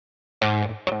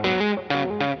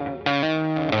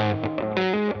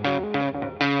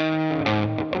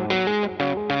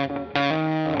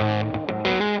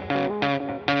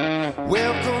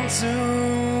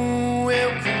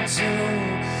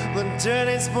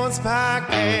Sports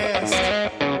Podcast.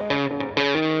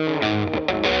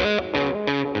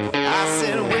 I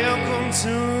said, welcome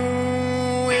to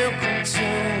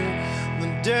the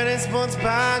Dirty Sports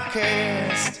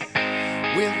Podcast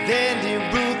with Andy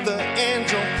Ruther and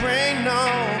Joe Prano.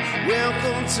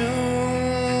 Welcome to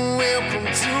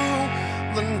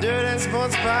the Dirty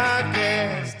Sports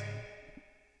Podcast.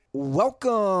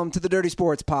 Welcome to the Dirty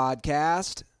Sports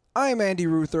Podcast. I'm Andy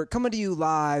Ruther, coming to you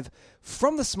live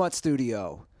from the Smut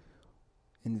Studio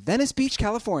in Venice Beach,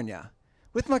 California,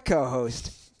 with my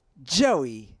co-host,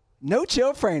 Joey No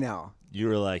Chill Prano. You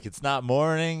were like, it's not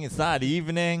morning, it's not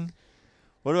evening.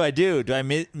 What do I do? Do I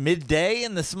midday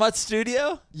in the Smut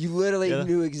Studio? You literally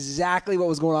knew exactly what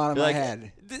was going on in my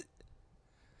head.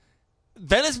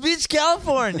 Venice Beach,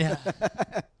 California.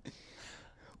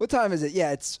 What time is it?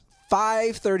 Yeah, it's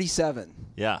 5:37.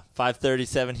 Yeah,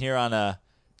 5:37 here on a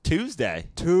Tuesday.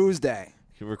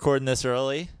 You're recording this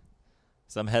early,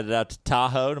 so I'm headed out to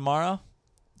Tahoe tomorrow.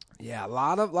 Yeah, a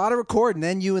lot of recording.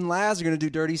 Then you and Laz are going to do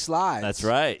Dirty Slides. That's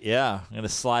right, yeah. I'm going to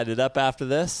slide it up after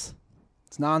this.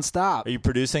 It's nonstop. Are you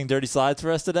producing Dirty Slides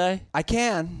for us today? I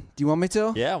can. Do you want me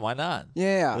to? Yeah, why not?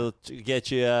 Yeah. We'll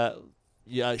get you,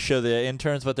 show the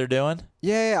interns what they're doing.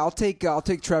 Yeah, I'll take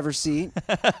Trevor's seat,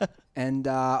 and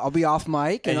I'll be off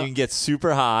mic. And you can get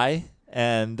super high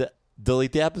and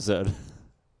delete the episode.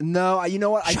 No, you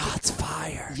know what? Shots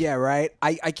fired. Yeah, right.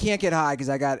 I can't get high because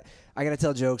I got to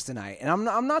tell jokes tonight, and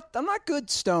I'm not good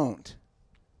stoned.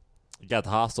 You got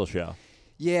the Hostel show.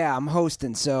 Yeah, I'm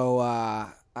hosting, so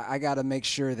I got to make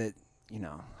sure that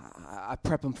I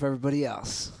prep them for everybody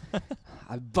else.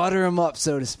 I butter them up,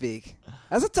 so to speak.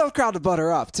 That's a tough crowd to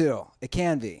butter up too. It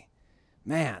can be,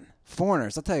 man.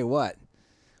 Foreigners, I'll tell you what.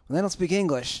 When they don't speak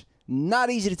English, not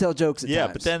easy to tell jokes at times. Yeah,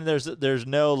 but then there's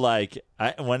no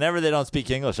whenever they don't speak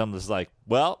English, I'm just like,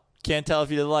 well, can't tell if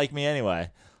you didn't like me anyway.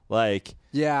 Like,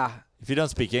 yeah, if you don't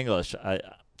speak English,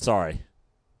 sorry.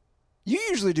 You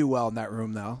usually do well in that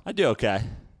room, though. I do okay.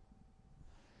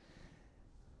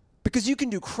 Because you can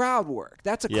do crowd work.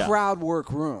 That's a crowd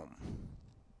work room.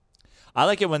 I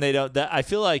like it when they don't. I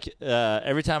feel like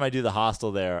every time I do the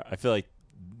Hostel there, I feel like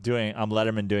I'm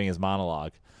Letterman doing his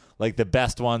monologue. Like the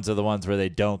best ones are the ones where they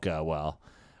don't go well,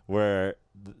 where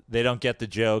they don't get the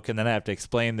joke, and then I have to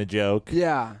explain the joke.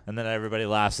 Yeah. And then everybody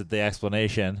laughs at the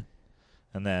explanation,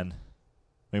 and then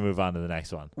we move on to the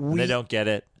next one. And they don't get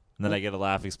it, and then I get a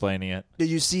laugh explaining it. Did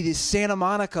you see the Santa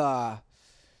Monica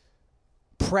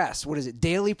Press? What is it?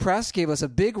 Daily Press gave us a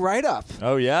big write-up.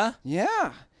 Oh, yeah?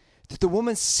 Yeah. The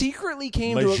woman secretly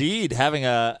came Majid having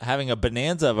a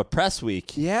bonanza of a press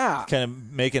week. Yeah. Kind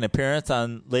of make an appearance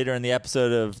on later in the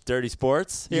episode of Dirty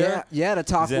Sports here. Yeah, to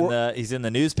talk. He's in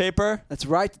the newspaper. That's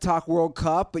right, to talk World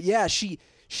Cup. But yeah, she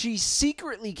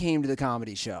secretly came to the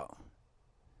comedy show.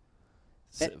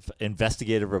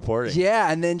 Investigative reporting. Yeah,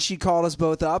 and then she called us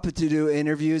both up to do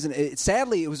interviews, and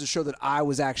sadly, it was a show that I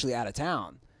was actually out of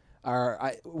town.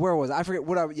 Where was I? I forget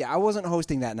what I wasn't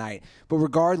hosting that night. But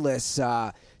regardless,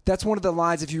 that's one of the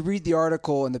lines. If you read the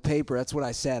article in the paper, that's what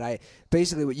I said.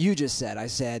 Basically what you just said. I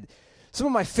said, some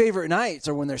of my favorite nights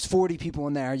are when there's 40 people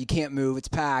in there, you can't move, it's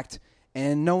packed,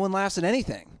 and no one laughs at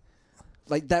anything.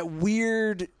 Like that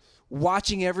weird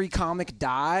watching every comic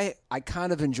die, I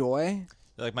kind of enjoy.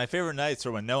 Like my favorite nights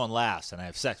are when no one laughs and I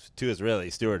have sex with two Israeli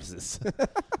stewardesses.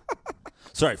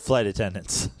 Sorry, flight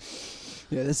attendants.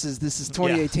 Yeah, this is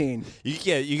 2018.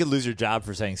 Yeah. You could lose your job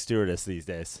for saying stewardess these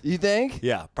days. You think?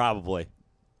 Yeah, probably.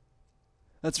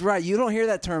 That's right. You don't hear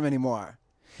that term anymore.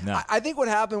 No. I think what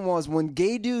happened was when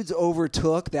gay dudes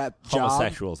overtook that job.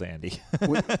 Homosexuals, Andy.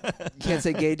 You can't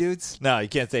say gay dudes? No, you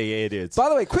can't say gay dudes. By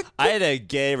the way, quick. I had a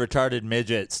gay retarded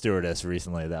midget stewardess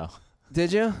recently, though.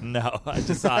 Did you? No, I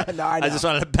just thought no, I just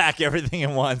wanted to back everything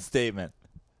in one statement.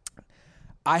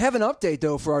 I have an update,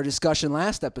 though, for our discussion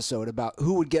last episode about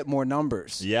who would get more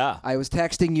numbers. Yeah. I was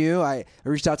texting you. I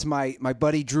reached out to my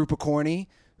buddy Drew Picorni,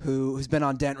 who's been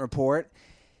on Dent Report.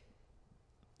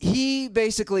 He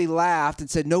basically laughed and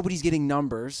said nobody's getting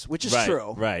numbers, which is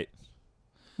true. Right.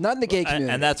 Not in the gay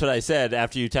community. And that's what I said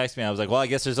after you texted me. I was like, well, I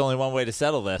guess there's only one way to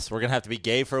settle this. We're going to have to be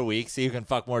gay for a week so you can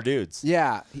fuck more dudes.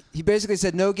 Yeah. He basically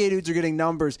said no gay dudes are getting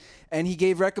numbers, and he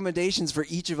gave recommendations for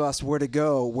each of us where to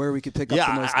go, where we could pick up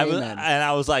the most gay men. And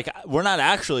I was like, we're not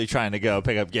actually trying to go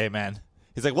pick up gay men.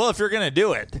 He's like, well, if you're going to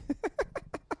do it.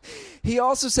 He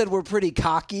also said we're pretty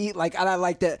cocky. And I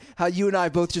like that how you and I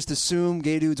both just assume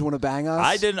gay dudes want to bang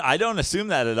us. I don't assume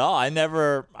that at all. I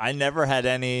never had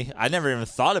any. I never even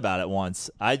thought about it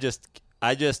once. I just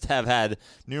have had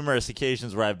numerous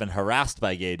occasions where I've been harassed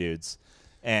by gay dudes.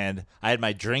 And I had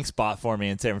my drinks bought for me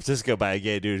in San Francisco by a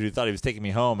gay dude who thought he was taking me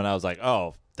home, and I was like,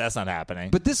 "Oh, That's not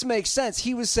happening. But this makes sense.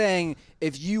 He was saying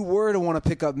if you were to want to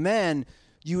pick up men,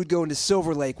 you would go into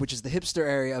Silver Lake, which is the hipster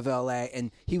area of LA,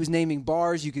 and he was naming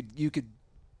bars you could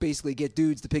basically get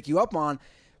dudes to pick you up on,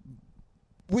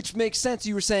 which makes sense.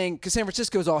 You were saying because San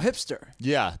Francisco is all hipster.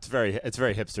 Yeah, it's very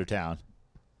hipster town.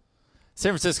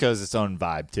 San Francisco has its own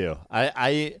vibe too.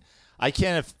 I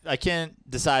can't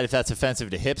decide if that's offensive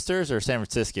to hipsters or San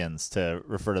Franciscans to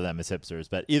refer to them as hipsters,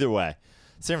 but either way,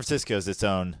 San Francisco's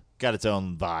got its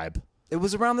own vibe. It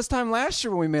was around this time last year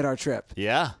when we made our trip.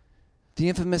 Yeah. The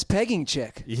infamous pegging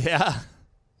chick. Yeah.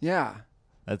 Yeah.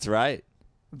 That's right.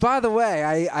 By the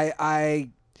way,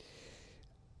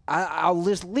 I'll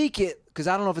just leak it because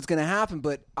I don't know if it's going to happen,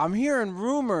 but I'm hearing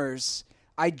rumors.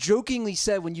 I jokingly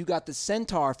said when you got the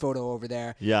centaur photo over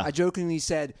there, yeah. I jokingly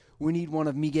said we need one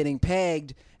of me getting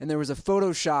pegged, and there was a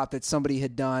Photoshop that somebody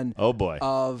had done. Oh boy.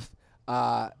 Of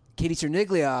Katie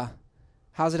Cerniglia.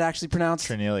 How's it actually pronounced?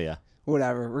 Cernelia.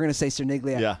 Whatever. We're going to say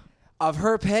Cerniglia. Yeah. Of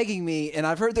her pegging me, and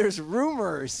I've heard there's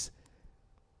rumors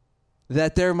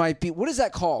that there might be. What is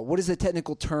that called? What is the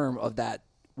technical term of that?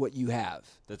 What you have?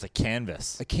 That's a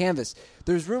canvas. A canvas.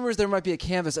 There's rumors there might be a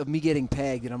canvas of me getting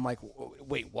pegged, and I'm like,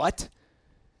 wait, what?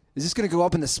 Is this going to go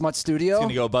up in the Smut studio? It's going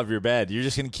to go above your bed. You're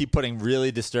just going to keep putting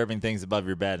really disturbing things above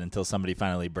your bed until somebody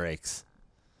finally breaks.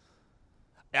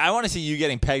 I want to see you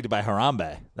getting pegged by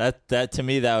Harambe. That to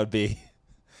me, that would be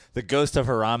the ghost of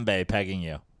Harambe pegging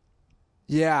you.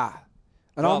 Yeah.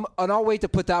 And I'll wait to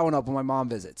put that one up when my mom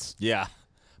visits. Yeah.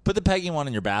 Put the pegging one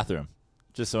in your bathroom,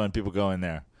 just so when people go in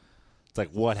there, it's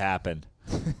like, what happened?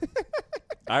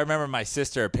 I remember my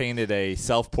sister painted a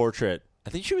self-portrait. I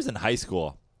think she was in high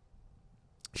school.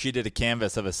 She did a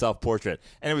canvas of a self-portrait,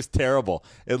 and it was terrible.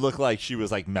 It looked like she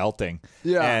was, like, melting.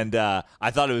 Yeah. And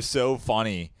I thought it was so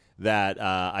funny that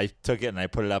I took it and I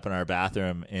put it up in our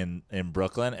bathroom in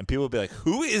Brooklyn, and people would be like,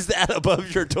 who is that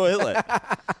above your toilet?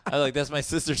 I was like, that's my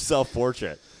sister's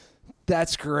self-portrait.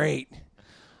 That's great.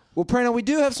 Well, Prano, we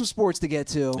do have some sports to get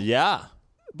to. Yeah.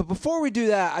 But before we do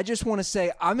that, I just want to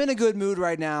say I'm in a good mood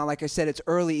right now. Like I said, it's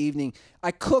early evening.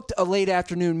 I cooked a late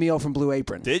afternoon meal from Blue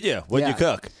Apron. Did you? What'd you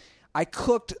cook? I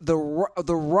cooked the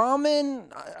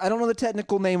ramen. I don't know the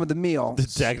technical name of the meal. The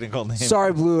technical name.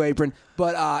 Sorry, Blue Apron.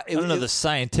 But I don't know the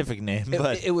scientific name.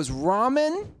 But it was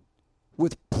ramen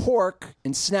with pork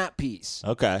and snap peas.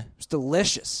 Okay. It was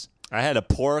delicious. I had a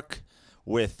pork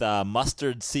with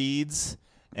mustard seeds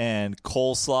and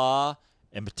coleslaw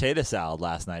and potato salad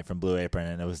last night from Blue Apron,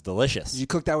 and it was delicious. Did you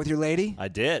cook that with your lady? I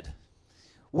did.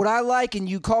 What I like, and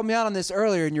you called me out on this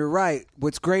earlier, and you're right,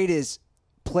 what's great is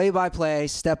play-by-play,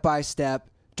 step-by-step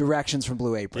directions from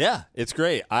Blue Apron. Yeah, it's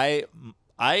great. I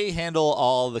handle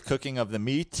all the cooking of the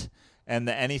meat and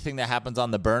anything that happens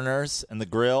on the burners and the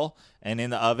grill and in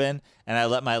the oven, and I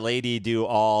let my lady do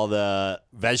all the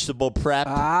vegetable prep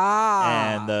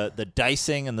and the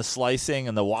dicing and the slicing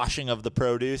and the washing of the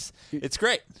produce. It's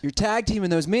great. You're tag teaming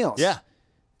those meals. Yeah.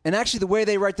 And actually, the way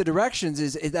they write the directions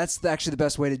is that's actually the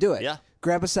best way to do it. Yeah.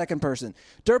 Grab a second person.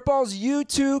 Dirtballs, you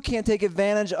too can take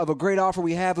advantage of a great offer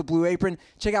we have with Blue Apron.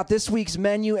 Check out this week's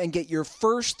menu and get your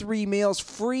first 3 meals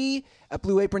free at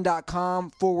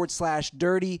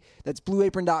blueapron.com/dirty. That's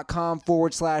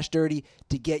blueapron.com/dirty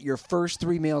to get your first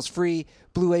 3 meals free.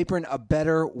 Blue Apron, a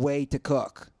better way to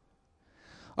cook.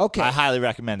 Okay. I highly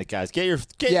recommend it, guys. Get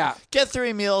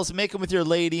 3 meals. Make them with your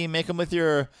lady. Make them with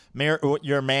your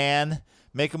man.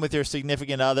 Make them with your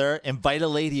significant other. Invite a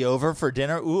lady over for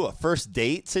dinner. Ooh, a first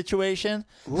date situation.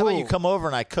 How about you come over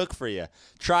and I cook for you?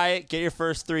 Try it. Get your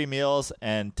first 3 meals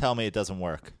and tell me it doesn't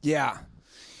work. Yeah.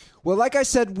 Well, like I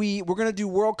said, we're going to do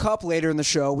World Cup later in the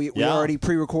show. We already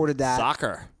pre-recorded that.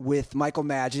 Soccer. With Michael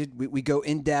Magid. We go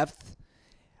in depth.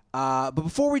 But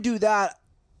before we do that,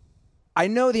 I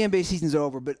know the NBA season's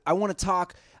over, but I want to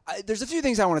talk. There's a few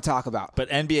things I want to talk about. But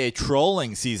NBA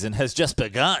trolling season has just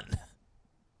begun.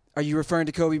 Are you referring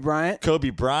to Kobe Bryant? Kobe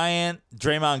Bryant,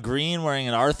 Draymond Green wearing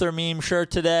an Arthur meme shirt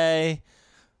today.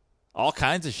 All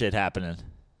kinds of shit happening.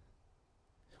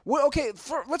 Well, okay,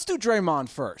 let's do Draymond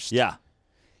first. Yeah.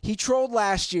 He trolled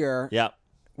last year. Yeah.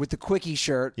 With the Quickie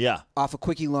shirt. Yeah. Off of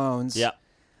Quickie Loans. Yeah.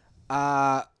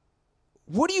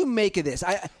 What do you make of this?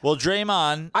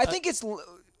 Draymond. I think it's.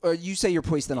 You say your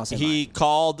place, then I'll say he mine.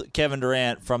 called Kevin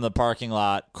Durant from the parking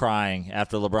lot crying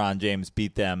after LeBron James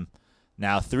beat them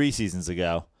now 3 seasons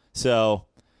ago. So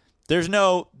there's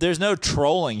no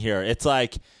trolling here. It's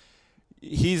like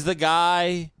he's the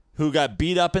guy who got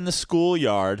beat up in the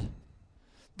schoolyard,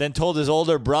 then told his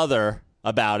older brother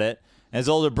about it, and his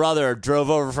older brother drove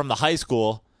over from the high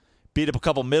school, beat up a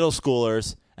couple middle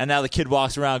schoolers, and now the kid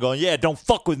walks around going, yeah, don't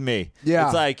fuck with me. Yeah.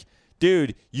 It's like,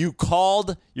 dude, you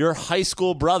called your high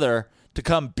school brother to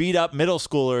come beat up middle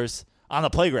schoolers on the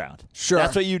playground. Sure.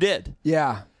 That's what you did.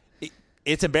 Yeah.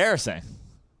 It's embarrassing.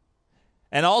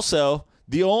 And also,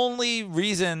 the only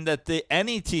reason that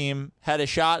any team had a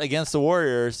shot against the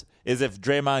Warriors is if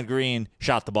Draymond Green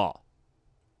shot the ball.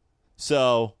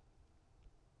 So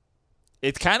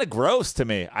it's kind of gross to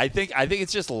me. I think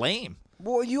it's just lame.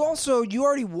 Well, you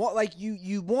already want, like,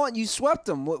 you swept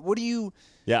them. What do you?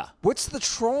 Yeah. What's the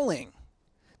trolling?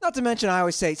 Not to mention, I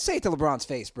always say it to LeBron's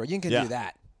face, bro. You can do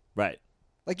that. Right.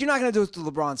 Like, you're not gonna do it to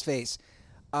LeBron's face.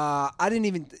 I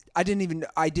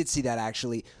did see that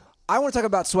actually. I want to talk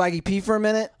about Swaggy P for a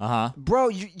minute.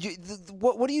 Bro.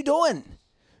 What are you doing?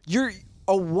 You're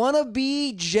a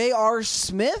wannabe J.R.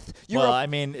 Smith. I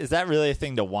mean, is that really a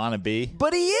thing to want to be?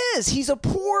 But he is. He's a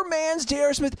poor man's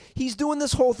J.R. Smith. He's doing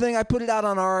this whole thing. I put it out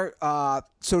on our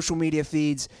social media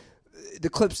feeds. The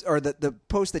clips or the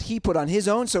post that he put on his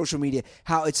own social media,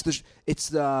 how it's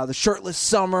the shirtless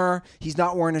summer. He's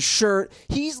not wearing a shirt.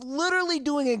 He's literally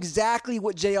doing exactly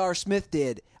what J.R. Smith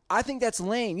did. I think that's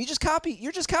lame. You're just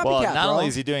copycat. Well, not bro. only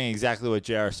is he doing exactly what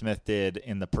J.R. Smith did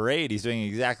in the parade, he's doing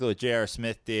exactly what J.R.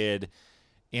 Smith did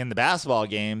in the basketball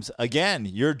games. Again,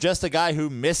 you're just a guy who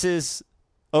misses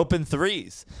open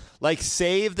threes. Like,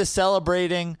 save the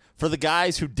celebrating for the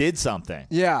guys who did something.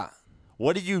 Yeah.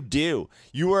 What did you do?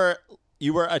 You were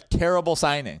a terrible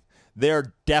signing.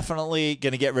 They're definitely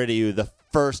going to get rid of you the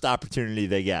first opportunity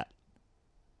they get.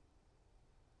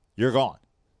 You're gone.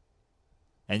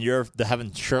 And you're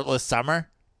having shirtless summer?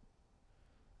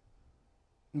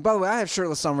 And by the way, I have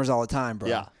shirtless summers all the time, bro.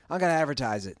 Yeah. I'm going to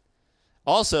advertise it.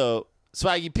 Also,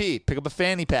 Swaggy P, pick up a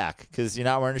fanny pack because you're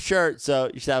not wearing a shirt, so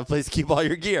you should have a place to keep all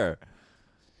your gear.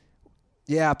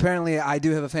 Yeah, apparently I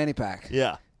do have a fanny pack.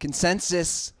 Yeah.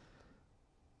 Consensus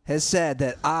has said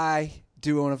that I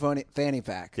do own a fanny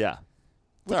pack. Yeah.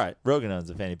 It's all right. Rogan owns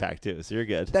a fanny pack, too, so you're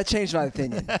good. That changed my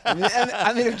opinion. I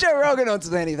mean, if Joe Rogan owns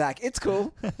a fanny pack, it's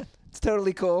cool. It's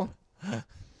totally cool.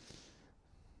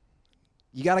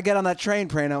 You got to get on that train,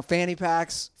 Prano. Fanny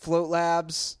packs, float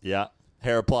labs. Yeah.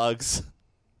 Hair plugs.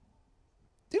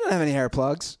 You don't have any hair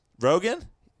plugs. Rogan?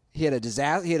 He had a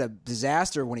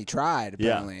disaster when he tried,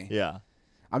 apparently. Yeah.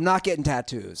 I'm not getting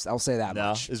tattoos. I'll say that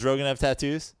No. much. Does Rogan have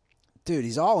tattoos? Dude,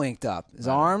 he's all inked up. His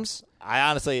arms. I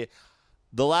honestly,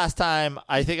 the last time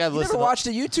I think I've You listened never watched a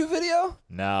YouTube video?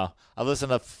 No. I've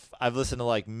listened to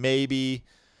like maybe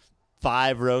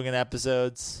 5 Rogan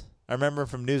episodes. I remember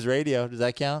from News Radio. Does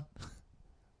that count?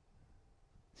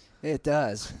 It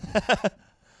does. I've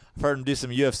heard him do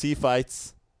some UFC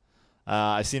fights.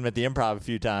 I've seen him at the Improv a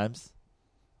few times.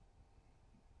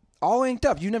 All inked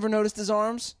up. You never noticed his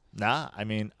arms? Nah. I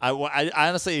mean, I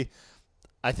honestly,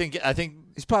 I think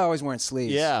He's probably always wearing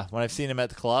sleeves. yeah, when I've seen him at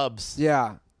the clubs.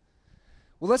 Yeah.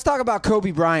 Well, let's talk about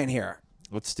Kobe Bryant here.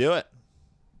 Let's do it.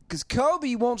 Because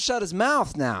Kobe won't shut his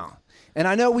mouth now. And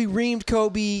I know we reamed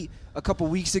Kobe a couple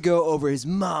weeks ago over his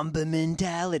Mamba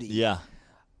mentality. Yeah.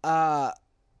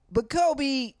 But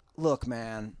Kobe, look,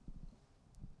 man.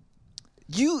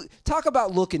 You talk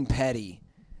about looking petty.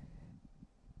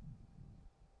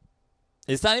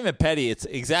 It's not even petty. It's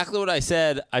exactly what I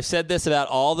said. I've said this about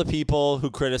all the people who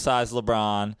criticize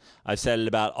LeBron. I've said it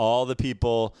about all the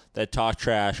people that talk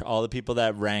trash, all the people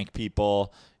that rank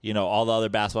people, all the other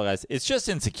basketball guys. It's just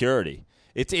insecurity.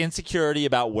 It's insecurity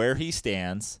about where he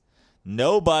stands.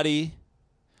 Nobody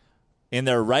in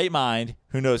their right mind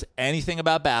who knows anything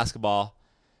about basketball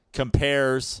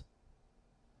compares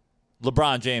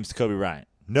LeBron James to Kobe Bryant.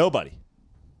 Nobody.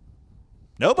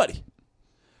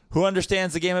 Who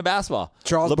understands the game of basketball?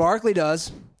 Charles Barkley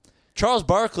does. Charles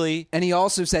Barkley. And he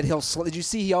also said did you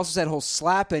see he also said he'll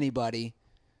slap anybody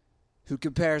who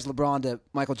compares LeBron to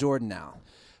Michael Jordan now.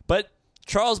 But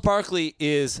Charles Barkley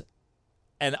is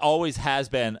and always has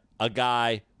been a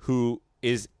guy who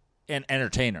is an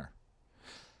entertainer.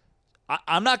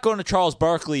 I'm not going to Charles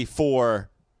Barkley for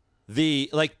they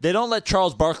don't let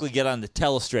Charles Barkley get on the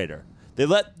telestrator. They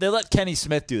let Kenny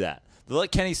Smith do that. They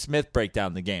let Kenny Smith break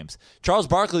down the games. Charles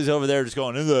Barkley's over there just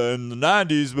going, in the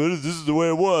 90s, but this is the way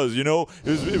it was, It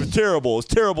was terrible. It's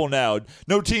terrible now.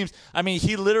 No teams. I mean,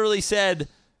 he literally said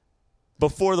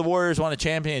before the Warriors won a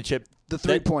championship. The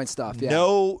 3-point stuff, yeah.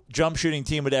 No jump shooting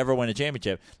team would ever win a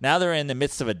championship. Now they're in the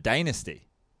midst of a dynasty.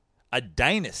 A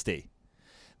dynasty.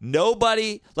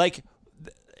 Nobody,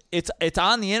 it's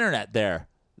on the internet there.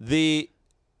 The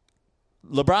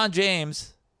LeBron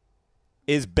James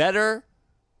is better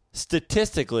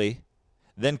statistically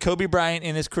than Kobe Bryant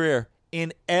in his career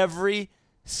in every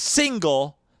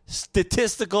single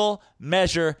statistical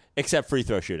measure except free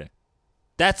throw shooting.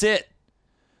 That's it.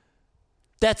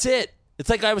 It's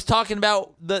like I was talking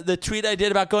about the tweet I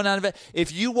did about going down to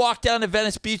If you walk down to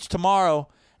Venice Beach tomorrow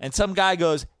and some guy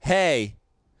goes, hey,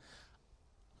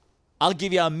 I'll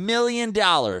give you $1 million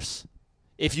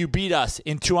if you beat us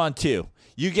in 2-on-2.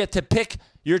 You get to pick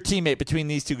your teammate between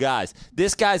these two guys.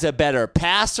 This guy's a better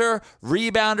passer,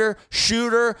 rebounder,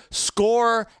 shooter,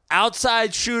 scorer,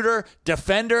 outside shooter,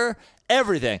 defender,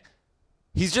 everything.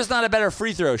 He's just not a better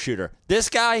free throw shooter. This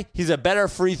guy, he's a better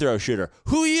free throw shooter.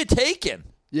 Who are you taking?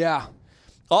 Yeah.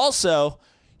 Also,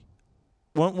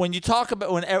 when you talk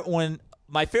about when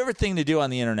my favorite thing to do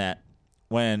on the internet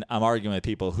when I'm arguing with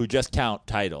people who just count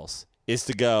titles is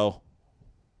to go,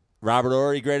 Robert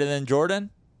Horry greater than Jordan,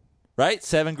 right?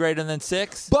 7 greater than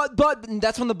 6. But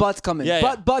that's when the buts come in. Yeah,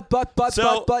 yeah. But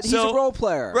he's a role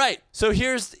player. Right. So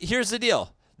here's the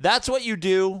deal. That's what you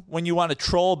do when you want to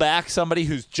troll back somebody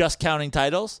who's just counting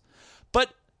titles.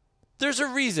 But there's a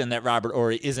reason that Robert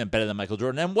Horry isn't better than Michael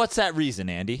Jordan. And what's that reason,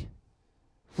 Andy?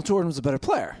 Well, Jordan was a better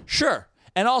player. Sure.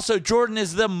 And also, Jordan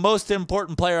is the most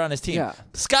important player on his team. Yeah.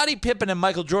 Scottie Pippen and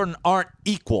Michael Jordan aren't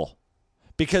equal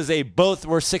because they both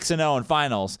were 6-0 in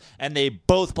finals and they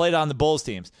both played on the Bulls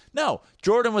teams. No,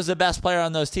 Jordan was the best player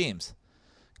on those teams.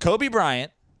 Kobe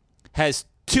Bryant has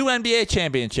 2 NBA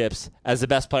championships as the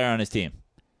best player on his team.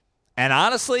 And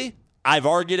honestly, I've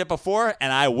argued it before,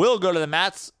 and I will go to the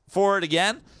mats for it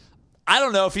again. I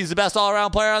don't know if he's the best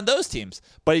all-around player on those teams,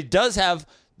 but he does have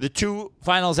the 2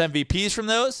 finals MVPs from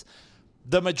those.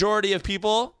 The majority of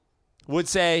people would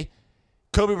say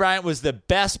Kobe Bryant was the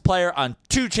best player on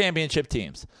 2 championship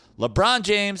teams. LeBron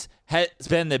James has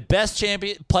been the best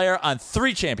player on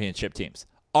 3 championship teams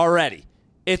already.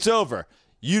 It's over.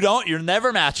 You'll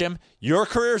never match him. Your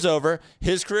career's over.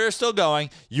 His career is still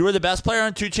going. You were the best player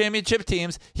on 2 championship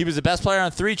teams. He was the best player on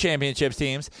 3 championship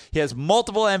teams. He has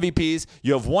multiple MVPs.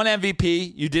 You have 1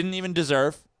 MVP you didn't even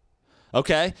deserve.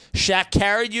 Okay? Shaq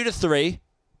carried you to 3.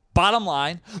 Bottom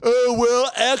line,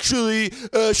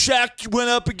 Shaq went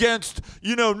up against,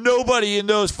 nobody in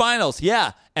those finals.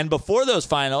 Yeah, and before those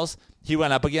finals, he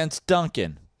went up against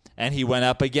Duncan, and he went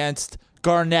up against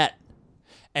Garnett,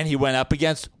 and he went up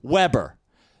against Weber,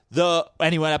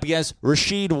 and he went up against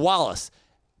Rasheed Wallace.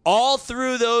 All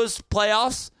through those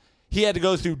playoffs, he had to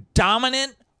go through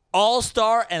dominant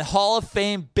All-Star and Hall of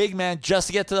Fame big man just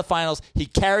to get to the finals. He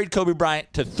carried Kobe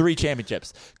Bryant to 3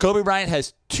 championships. Kobe Bryant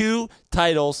has 2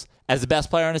 titles as the best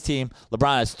player on his team.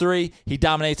 LeBron has 3. He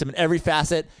dominates him in every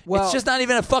facet. Well, it's just not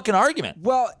even a fucking argument.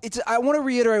 Well, I want to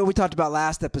reiterate what we talked about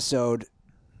last episode.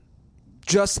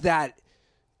 Just that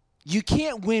you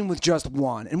can't win with just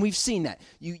one, and we've seen that.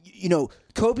 You know,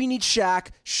 Kobe needs Shaq,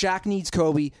 Shaq needs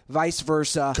Kobe, vice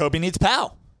versa. Kobe needs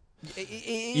Powell.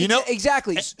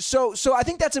 Exactly. So I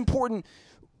think that's important.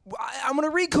 I'm going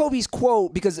to read Kobe's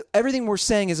quote because everything we're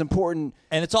saying is important,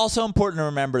 and it's also important to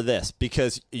remember this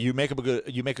because you make a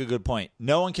good point.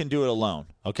 No one can do it alone.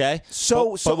 Okay. So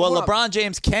what LeBron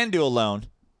James can do alone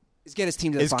is get his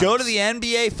team to the finals. Go to the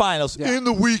NBA Finals in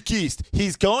the weak East.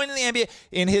 He's going to the NBA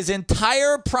in his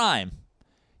entire prime.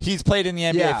 He's played in the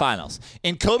NBA Finals.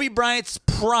 In Kobe Bryant's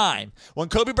prime, when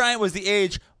Kobe Bryant was the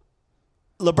age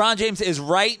LeBron James is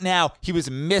right now, he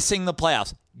was missing the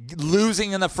playoffs,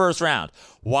 losing in the first round.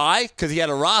 Why? Because he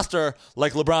had a roster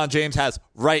like LeBron James has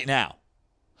right now.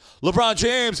 LeBron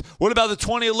James, what about the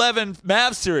 2011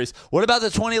 Mavs series? What about the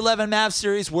 2011 Mavs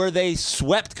series where they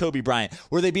swept Kobe Bryant,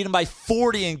 where they beat him by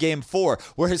 40 in Game 4,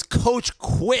 where his coach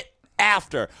quit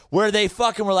after, where they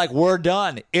fucking were like, we're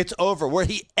done, it's over, where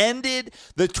he ended,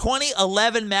 the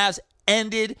 2011 Mavs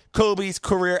ended Kobe's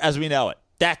career as we know it.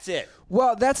 That's it.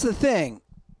 Well, that's the thing.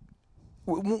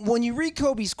 When you read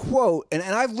Kobe's quote, and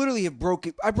I literally broke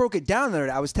it down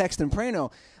there. I was texting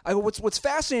Prano. What's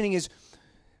fascinating is,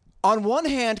 on one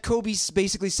hand, Kobe's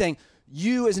basically saying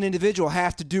you as an individual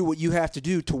have to do what you have to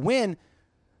do to win,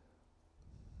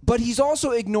 but he's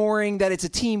also ignoring that it's a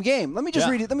team game. Let me just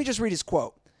read it. Let me just read his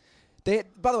quote.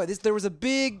 By the way, there was a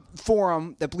big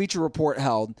forum that Bleacher Report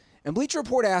held, and Bleacher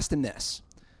Report asked him this: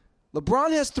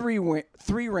 LeBron has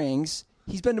 3 rings.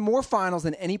 He's been to more finals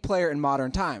than any player in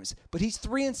modern times, but he's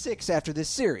 3-6 after this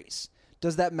series.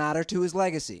 Does that matter to his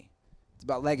legacy? It's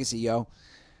about legacy, yo.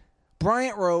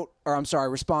 Bryant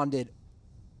responded,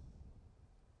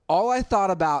 all I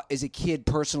thought about as a kid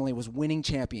personally was winning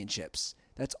championships.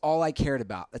 That's all I cared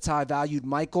about. That's how I valued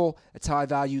Michael. That's how I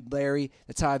valued Larry.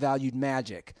 That's how I valued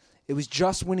Magic. It was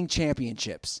just winning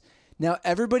championships. Now,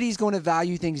 everybody's going to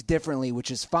value things differently, which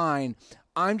is fine.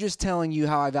 I'm just telling you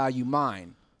how I value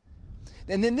mine.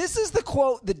 And then this is the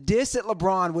quote, the diss at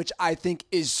LeBron, which I think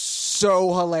is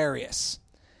so hilarious.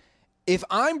 If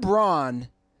I'm Bron,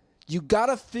 you got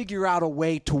to figure out a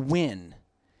way to win.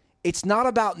 It's not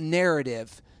about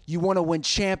narrative. You want to win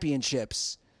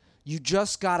championships. You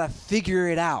just got to figure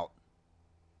it out.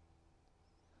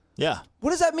 Yeah.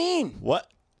 What does that mean?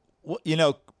 What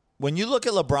when you look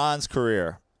at LeBron's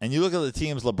career and you look at the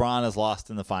teams LeBron has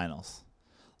lost in the finals,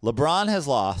 LeBron has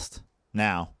lost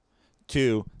now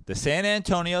to the San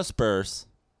Antonio Spurs,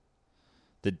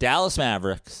 the Dallas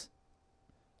Mavericks,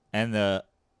 and the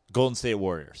Golden State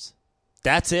Warriors.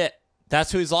 That's it.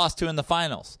 That's who he's lost to in the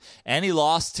finals. And he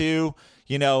lost to,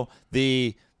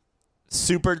 the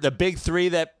big three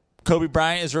that Kobe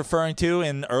Bryant is referring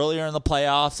to earlier in the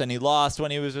playoffs, and he lost when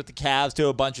he was with the Cavs to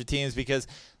a bunch of teams because,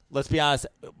 let's be honest,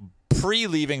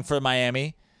 pre-leaving for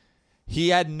Miami, he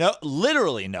had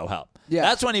literally no help. Yeah.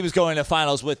 That's when he was going to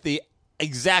finals with the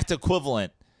exact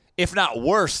equivalent, if not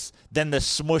worse, than the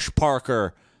Smush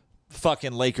Parker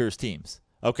fucking Lakers teams.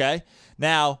 Okay?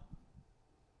 Now,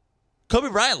 Kobe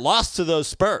Bryant lost to those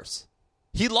Spurs.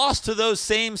 He lost to those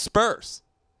same Spurs.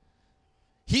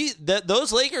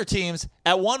 Those Laker teams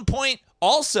at one point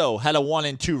also had a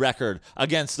 1-2 record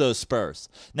against those Spurs.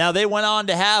 Now they went on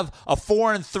to have a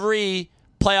 4-3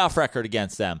 playoff record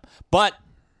against them. But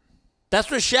that's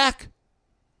with Shaq.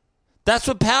 That's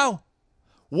with Pau.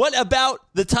 What about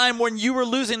the time when you were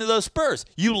losing to those Spurs?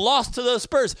 You lost to those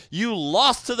Spurs. You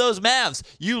lost to those Mavs.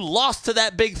 You lost to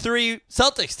that big three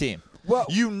Celtics team. Well,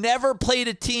 you never played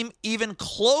a team even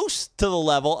close to the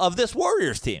level of this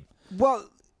Warriors team. Well,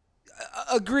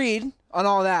 agreed on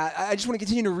all that. I just want to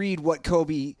continue to read what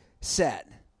Kobe said.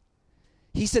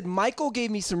 He said, Michael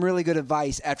gave me some really good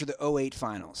advice after the 2008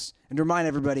 finals. And to remind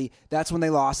everybody, that's when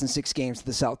they lost in 6 games to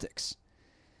the Celtics.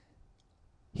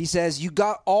 He says, you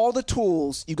got all the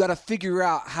tools. You got to figure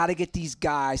out how to get these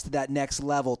guys to that next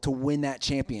level to win that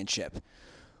championship.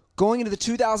 Going into the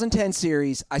 2010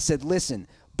 series, I said, listen,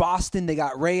 Boston, they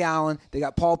got Ray Allen, they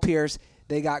got Paul Pierce,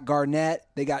 they got Garnett,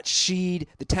 they got Sheed.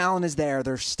 The talent is there.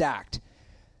 They're stacked.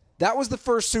 That was the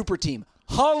first super team.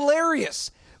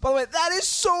 Hilarious. By the way, that is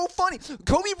so funny.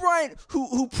 Kobe Bryant,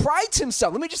 who prides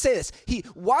himself, let me just say this.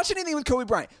 Watch anything with Kobe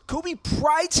Bryant. Kobe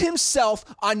prides himself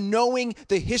on knowing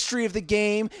the history of the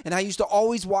game, and I used to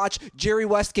always watch Jerry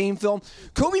West game film.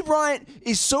 Kobe Bryant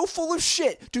is so full of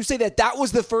shit to say that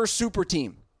was the first super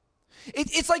team.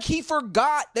 It's like he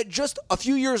forgot that just a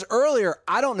few years earlier,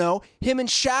 I don't know, him and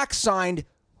Shaq signed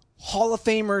Hall of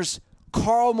Famers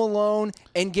Karl Malone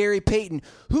and Gary Payton.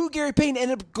 Gary Payton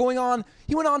ended up going on,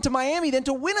 he went on to Miami then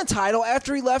to win a title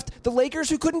after he left the Lakers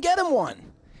who couldn't get him one.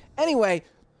 Anyway,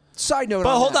 side note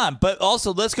But on hold that. on. But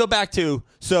also, let's go back to,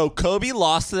 so Kobe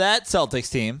lost to that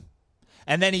Celtics team,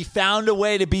 and then he found a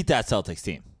way to beat that Celtics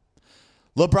team.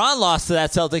 LeBron lost to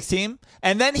that Celtics team,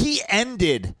 and then he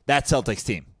ended that Celtics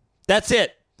team. That's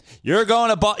it. You're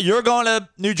going to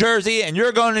New Jersey, and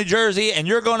you're going to New Jersey, and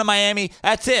you're going to Miami.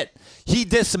 That's it. He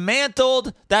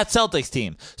dismantled that Celtics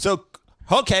team. So,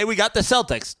 okay, we got the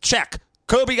Celtics. Check.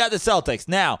 Kobe got the Celtics.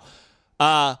 Now,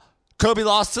 Kobe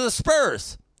lost to the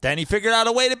Spurs. Then he figured out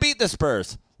a way to beat the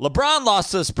Spurs. LeBron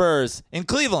lost to the Spurs in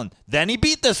Cleveland. Then he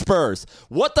beat the Spurs.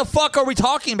 What the fuck are we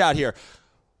talking about here?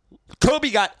 Kobe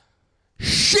got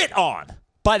shit on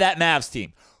by that Mavs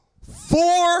team.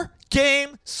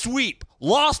 4-game sweep.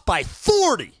 Lost by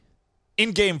 40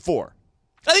 in game 4.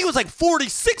 I think it was like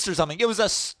 46 or something. It was a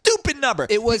stupid number.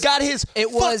 He got his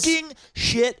fucking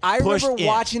shit I pushed remember in.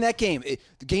 watching that game.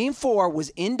 Game 4 was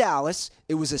in Dallas.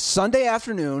 It was a Sunday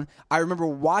afternoon. I remember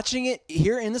watching it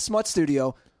here in the Smut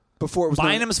Studio before it was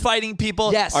Bynum's fighting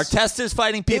people. Yes. Artesta's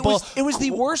fighting people. It was the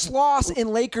worst loss in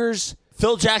Lakers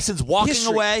Phil Jackson's walking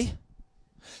history. away.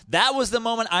 That was the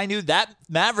moment I knew that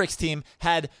Mavericks team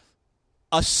had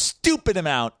a stupid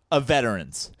amount of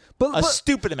veterans.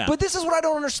 Stupid amount. But this is what I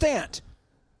don't understand.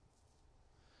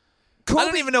 I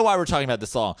don't even know why we're talking about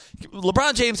this long.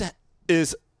 LeBron James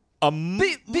is a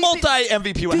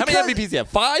multi-MVP winner. How many MVPs do you have?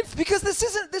 5? Because this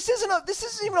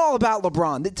isn't even all about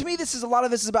LeBron. To me, a lot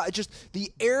of this is about just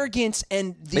the arrogance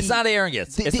and the. It's not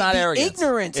arrogance. It's not arrogance.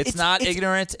 Ignorance. It's not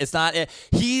ignorance. It's not.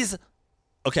 He's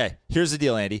okay. Here's the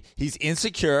deal, Andy. He's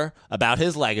insecure about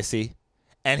his legacy,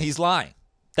 and he's lying.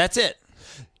 That's it.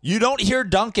 You don't hear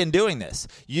Duncan doing this.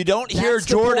 You don't hear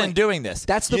Jordan doing this.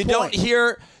 That's the point. You don't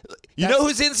hear. You know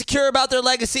who's insecure about their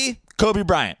legacy? Kobe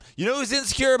Bryant. You know who's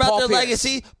insecure about their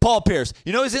legacy? Paul Pierce.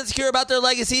 You know who's insecure about their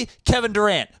legacy? Kevin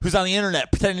Durant, who's on the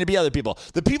internet pretending to be other people.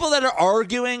 The people that are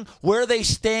arguing where they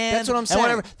stand. That's what I'm saying.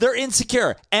 And whatever, they're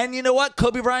insecure. And you know what,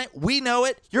 Kobe Bryant? We know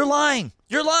it. You're lying.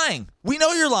 You're lying. We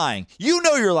know you're lying. You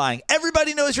know you're lying.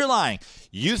 Everybody knows you're lying.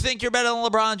 You think you're better than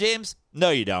LeBron James?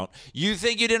 No, you don't. You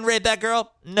think you didn't rape that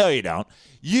girl? No, you don't.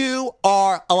 You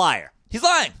are a liar. He's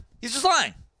lying. He's just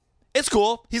lying. It's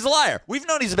cool. He's a liar. We've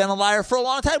known he's been a liar for a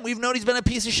long time. We've known he's been a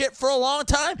piece of shit for a long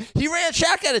time. He ran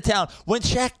Shaq out of town when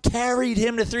Shaq carried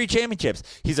him to 3 championships.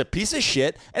 He's a piece of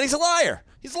shit, and he's a liar.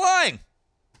 He's lying.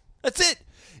 That's it.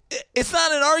 It's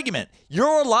not an argument.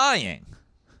 You're lying.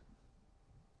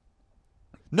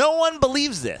 No one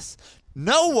believes this.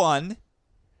 No one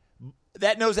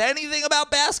that knows anything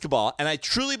about basketball, and I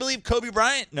truly believe Kobe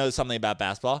Bryant knows something about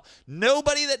basketball,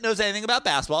 nobody that knows anything about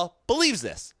basketball believes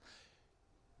this.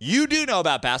 You do know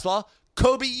about basketball.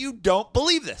 Kobe, you don't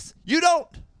believe this. You don't.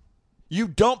 You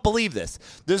don't believe this.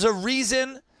 There's a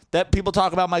reason that people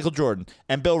talk about Michael Jordan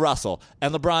and Bill Russell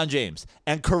and LeBron James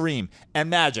and Kareem and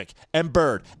Magic and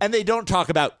Bird, and they don't talk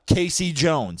about Casey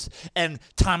Jones and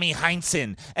Tommy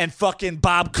Heinsohn and fucking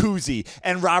Bob Cousy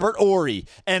and Robert Horry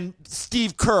and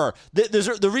Steve Kerr.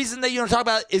 The reason that you don't talk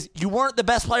about it is you weren't the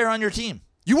best player on your team.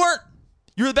 You weren't.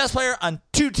 You were the best player on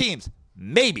 2 teams.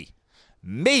 Maybe.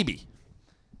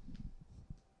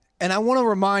 And I want to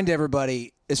remind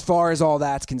everybody, as far as all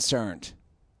that's concerned,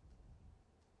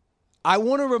 I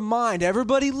want to remind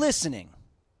everybody listening,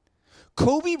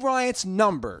 Kobe Bryant's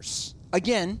numbers,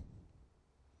 again,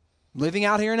 living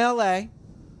out here in L.A.,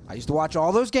 I used to watch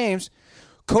all those games,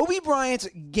 Kobe Bryant's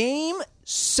Game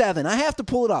 7, I have to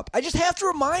pull it up. I just have to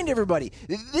remind everybody,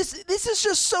 this is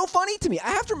just so funny to me. I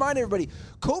have to remind everybody,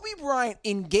 Kobe Bryant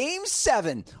in Game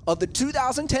 7 of the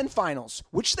 2010 Finals,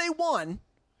 which they won,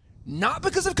 not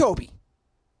because of Kobe.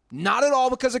 Not at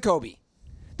all because of Kobe.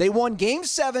 They won Game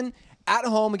 7 at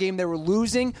home, a game they were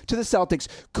losing to the Celtics.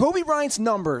 Kobe Bryant's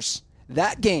numbers,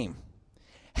 that game.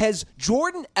 Has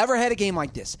Jordan ever had a game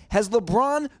like this? Has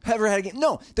LeBron ever had a game?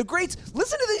 No. The greats,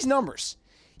 listen to these numbers.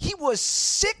 He was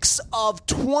 6 of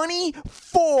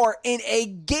 24 in a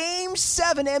Game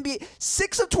 7 NBA.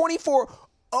 6 of 24,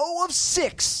 0 of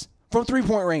 6 from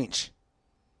three-point range.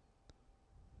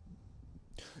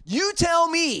 You tell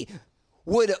me,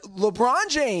 would LeBron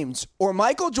James or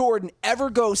Michael Jordan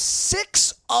ever go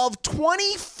 6 of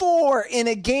 24 in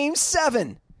a Game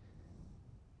 7?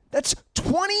 That's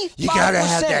 25%. You got to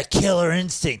have that killer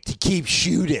instinct to keep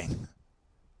shooting.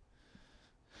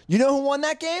 You know who won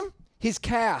that game? His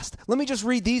cast. Let me just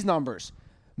read these numbers.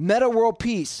 Meta World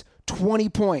Peace, 20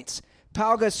 points.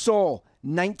 Pau Gasol,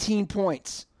 19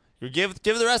 points. Give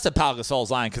the rest of Pau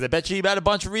Gasol's line, because I bet you had a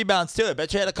bunch of rebounds too. I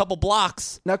bet you had a couple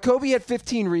blocks. Now Kobe had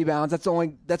 15 rebounds. That's the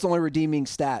only redeeming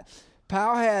stat.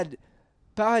 Pau had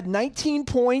 19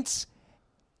 points,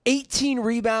 18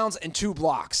 rebounds, and 2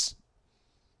 blocks.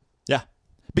 Yeah,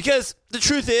 because the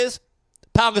truth is,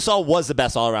 Pau Gasol was the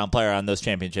best all-around player on those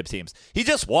championship teams. He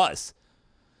just was.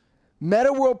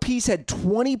 Meta World Peace had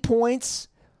 20 points,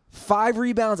 5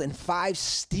 rebounds, and 5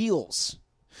 steals.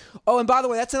 Oh, and by the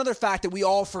way, that's another fact that we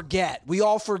all forget. We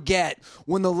all forget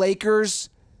when the Lakers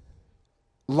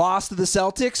lost to the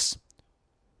Celtics.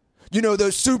 You know,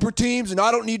 those super teams, and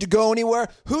I don't need to go anywhere.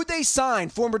 Who'd they sign?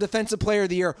 Former Defensive Player of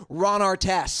the Year, Ron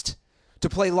Artest, to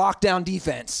play lockdown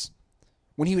defense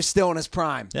when he was still in his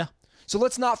prime. Yeah. So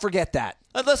let's not forget that.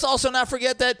 Let's also not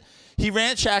forget that he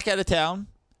ran Shaq out of town,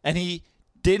 and he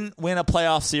didn't win a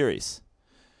playoff series.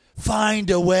 Find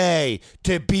a way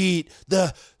to beat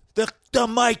the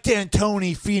Mike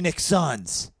D'Antoni Phoenix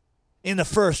Suns in the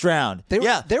first round. They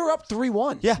were up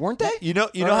 3-1, weren't they? You know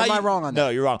or how am I wrong on that? No,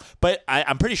 you're wrong. But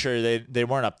I'm pretty sure they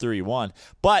weren't up 3-1.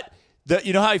 But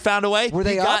you know how he found a way? Were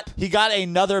they up? He got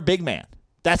another big man.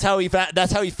 That's how he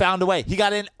found a way. He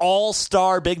got an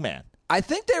all-star big man. I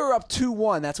think they were up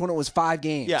 2-1. That's when it was 5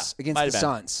 games against the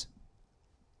Suns.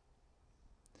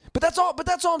 But that's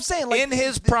all I'm saying. Like, in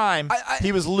his prime,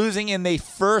 he was losing in the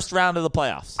first round of the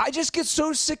playoffs. I just get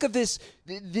so sick of this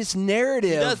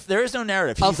narrative. There is no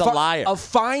narrative. He's a liar.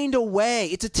 Find a way.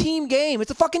 It's a team game.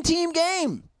 It's a fucking team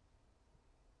game.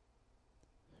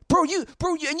 Bro,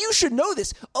 and you should know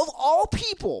this. Of all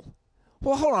people,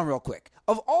 well, hold on real quick.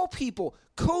 Of all people,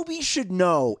 Kobe should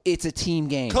know it's a team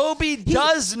game. Kobe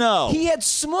does know. He had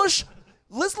smush.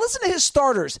 Listen to his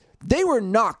starters. They were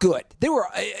not good. They were,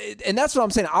 and that's what I'm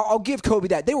saying. I'll give Kobe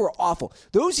that. They were awful.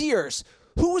 Those years,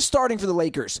 who was starting for the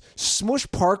Lakers? Smush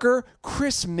Parker,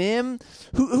 Chris Mim.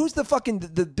 Who's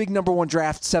the big number 1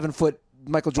 draft 7-foot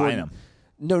Michael Jordan?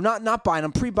 Bynum. No, not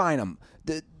Bynum. Pre-Bynum.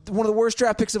 One of the worst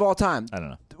draft picks of all time. I don't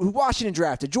know. Who Washington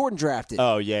drafted? Jordan drafted.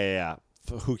 Oh yeah.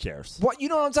 Who cares? What, you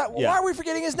know what I'm talking? Yeah. Why are we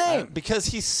forgetting his name? Because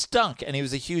he stunk and he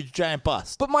was a huge giant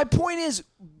bust. But my point is,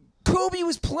 Kobe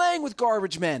was playing with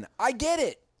garbage men. I get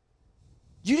it.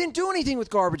 You didn't do anything with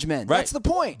garbage men. Right. That's the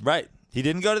point. Right. He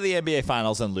didn't go to the NBA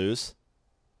Finals and lose.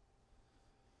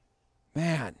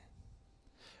 Man.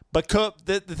 But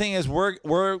the thing is,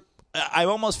 I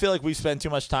almost feel like we spend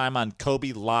too much time on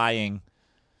Kobe lying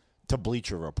to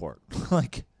Bleacher Report.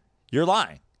 Like, you're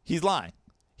lying. He's lying.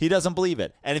 He doesn't believe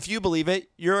it. And if you believe it,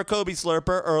 you're a Kobe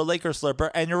slurper or a Laker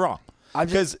slurper, and you're wrong.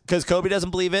 Because Kobe doesn't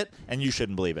believe it, and you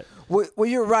shouldn't believe it. Well,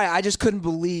 you're right. I just couldn't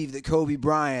believe that Kobe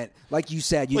Bryant, like you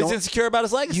said, he's insecure about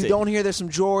his legacy. You don't hear there's some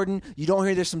Jordan. You don't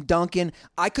hear there's some Duncan.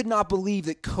 I could not believe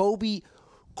that Kobe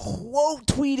quote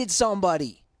tweeted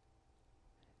somebody.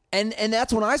 And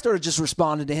that's when I started just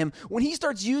responding to him. When he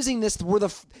starts using this,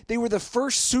 they were the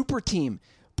first super team.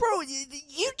 Bro,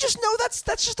 you just know that's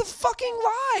just a fucking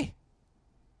lie.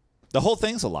 The whole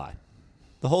thing's a lie.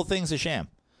 The whole thing's a sham.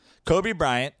 Kobe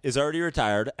Bryant is already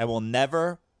retired and will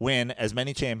never win as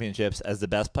many championships as the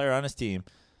best player on his team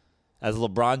as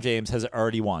LeBron James has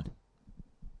already won.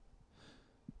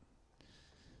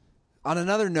 On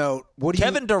another note,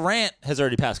 Kevin Durant has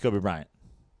already passed Kobe Bryant.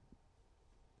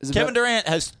 Kevin Durant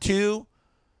has 2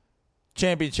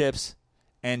 championships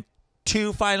and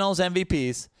 2 finals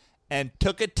MVPs and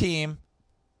took a team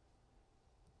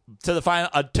to the final.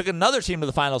 Took another team to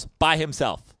the finals by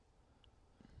himself.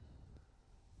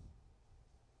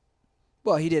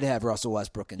 Well, he did have Russell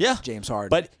Westbrook and James Harden.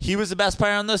 But he was the best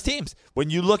player on those teams. When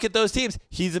you look at those teams,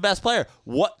 he's the best player.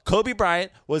 Kobe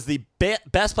Bryant was the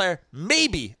best player,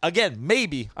 maybe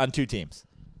on 2 teams.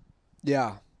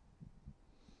 Yeah.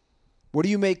 What do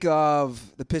you make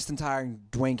of the Pistons hiring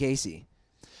Dwayne Casey?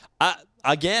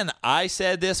 I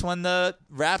said this when the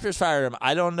Raptors fired him.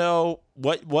 I don't know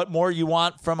what more you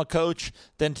want from a coach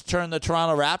than to turn the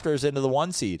Toronto Raptors into the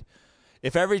 1 seed.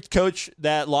 If every coach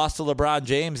that lost to LeBron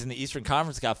James in the Eastern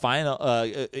Conference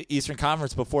Eastern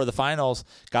Conference before the finals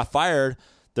got fired,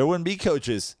 there wouldn't be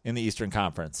coaches in the Eastern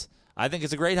Conference. I think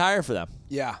it's a great hire for them.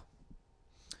 Yeah.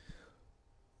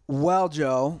 Well,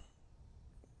 Joe,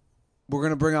 we're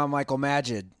going to bring on Michael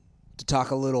Magid to talk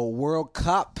a little World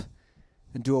Cup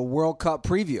and do a World Cup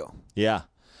preview. Yeah,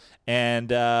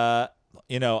 and I'm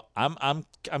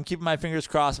keeping my fingers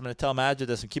crossed. I'm going to tell Magid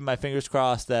this. I'm keeping my fingers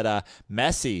crossed that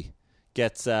Messi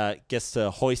gets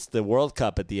to hoist the World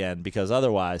Cup at the end, because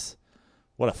otherwise,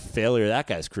 what a failure that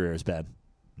guy's career has been.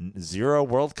 0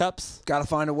 World Cups. Got to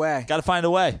find a way.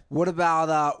 What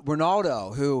about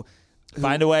Ronaldo, who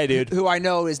find a way, dude? Who I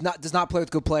know does not play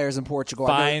with good players in Portugal.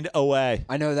 Find a way.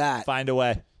 I know that. Find a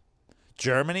way.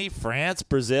 Germany, France,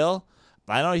 Brazil.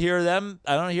 I don't hear them.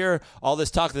 I don't hear all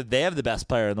this talk that they have the best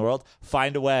player in the world.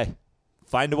 Find a way.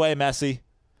 Find a way, Messi.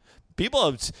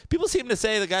 People seem to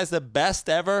say the guy's the best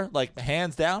ever, like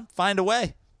hands down. Find a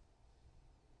way.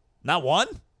 Not one?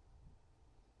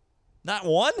 Not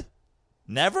one?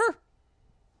 Never?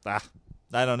 I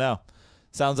don't know.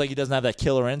 Sounds like he doesn't have that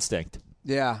killer instinct.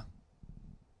 Yeah.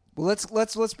 Well,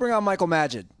 let's bring on Michael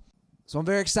Magid. So I'm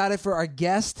very excited for our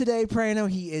guest today, Prano.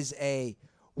 He is a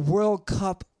World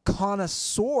Cup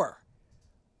connoisseur.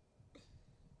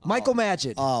 Michael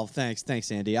Magid. Oh,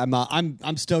 thanks, Andy.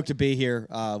 I'm stoked to be here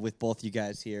with both you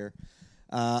guys here.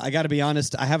 I got to be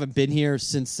honest, I haven't been here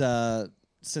since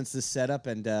this setup,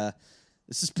 and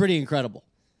this is pretty incredible.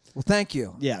 Well, thank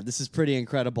you. Yeah, this is pretty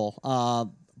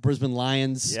incredible. Brisbane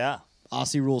Lions. Yeah.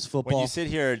 Aussie rules football. When you sit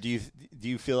here, do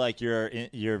you feel like your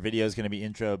video is going to be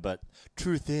intro? But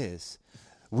truth is,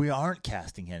 we aren't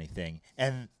casting anything,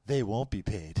 and they won't be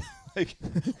paid.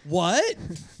 What?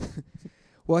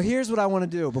 Well, here's what I want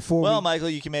to do before. Well, Michael,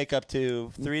 you can make up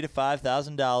to $3,000 to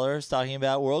 $5,000 talking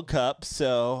about World Cup.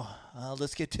 So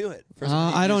let's get to it. First,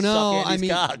 I don't know.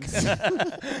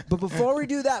 But before we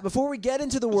do that, before we get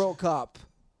into the World Cup,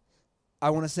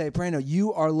 I want to say, Prano,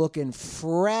 you are looking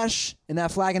fresh in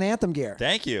that flag and anthem gear.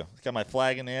 Thank you. Got my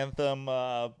flag and anthem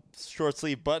short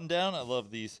sleeve button down. I love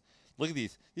these. Look at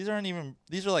these. These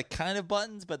are like kind of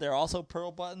buttons, but they're also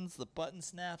pearl buttons. The button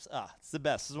snaps. It's the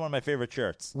best. This is one of my favorite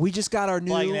shirts. We just got our new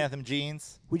flag and anthem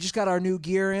jeans. We just got our new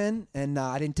gear in, and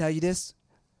I didn't tell you this.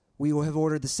 We will have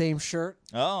ordered the same shirt.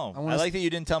 Oh, I like that you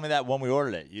didn't tell me that when we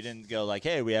ordered it. You didn't go like,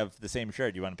 hey, we have the same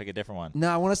shirt. You want to pick a different one? No,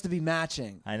 I want us to be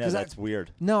matching. I know, that's weird.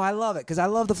 No, I love it because I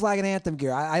love the flag and anthem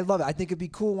gear. I love it. I think it'd be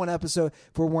cool one episode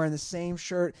if we're wearing the same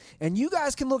shirt. And you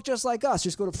guys can look just like us.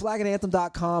 Just go to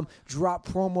flagandanthem.com, drop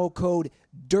promo code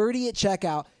DIRTY at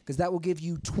checkout, because that will give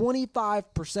you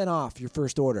 25% off your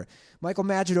first order. Michael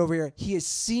Magid over here, he has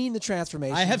seen the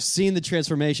transformation. I have seen the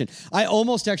transformation. I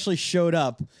almost actually showed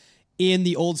up in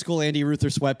the old school Andy Ruther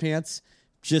sweatpants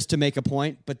just to make a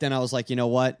point, but then I was like, you know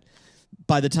what?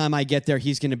 By the time I get there,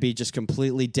 he's going to be just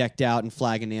completely decked out in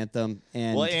flag and anthem.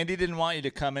 And well, Andy didn't want you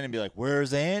to come in and be like,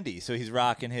 "Where's Andy?" So he's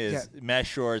rocking his mesh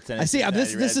shorts and I see.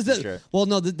 This is the well,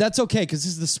 no, that's okay because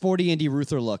this is the sporty Andy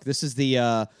Ruther look. This is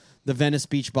the Venice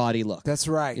Beach body look. That's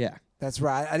right. Yeah, that's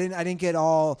right. I didn't get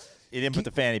all. He didn't put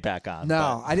the fanny pack on.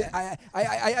 No, I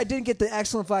didn't get the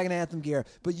excellent flag and anthem gear.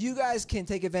 But you guys can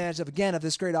take advantage of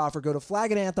this great offer. Go to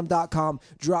flagandanthem.com,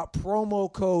 drop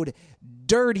promo code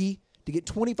DIRTY to get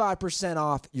 25%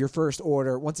 off your first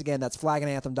order. Once again, that's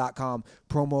flagandanthem.com,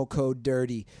 promo code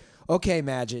DIRTY. Okay,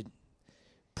 Magid.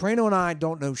 Prano and I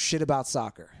don't know shit about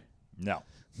soccer. No.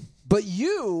 But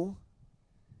you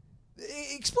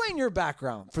Explain your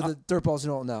background for the dirtballs who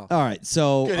don't know. All right,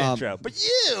 so Good intro. But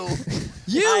you,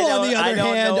 you I on the don't- I other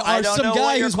don't hand, know- I are don't some know guy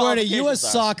what your who's wearing a U.S. qualifications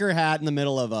are. soccer hat in the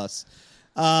middle of us.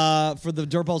 For the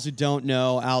dirtballs who don't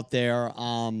know out there,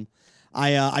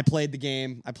 I played the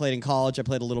game. I played in college. I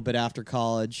played a little bit after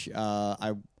college.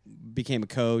 I became a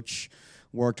coach.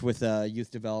 Worked with youth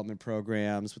development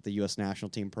programs, with the U.S. national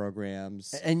team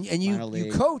programs, And minor you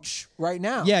league. coach right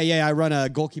now. Yeah. I run a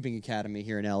goalkeeping academy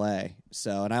here in L.A.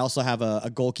 So, and I also have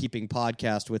a goalkeeping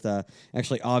podcast with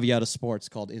actually Aviata Sports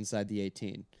called Inside the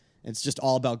 18. It's just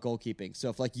all about goalkeeping. So,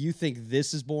 if like you think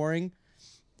this is boring,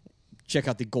 check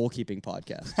out the goalkeeping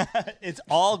podcast. it's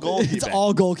all goalkeeping. It's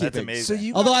all goalkeeping. That's amazing. So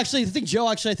you Although, actually, I think Joe,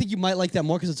 I think you might like that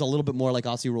more because it's a little bit more like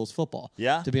Aussie rules football.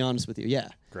 Yeah? To be honest with you, yeah,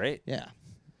 Great. yeah,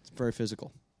 it's very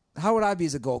physical. how would I be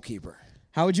as a goalkeeper?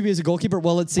 How would you be as a goalkeeper?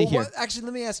 Well, let's see Well, here. actually,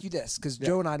 let me ask you this, because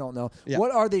Joe and I don't know. Yeah.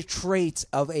 What are the traits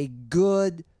of a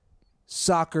good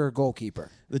soccer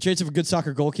goalkeeper? The traits of a good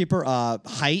soccer goalkeeper: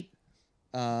 height.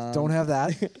 Don't have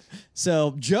that.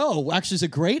 So Joe actually is a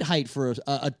great height for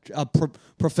a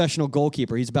professional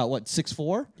goalkeeper. He's about what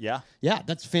 6'4". Yeah. Yeah,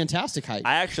 that's fantastic height.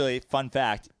 I actually, fun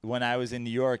fact, when I was in New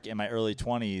York in my early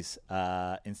 20s,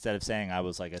 instead of saying I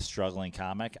was like a struggling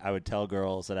comic, I would tell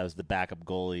girls that I was the backup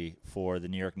goalie for the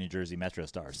New York, New Jersey Metro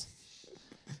Stars.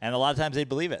 And a lot of times they'd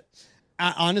believe it.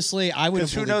 Honestly, I would.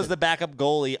 Because who knows the backup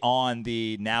goalie on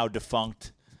the now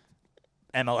defunct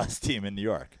MLS team in New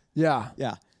York? Yeah.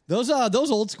 Yeah. Those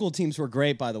old school teams were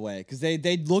great, by the way, because they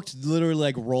looked literally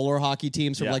like roller hockey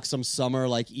teams from Yeah. like some summer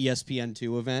like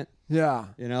ESPN2 event, Yeah.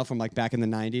 you know, from like back in the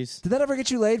 90s. Did that ever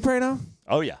get you laid, Prano?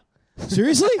 Oh, yeah.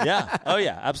 Seriously? Yeah. Oh,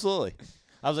 yeah. Absolutely.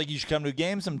 I was like, you should come to a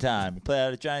game sometime. Play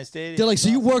out at Giant Stadium. They're like, so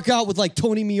you work out with like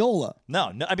Tony Miola? No.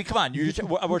 I mean, come on.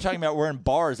 We're talking about we're in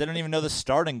bars. They don't even know the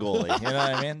starting goalie. You know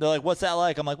what I mean? They're like, what's that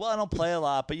like? I'm like, well, I don't play a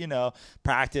lot, but,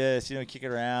 practice, kick it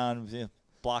around,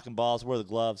 blocking balls, wear the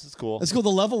gloves. It's cool. That's cool. The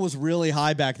level was really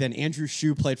high back then. Andrew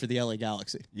Shue played for the LA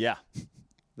Galaxy. Yeah. That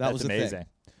That's was a amazing. thing.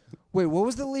 Wait, what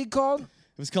was the league called? It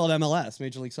was called MLS,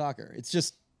 Major League Soccer. It's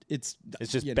just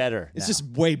better It's now. just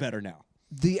way better now.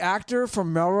 The actor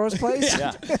from Melrose Place?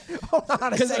 Yeah. Hold on a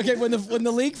Because second. when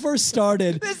the league first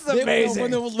started, This is amazing.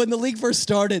 When the league first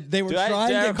started, they were Did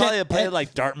trying I to call get you play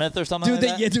like Dartmouth or something dude,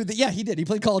 like that? yeah, he did. He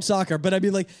played college soccer, but I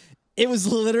mean, like, it was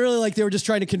literally like they were just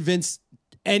trying to convince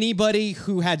anybody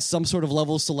who had some sort of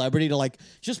level of celebrity to like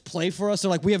just play for us. They're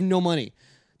like, we have no money.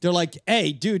 They're like,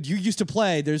 hey, dude, you used to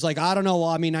play. There's like, I don't know. Well,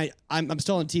 I mean, I'm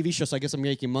still on a TV show, so I guess I'm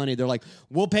making money. They're like,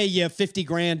 we'll pay you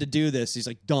 $50,000 to do this. He's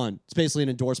like, done. It's basically an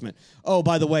endorsement. Oh,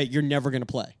 by the way, you're never gonna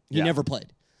play. He Yeah. never played.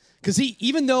 Because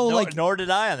even though Nor did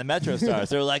I on the Metro Stars.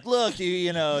 They were like, look, you're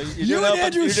you doing and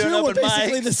Andrew you're doing Shue were open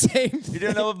basically mics. the same. You're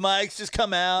doing open mics. Just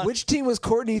come out. Which team was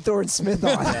Courtney Thorne Smith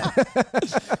on?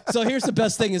 So here's the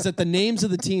best thing is that the names of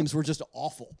the teams were just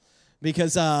awful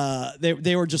because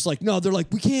they were just like, no, they're like,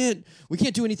 we can't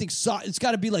do anything. It's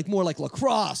got to be like more like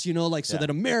lacrosse, so Yeah. that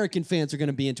American fans are going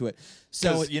to be into it.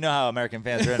 So 'Cause you know how American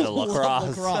fans are into love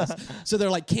lacrosse. So they're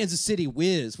like Kansas City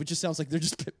Wiz, which just sounds like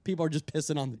people are just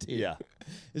pissing on the team. Yeah.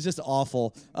 It's just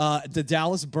awful. The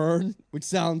Dallas Burn, which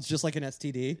sounds just like an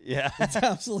STD. Yeah. It's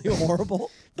absolutely horrible.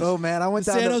 Oh, man. I went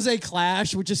down San to... Jose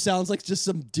Clash, which just sounds like just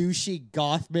some douchey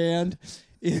goth band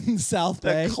in South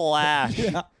Bay. The Clash.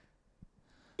 Yeah.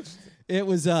 It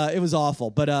was awful,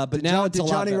 but now it's a Did lot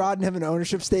Johnny better. Rodden have an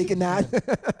ownership stake in that?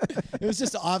 It was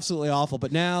just absolutely awful,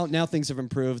 but now things have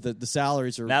improved. The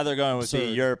salaries are Now they're going with the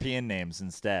absurd. European names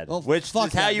instead, Oh, which fuck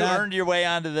is how that. you That- earned your way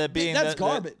onto the being That's the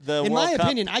garbage. the In World my Cup.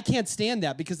 opinion, I can't stand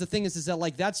that because the thing is that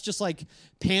like that's just like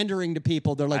pandering to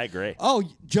people. They're like, I agree. Oh,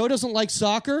 Joe doesn't like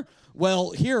soccer.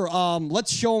 Well, here,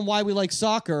 let's show him why we like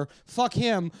soccer. Fuck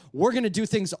him. We're gonna do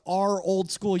things our old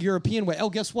school European way. Oh,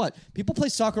 guess what? People play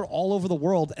soccer all over the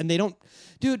world, and they don't,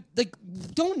 dude. Like,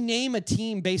 don't name a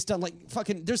team based on like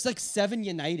fucking. There's like 7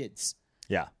 Uniteds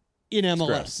Yeah, in MLS.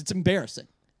 gross. It's embarrassing.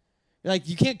 Like,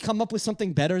 you can't come up with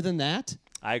something better than that.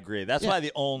 I agree. That's Yeah. why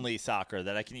the only soccer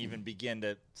that I can even begin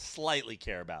to slightly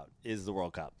care about is the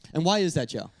World Cup. And why is that,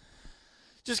 Joe?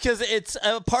 Just because it's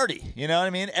a party, you know what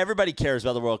I mean? Everybody cares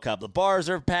about the World Cup. The bars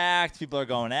are packed, people are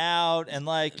going out, and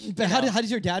like. But you know. how does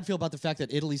your dad feel about the fact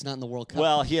that Italy's not in the World Cup?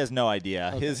 Well, he has no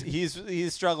idea. Okay.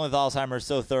 He's struggling with Alzheimer's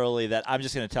so thoroughly that I'm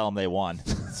just going to tell him they won.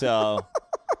 So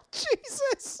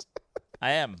Jesus.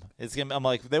 I am. I'm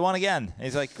like, they won again. And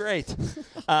he's like, great.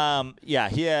 Yeah,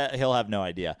 he'll have no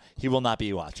idea. He will not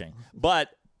be watching. But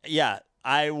yeah,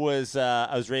 I was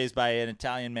raised by an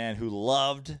Italian man who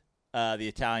loved the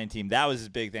Italian team. That was his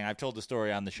big thing. I've told the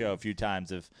story on the show a few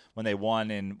times of when they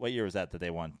won in what year was that they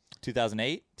won?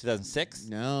 2008, 2006.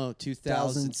 No,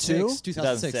 2006?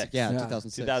 2006. Yeah, Yeah.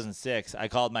 2006. 2006. I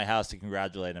called my house to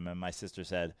congratulate him, and my sister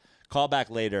said, "Call back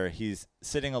later. He's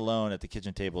sitting alone at the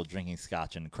kitchen table drinking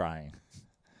scotch and crying."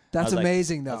 That's I was like-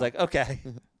 amazing, though. I was like, "Okay."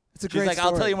 it's a She's great like,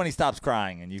 story. "I'll tell you when he stops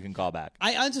crying, and you can call back."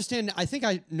 I understand. I think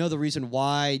I know the reason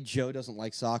why Joe doesn't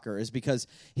like soccer is because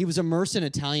he was immersed in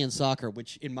Italian soccer,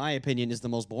 which, in my opinion, is the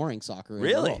most boring soccer. In the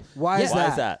Really? world. Why is Why that?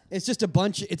 is that? It's just a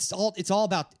bunch. It's all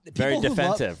about Very people who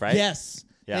defensive, right? Yes.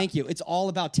 Yeah. Thank you. It's all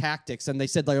about tactics, and they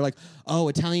said they're like, "Oh,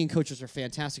 Italian coaches are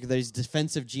fantastic. They're these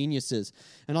defensive geniuses."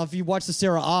 And if you watch the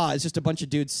Serie A, it's just a bunch of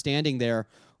dudes standing there,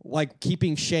 like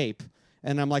keeping shape.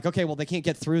 And I'm like, okay, well, they can't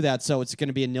get through that, so it's going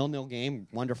to be a 0-0 game.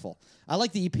 Wonderful. I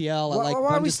like the EPL. I Why, like why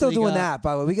are we still Bundesliga. doing that?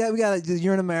 By the way, we got.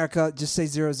 You're in America. Just say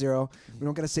 0-0. We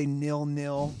don't got to say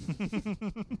 0-0.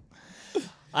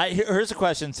 Here's a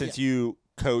question: since you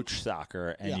coach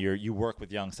soccer and Yeah. you work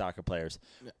with young soccer players,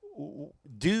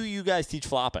 do you guys teach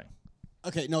flopping?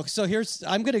 Okay, no. So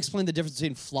I'm going to explain the difference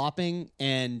between flopping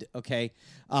and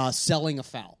selling a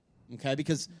foul. Okay,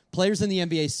 because players in the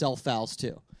NBA sell fouls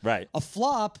too. Right. A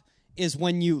flop is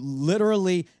when you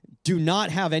literally do not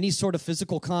have any sort of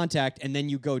physical contact and then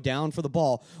you go down for the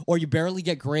ball, or you barely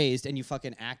get grazed and you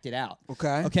fucking act it out.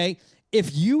 Okay. Okay.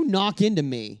 If you knock into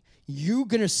me, you're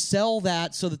gonna sell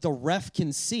that so that the ref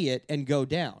can see it and go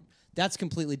down. That's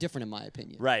completely different, in my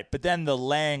opinion. Right, but then the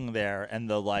laying there and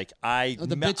the I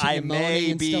the bitching and moaning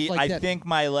may and be stuff like I that. think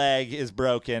my leg is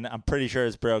broken. I'm pretty sure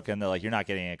it's broken. They're like, "You're not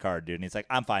getting a card, dude." And he's like,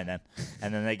 "I'm fine then."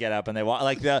 And then they get up and they walk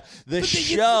like the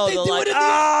show. they They're do like, it in the-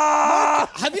 "Ah!"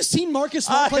 Have you seen Marcus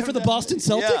Smart play for the Boston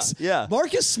Celtics? Yeah.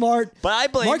 Marcus Smart. But I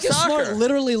blame Marcus soccer. Smart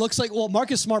literally looks like. Well,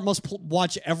 Marcus Smart must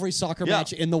watch every soccer Yeah.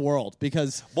 match in the world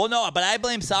because Well, no, but I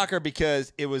blame soccer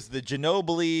because it was the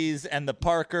Ginobilis and the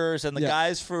Parkers and the Yeah.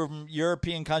 guys from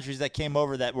European countries that came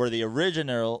over that were the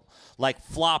original, like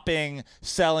flopping,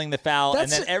 selling the foul, and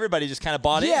That's- then everybody just kind of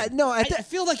bought Yeah, in. no, I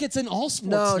feel like it's in all sports.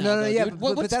 no, now, though, yeah, dude.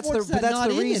 but that's sports the not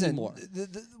in reason. anymore?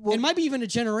 Well, It might be even a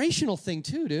generational thing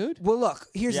too, dude. Well, look,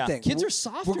 here's Yeah. the thing. Kids are We're-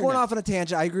 softer We're going now. off on a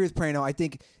tangent. I agree with Prano. I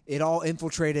think it all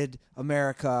infiltrated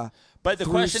America. But the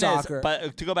through question soccer. is,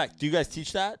 but to go back, do you guys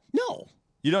teach that? No,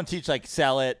 You don't teach like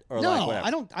sell it or like no, whatever.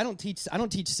 I don't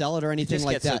teach sell it or anything Just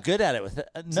like get that. so good at it with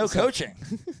no coaching.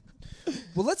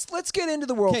 Well, let's get into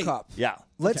the World Okay. Cup. Yeah.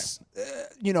 Let's,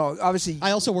 obviously.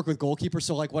 I also work with goalkeepers,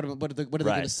 so like, what are they Right.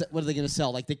 going to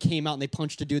sell? Like, they came out and they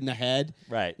punched a dude in the head.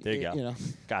 Right. There you go. You know.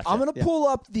 Gotcha. I'm gonna pull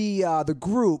up the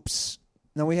groups.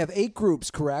 Now we have 8 groups,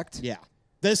 correct? Yeah,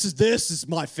 this is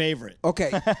my favorite. Okay.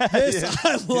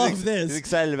 I love this. He's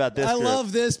excited about this. I group.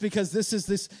 love this because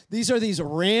these are these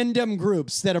random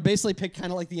groups that are basically picked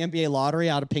kind of like the NBA lottery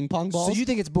out of ping pong balls. So you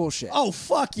think it's bullshit? Oh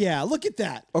fuck yeah! Look at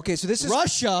that. Okay, so this is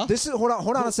Russia. This is hold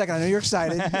on a second. I know you're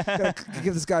excited. Gotta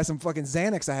give this guy some fucking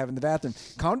Xanax I have in the bathroom.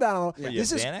 Calm down a little. Are you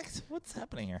This is Xanax? What's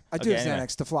happening here? I do Okay, have anyway.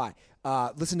 Xanax to fly.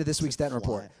 Listen to this week's Denton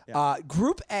report. Yeah.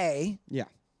 Group A Yeah.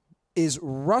 is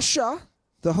Russia,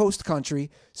 the host country,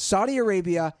 Saudi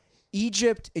Arabia,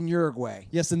 Egypt, and Uruguay.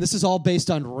 Yes, and this is all based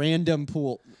on random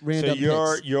So picks.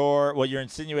 what you're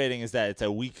insinuating is that it's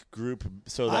a weak group,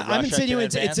 so that I'm Russia insinuating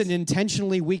can it's an advance?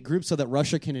 intentionally weak group so that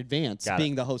Russia can advance, Got it.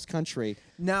 being the host country.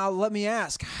 Now let me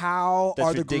ask, how That's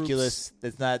are the ridiculous. groups?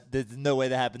 It's not. There's no way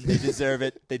that happened. They deserve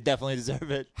it. They definitely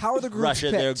deserve it. How are the groups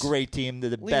Russia, they're a picked? great team. They're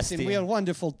the best Listen, team. we are a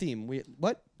wonderful team.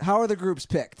 What? How are the groups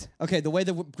picked? Okay, the way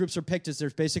the groups are picked is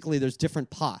there's different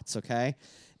pots, okay?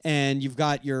 And you've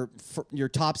got your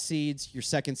top seeds, your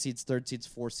second seeds, third seeds,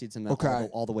 fourth seeds, and then Okay.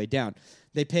 all the way down.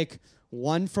 They pick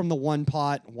one from the 1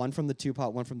 pot, one from the 2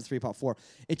 pot, one from the 3 pot, 4.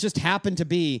 It just happened to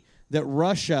be that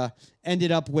Russia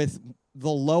ended up with the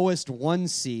lowest 1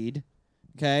 seed,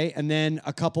 okay? And then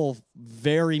a couple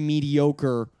very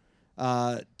mediocre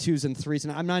 2s and 3s,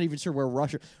 and I'm not even sure where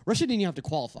Russia didn't even have to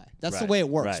qualify. That's the Right, way it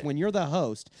works. right. When you're the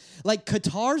host, like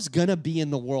Qatar's gonna be in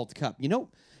the World Cup. You know,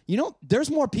 there's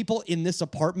more people in this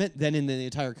apartment than in the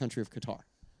entire country of Qatar.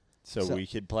 so we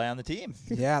could play on the team.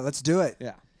 Yeah, let's do it.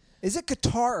 Yeah. Is it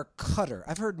Qatar or Qatar?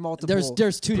 I've heard multiple.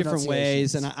 There's 2 different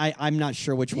ways, and pronunciations. I'm not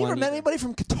sure which Have you one. ever met either. anybody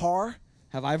from Qatar?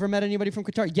 Have I ever met anybody from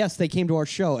Qatar? Yes, they came to our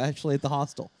show actually at the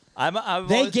hostel. I've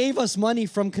They always, gave us money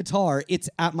from Qatar. It's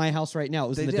at my house right now. It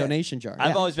was in the did. donation jar.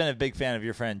 I've Yeah. always been a big fan of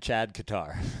your friend Chad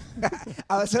Qatar.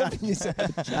 I was hoping you said.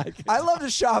 I love to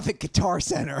shop at Guitar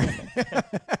Center.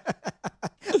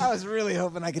 I was really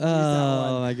hoping I could use that one.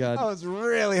 Oh my God. I was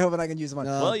really hoping I could use one.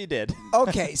 Well, you did.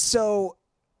 Okay, so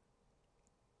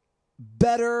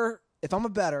better. If I'm a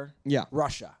better, Yeah.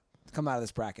 Russia to come out of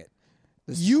this bracket.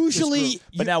 Usually,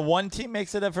 But now one team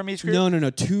makes it up from each group? no.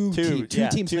 Two yeah,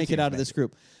 teams two make it teams out of make this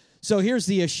group. So here's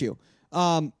the issue.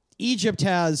 Egypt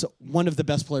has one of the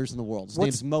best players in the world. His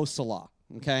name's Mo Salah.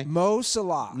 Okay, Mo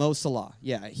Salah. Mo Salah.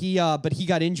 Yeah, but he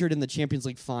got injured in the Champions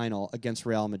League final against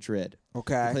Real Madrid.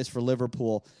 Okay. He plays for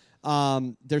Liverpool.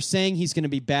 They're saying he's going to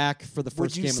be back for the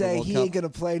first Would game you of the say World he Cup. ain't gonna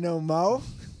play no Mo?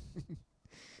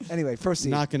 Anyway, proceed.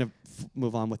 Not going to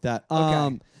move on with that.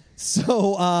 Okay.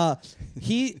 So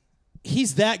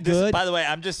he's that good. By the way,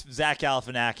 I'm just Zach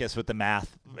Galifianakis with the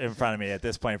math in front of me at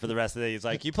this point for the rest of the day. He's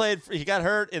like, he got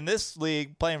hurt in this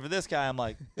league playing for this guy. I'm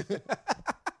like, the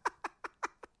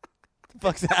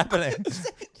fuck's happening?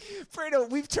 Fredo,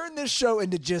 we've turned this show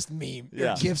into just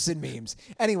gifs and memes.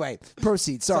 Anyway,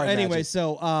 proceed. Sorry.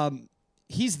 So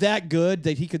he's that good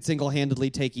that he could single-handedly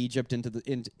take Egypt into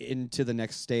the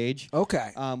next stage.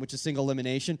 Okay. Which is single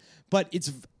elimination. But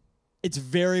it's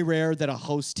very rare that a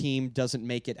host team doesn't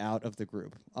make it out of the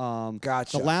group.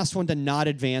 Gotcha. The last one to not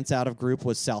advance out of group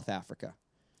was South Africa.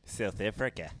 South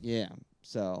Africa. Yeah.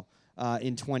 So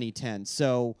in 2010.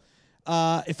 So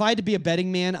if I had to be a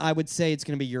betting man, I would say it's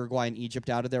going to be Uruguay and Egypt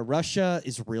out of there. Russia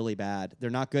is really bad. They're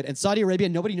not good. And Saudi Arabia,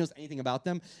 nobody knows anything about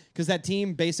them because that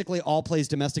team basically all plays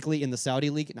domestically in the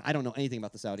Saudi League, and I don't know anything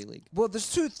about the Saudi League. Well,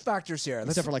 there's two factors here.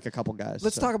 Except for like a couple guys.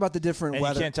 Let's talk about the different And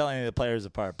weather. you can't tell any of the players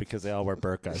apart because they all wear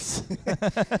burqas.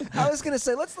 I was going to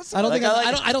say, let's I don't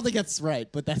I think that's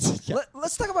right, but that's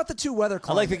let's talk about the two weather I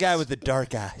climates. like the guy with the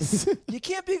dark eyes. You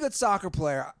can't be a good soccer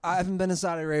player. I haven't been in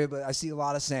Saudi Arabia, but I see a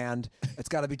lot of sand. It's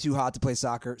got to be too hot to play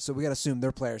soccer, so we got to assume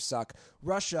their players suck.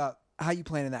 Russia, how you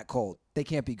playing in that cold? They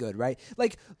can't be good, right?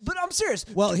 Like, but I'm serious.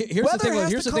 Well, here's the thing.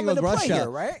 Here's the thing with Russia. Here,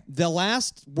 right? The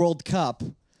last World Cup,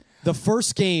 the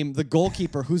first game, the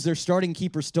goalkeeper, who's their starting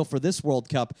keeper still for this World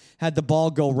Cup, had the ball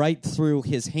go right through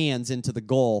his hands into the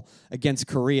goal against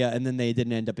Korea, and then they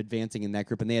didn't end up advancing in that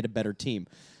group, and they had a better team.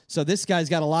 So this guy's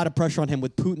got a lot of pressure on him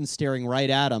with Putin staring right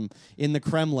at him in the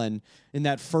Kremlin in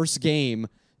that first game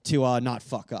to not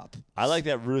fuck up. I like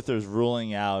that Ruther's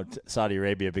ruling out Saudi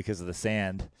Arabia because of the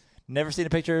sand. Never seen a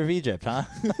picture of Egypt, huh?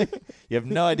 You have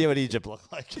no idea what Egypt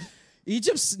looked like.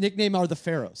 Egypt's nickname are the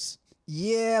Pharaohs.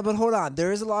 Yeah, but hold on.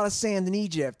 There is a lot of sand in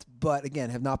Egypt, but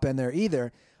again, have not been there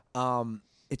either.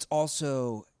 It's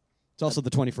also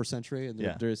the 21st century, and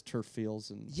Yeah. there is turf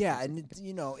fields and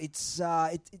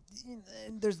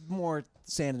and there's more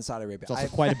sand in Saudi Arabia. there's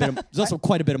also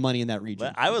quite a bit of money in that region.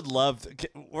 But I would love to.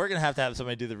 We're going to have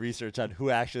somebody do the research on who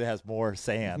actually has more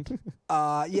sand.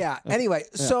 Yeah. Anyway,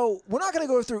 so we're not going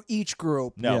to go through each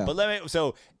group. No, Yeah. but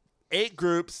so 8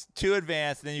 groups, 2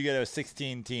 advanced, then you get a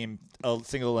 16-team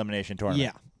single elimination tournament.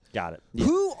 Yeah. Got it.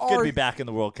 Who Good to are be back in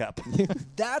the World Cup.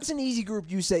 That's an easy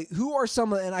group. You say who are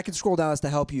some of, and I can scroll down this to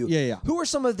help you. Yeah. Who are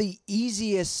some of the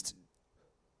easiest?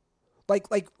 Like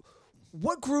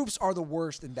what groups are the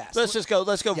worst and best? Let's go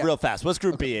Yeah. real fast. What's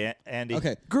Group B, Andy?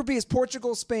 Okay, Group B is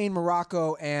Portugal, Spain,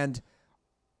 Morocco, and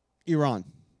Iran.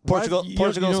 Portugal. You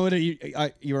Portugal. know what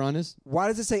Iran is? why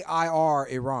does it say IR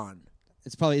Iran?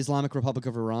 It's probably Islamic Republic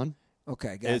of Iran.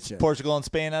 Okay, It's gotcha. Portugal and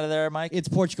Spain out of there, Mike. It's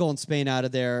Portugal and Spain out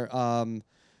of there.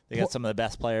 They got some of the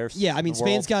best players. Yeah, I mean, in the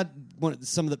Spain's world. got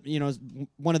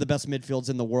one of the best midfields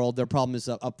in the world. Their problem is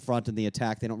up front in the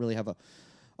attack. They don't really have a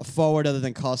forward other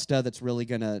than Costa that's really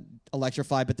going to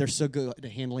electrify, but they're so good at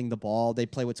handling the ball. They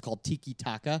play what's called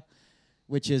tiki-taka,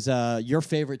 which is your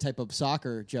favorite type of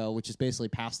soccer, Joe, which is basically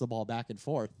pass the ball back and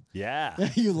forth. Yeah.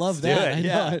 You love do that. it, I know.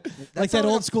 yeah. Like sounds that like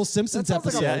old a- school Simpsons That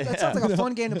sounds, like episode. a, that sounds like a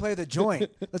fun game to play with a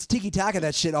joint. Let's tiki-taka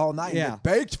that shit all night. Yeah. And get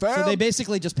baked, fam. So they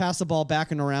basically just pass the ball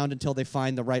back and around until they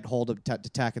find the right hole to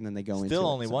attack, and then they go into it. Still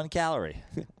only So- 1 calorie.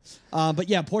 But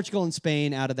yeah, Portugal and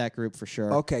Spain out of that group for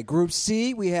sure. Okay, Group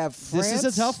C, we have France. This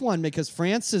is a tough one because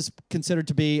France is considered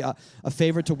to be a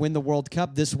favorite to win the World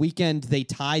Cup. This weekend, they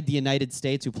tied the United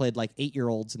States, who played like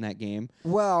 8-year-olds in that game.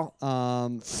 Well,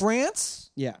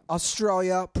 France, Yeah.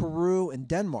 Australia, Peru, and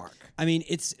Denmark. I mean,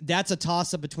 that's a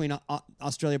toss-up between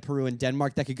Australia, Peru, and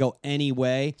Denmark that could go any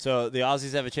way. So the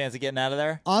Aussies have a chance of getting out of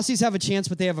there? Aussies have a chance,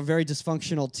 but they have a very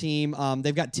dysfunctional team.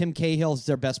 They've got Tim Cahill as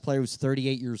their best player, who's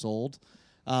 38 years old.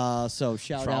 So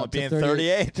shout wrong out with to being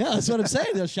 38. 38? Yeah, that's what I'm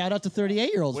saying. Shout out to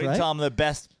 38-year-olds, Wait right? until I'm the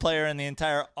best player in the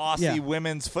entire Aussie Yeah.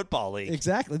 Women's Football League.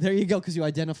 Exactly. There you go, because you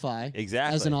identify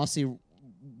Exactly. as an Aussie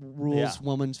rules Yeah.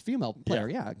 woman's female player.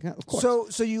 Yeah, of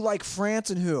course. So you like France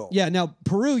and who? Yeah, now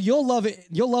Peru, you'll love it.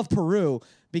 You'll love Peru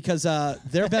because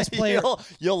their best player,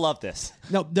 You'll love this.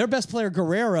 no, their best player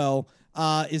Guerrero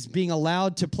is being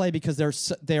allowed to play because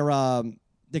they're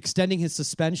extending his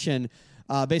suspension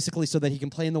basically so that he can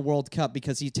play in the World Cup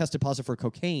because he tested positive for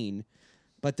cocaine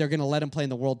but they're going to let him play in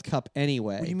the World Cup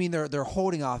anyway. What do you mean they're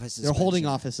holding off his suspension? They're holding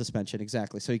off his suspension,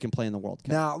 exactly, so he can play in the World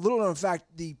Cup. Now, little known fact,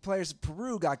 the players of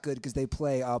Peru got good because they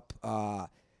play up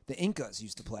the Incas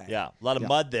used to play. Yeah, a lot of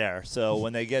mud there. So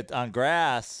when they get on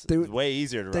grass, it's way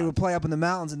easier to run. They would play up in the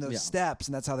mountains in those steps,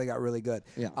 and that's how they got really good.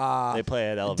 Yeah. They play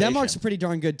at elevation. Denmark's a pretty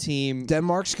darn good team.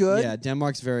 Denmark's good? Yeah,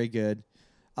 Denmark's very good.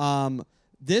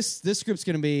 This group's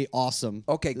going to be awesome.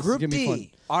 Okay, This is Group gonna be fun.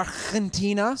 D,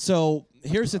 Argentina. So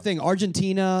here's the thing.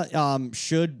 Argentina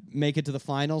should make it to the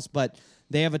finals, but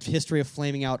they have a history of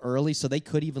flaming out early, so they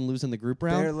could even lose in the group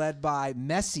round. They're led by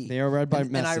Messi. They are led by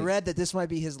And I Messi. read that this might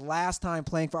be his last time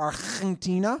playing for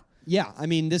Argentina. Yeah, I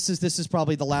mean, this is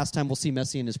probably the last time we'll see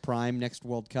Messi in his prime next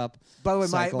World Cup. By the way,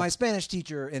 cycle. my Spanish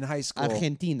teacher in high school,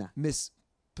 Argentina. Miss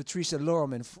Patricia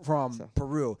Lorman from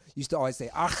Peru, used to always say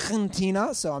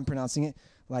Argentina, so I'm pronouncing it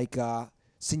like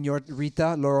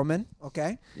Señorita Lorman.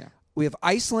 Okay. Yeah. We have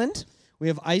Iceland. We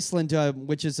have Iceland,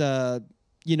 which is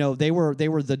they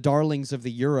were the darlings of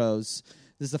the Euros.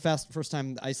 This is the first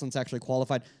time Iceland's actually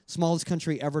qualified. Smallest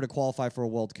country ever to qualify for a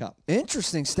World Cup.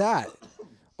 Interesting stat.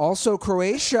 Also,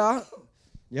 Croatia.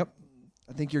 Yep.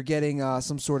 I think you're getting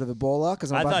some sort of Ebola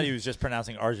because I thought he was just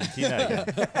pronouncing Argentina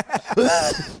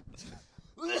again.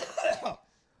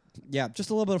 Yeah, just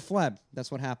a little bit of phlegm.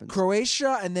 That's what happens.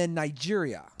 Croatia and then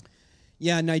Nigeria.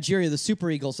 Yeah, Nigeria, the Super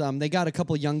Eagles. They got a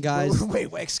couple young guys. Wait,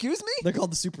 excuse me? They're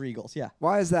called the Super Eagles. Yeah,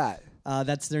 Why is that?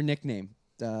 that's their nickname.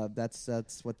 That's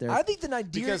what they're. I think the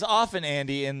Nigeria. Because often,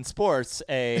 Andy, in sports,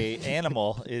 a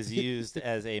animal is used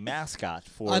as a mascot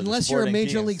for Unless the you're a sporting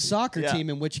Major teams. League Soccer Yeah. team,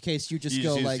 in which case you just You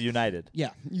go use like United. Yeah,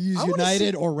 you use I wanna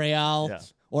United see- or Real Yeah.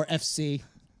 or FC.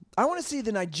 I want to see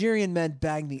the Nigerian men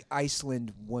bang the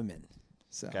Iceland women.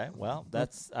 So. Okay, well,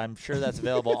 I'm sure that's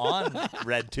available on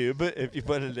RedTube if you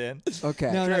put it in. Okay.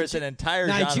 No, Sure, it's an entire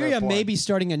genre Nigeria of may porn. be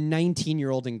starting a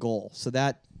 19-year-old in goal, so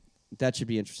that should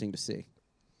be interesting to see.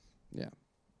 Yeah,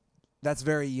 That's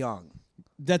very young.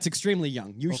 that's extremely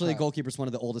young. Usually, Okay. a goalkeeper's one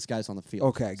of the oldest guys on the field.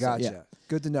 Okay, So, gotcha. yeah.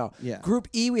 Good to know. Yeah. Group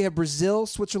E, we have Brazil,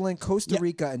 Switzerland, Costa Yeah.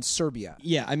 Rica, and Serbia.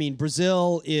 Yeah, I mean,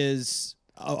 Brazil is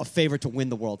a favorite to win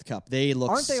the World Cup. They look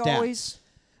Aren't they stacked. always?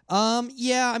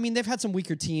 Yeah, I mean, they've had some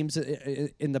weaker teams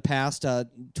in the past.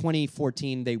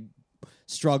 2014, they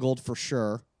struggled for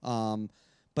sure.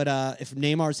 But if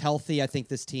Neymar's healthy, I think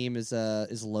this team is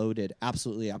loaded.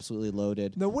 Absolutely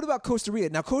loaded. No, what about Costa Rica?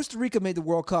 Now, Costa Rica made the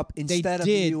World Cup instead of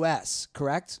the did. U.S.,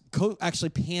 correct? Actually,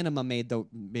 Panama made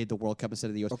the World Cup instead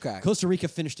of the U.S. Okay. Costa Rica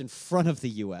finished in front of the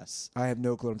U.S. I have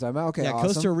no clue what I'm talking about. Okay, Yeah, awesome.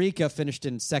 Costa Rica finished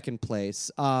in second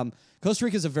place. Costa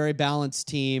Rica is a very balanced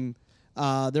team.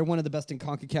 They're one of the best in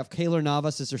CONCACAF. Keylor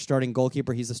Navas is their starting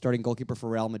goalkeeper. He's the starting goalkeeper for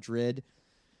Real Madrid.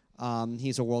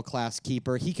 He's a world-class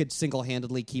keeper. He could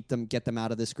single-handedly get them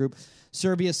out of this group.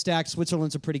 Serbia's stacked.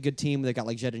 Switzerland's a pretty good team. They got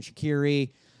like Xherdan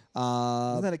Shaqiri.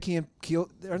 Isn't that a Key and Peele?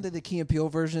 Aren't they the Key and Peele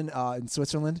version in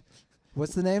Switzerland?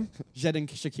 What's the name? Xherdan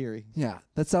Shaqiri. Yeah,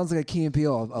 that sounds like a Key and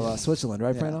Peele of Switzerland,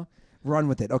 right, Yeah. Prano? Run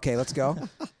with it. Okay, let's go.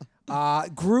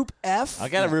 Group F. I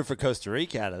got to root for Costa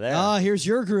Rica out of there. Here's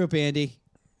your group, Andy.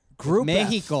 Group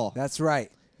Mexico. F. That's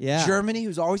right. Yeah. Germany,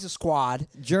 who's always a squad.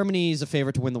 Germany's a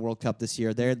favorite to win the World Cup this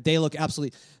year. They look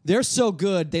absolutely. They're so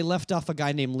good. They left off a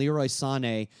guy named Leroy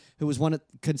Sané, who was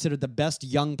considered the best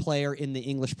young player in the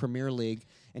English Premier League,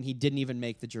 and he didn't even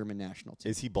make the German national team.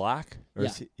 Is he black? Or Yeah.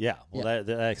 Is he, yeah. Well, Yeah.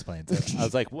 That explains it. I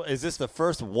was like, is this the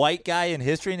first white guy in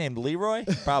history named Leroy?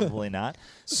 Probably not.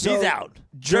 So, He's out.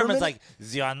 Germany- German's like,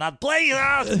 you're not playing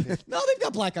out. No, they've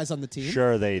got black guys on the team.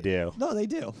 Sure, they do. No, they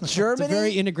do. Germany- it's a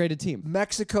very integrated team.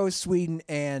 Mexico, Sweden,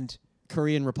 and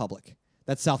Korean Republic.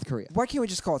 That's South Korea. why can't we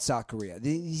just call it South Korea?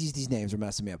 These names are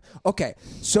messing me up. Okay,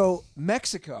 so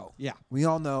Mexico, Yeah. we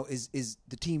all know is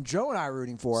the team Joe and I are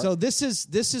rooting for. So this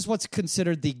is what's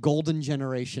considered the golden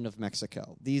generation of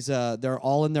Mexico. These they're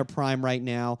all in their prime right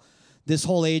now. This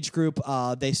whole age group,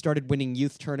 they started winning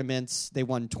youth tournaments. They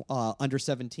won under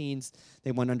 17s.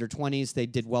 They won under 20s. They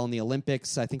did well in the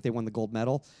Olympics. I think they won the gold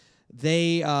medal.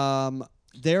 They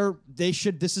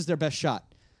should. This is their best shot.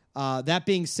 That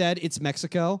being said, it's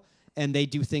Mexico, and they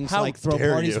do things How like throw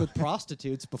dare parties you. with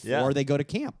prostitutes before Yeah. they go to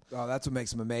camp. oh, that's what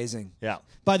makes them amazing. Yeah.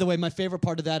 By the way, my favorite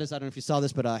part of that is, I don't know if you saw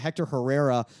this, but Hector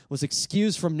Herrera was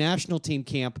excused from national team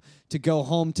camp to go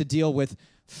home to deal with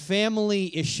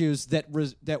family issues that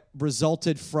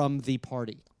resulted from the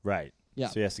party. Right. Yeah.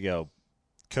 So he has to go.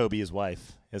 Kobe, his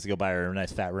wife, he has to go buy her a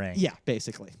nice fat ring. Yeah,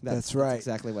 basically. That's right.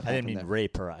 exactly what I happened didn't mean there.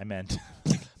 rape her. I meant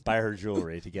buy her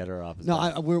jewelry to get her off his No,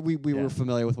 back. we Yeah. were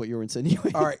familiar with what you were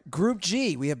insinuating. All right, Group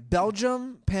G, we have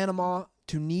Belgium, Panama,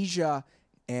 Tunisia,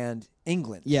 and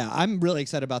England. Yeah, I'm really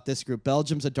excited about this group.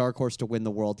 Belgium's a dark horse to win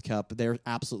the World Cup. They're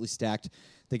absolutely stacked.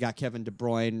 They got Kevin De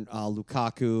Bruyne,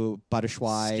 Lukaku,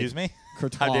 Batshuayi. Excuse me?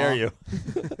 Courtois. How dare you?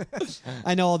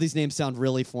 I know all these names sound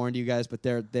really foreign to you guys, but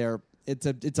it's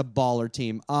a baller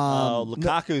team.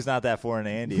 Lukaku's not that foreign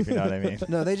to Andy, if you know what I mean.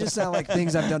 No, they just sound like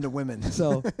things I've done to women.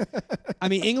 So, I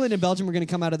mean, England and Belgium are going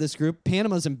to come out of this group.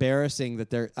 Panama's embarrassing that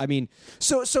they're. I mean,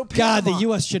 So God, Panama, the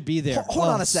U.S. should be there. Hold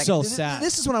on a second. So sad.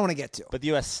 This is what I want to get to. But the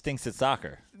U.S. stinks at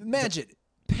soccer. Imagine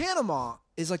Panama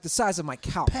is like the size of my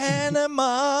couch.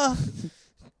 Panama.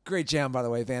 Great jam, by the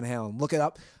way, Van Halen. Look it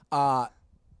up.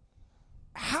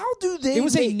 How do they? It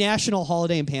was a make- national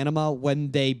holiday in Panama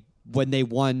when they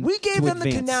won. We gave to them the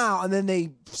advance. canal, and then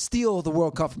they steal the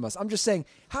World Cup from us. I'm just saying,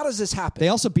 how does this happen? They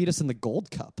also beat us in the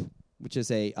Gold Cup, which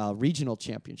is a regional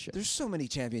championship. There's so many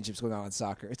championships going on in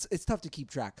soccer. It's tough to keep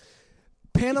track.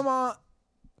 Panama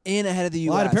in ahead of the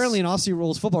U.S. Well, apparently in Aussie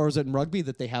rules football, or is it in rugby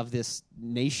that they have this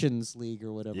Nations League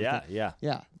or whatever? Yeah.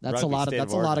 That's Rugby a lot of state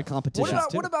that's of a lot origin. of competition.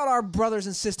 What about our brothers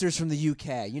and sisters from the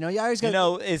U.K.? You know, you always got. You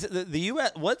know, is the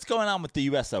U.S. What's going on with the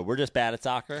U.S. though? We're just bad at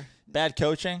soccer, bad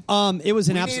coaching. It was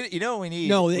an We absolute. need, you know what we need?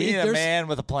 No, we need a there's- man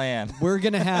with a plan. We're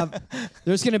gonna have.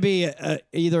 There's gonna be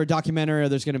either a documentary or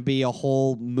there's gonna be a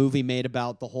whole movie made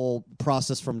about the whole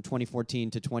process from 2014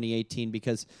 to 2018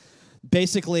 because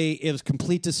basically it was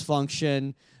complete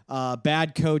dysfunction,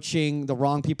 bad coaching, the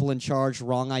wrong people in charge,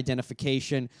 wrong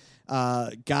identification,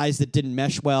 guys that didn't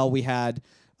mesh well. We had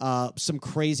some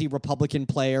crazy Republican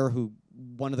player who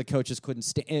one of the coaches couldn't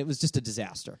stand. It was just a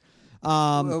disaster.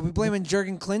 Are we blaming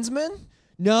Jurgen Klinsmann?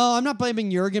 No, I'm not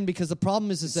blaming Jurgen because the problem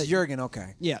is that It's Jurgen,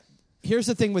 okay. yeah. Here's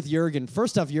the thing with Jurgen.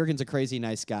 First off, Jurgen's a crazy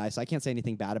nice guy, so I can't say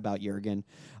anything bad about Jurgen.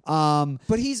 But am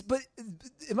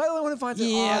I the only one who finds it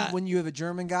Yeah. odd when you have a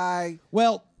German guy?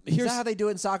 Well, Is here's that how they do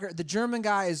it in soccer? The German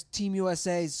guy is Team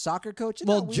USA's soccer coach? Isn't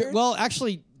well, that weird? well,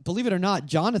 actually, believe it or not,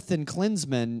 Jonathan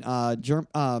Klinsmann,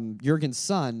 Jurgen's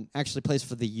son, actually plays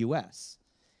for the U.S.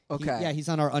 Okay. He's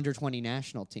on our under-20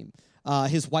 national team.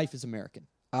 His wife is American.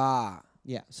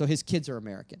 Yeah, so his kids are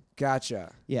American.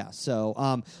 Gotcha. Yeah.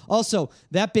 So, also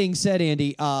that being said,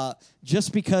 Andy,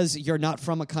 just because you're not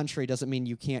from a country doesn't mean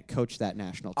you can't coach that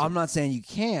national team. I'm not saying you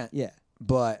can't. Yeah.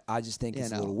 But I just think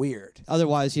it's a know. little weird.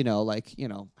 Otherwise,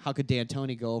 how could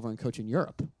D'Antoni go over and coach in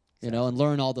Europe, and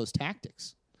learn all those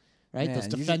tactics, right? Man, Those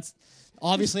you defense,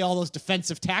 obviously, all those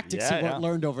defensive tactics Yeah, that weren't yeah.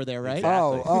 learned over there, right?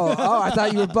 Exactly. Oh! I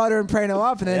thought you were buttering Prano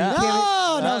up, and then Yeah. you came in-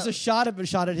 No, that was a shot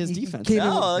at his defense. came in-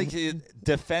 No, like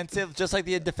defensive, just like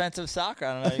the defensive soccer.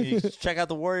 I don't know. You check out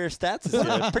the Warrior stats this year.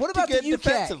 Pretty What about good the UK?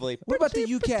 defensively. What about the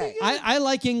UK? I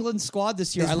like England's squad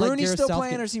this year. Is I like Rooney Gareth still Southgate.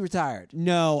 playing, or is he retired?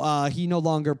 No, he no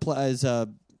longer is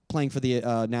playing for the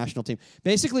national team.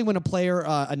 Basically, when a player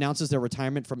announces their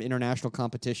retirement from international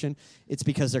competition, it's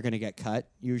because they're going to get cut,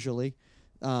 usually.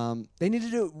 They need to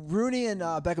do Rooney and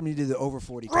Beckham need to do the over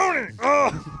 40.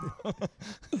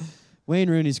 Wayne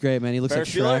Rooney's great, man. He looks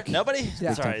Ferris like Bueller? Shrek. Nobody?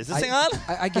 Yeah. Sorry, is this I- thing on?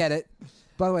 I get it.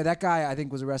 By the way, that guy I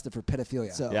think was arrested for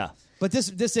pedophilia. So, Yeah. But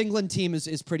this England team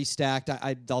is pretty stacked.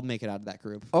 They'll make it out of that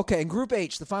group. Okay, in Group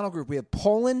H, the final group, we have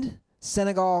Poland,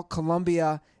 Senegal,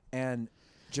 Colombia, and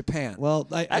Japan. Well,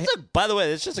 By the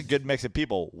way, it's just a good mix of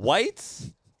people. Whites,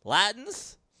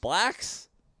 Latins, blacks,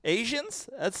 Asians.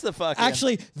 That's the fucking.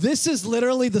 actually, this is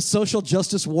literally the social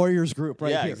justice warriors group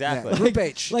right yeah, here. exactly. Yeah. Group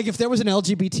H. Like if there was an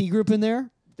LGBT group in there,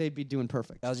 they'd be doing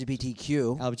perfect.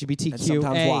 LGBTQ, LGBTQ and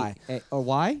sometimes Y. or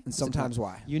Y, and sometimes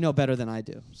Y. You know better than I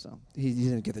do, so He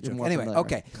didn't get the You're joke. more Anyway, familiar.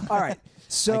 okay. All right.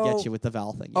 So I get you with the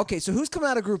vowel thing. yeah. Okay, so who's coming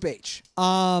out of Group H?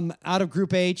 Out of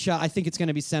Group H, I think it's going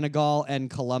to be Senegal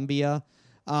and Colombia.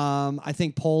 I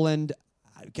think Poland.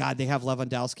 God, they have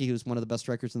Lewandowski, who's one of the best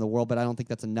strikers in the world, but I don't think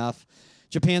that's enough.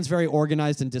 Japan's very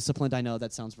organized and disciplined. I know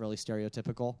that sounds really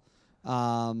stereotypical.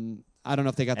 I don't know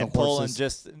if they got And the horses. Poland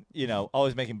just,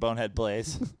 always making bonehead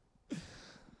plays.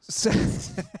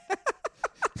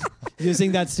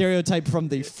 Using that stereotype from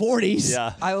the 40s.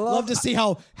 Yeah. I Love to see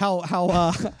how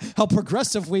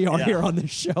progressive we are Yeah. here on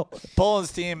this show.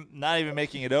 Poland's team not even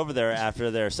making it over there after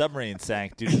their submarine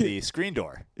sank due to the screen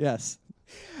door. Yes.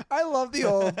 I love the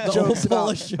old old jokes about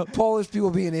Polish joke. Polish people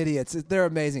being idiots. They're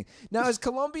amazing. Now, is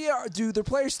Colombia, do their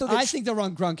players still get... I think the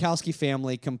Gronkowski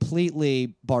family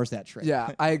completely bars that trade.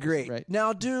 Yeah, I agree. Right.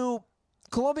 Now, do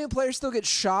Colombian players still get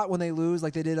shot when they lose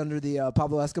like they did under the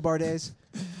Pablo Escobar days?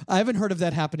 I haven't heard of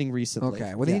that happening recently.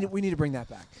 Okay, well, Yeah. we need to bring that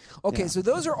back. Okay, Yeah. so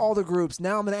those are all the groups.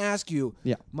 Now I'm going to ask you,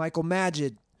 Yeah. Michael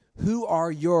Magid, who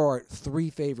are your three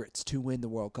favorites to win the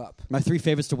World Cup? My three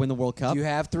favorites to win the World Cup. Do you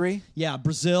have three? Yeah,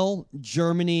 Brazil,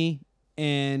 Germany,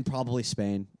 and probably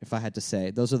Spain, if I had to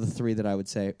say. Those are the three that I would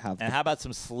say have. And how about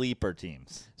some sleeper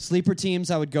teams? Sleeper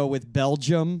teams, I would go with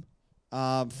Belgium,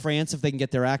 France, if they can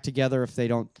get their act together, if they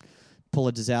don't pull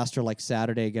a disaster like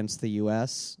Saturday against the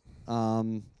U.S.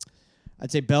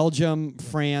 I'd say Belgium,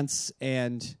 France,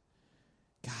 and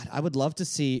God, I would love to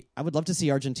see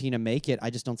Argentina make it. I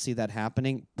just don't see that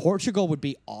happening. Portugal would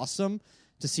be awesome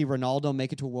to see Ronaldo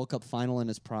make it to a World Cup final in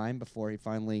his prime before he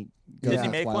finally goes. Did he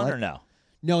to make twilight. one or no?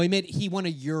 No, he won a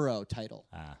Euro title.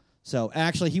 So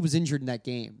actually, he was injured in that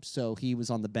game, so he was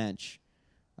on the bench,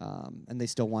 and they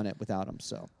still won it without him.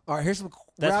 So All right, here's some.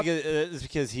 That's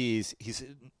because he's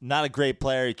not a great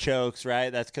player. He chokes, right?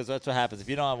 That's what happens if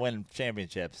you don't win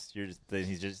championships.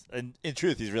 He's just in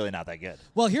truth, he's really not that good.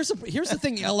 Well, here's the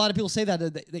thing. A lot of people say that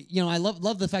I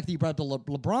love the fact that you brought up the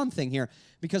LeBron thing here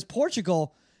because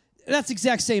Portugal, that's the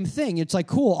exact same thing. It's like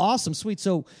cool, awesome, sweet.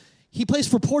 So he plays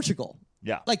for Portugal.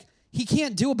 Yeah. Like he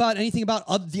can't do anything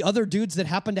about the other dudes that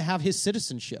happen to have his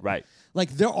citizenship. Right.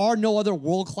 Like there are no other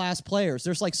world-class players.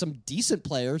 There's like some decent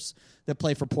players that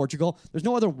play for Portugal. There's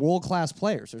no other world-class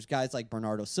players. There's guys like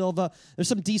Bernardo Silva. There's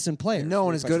some decent players. No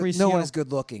one is good. Patricio. No one is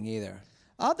good looking either.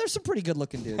 There's some pretty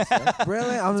good-looking dudes. There.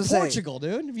 Really? I'm just saying. Portugal,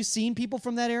 dude. Have you seen people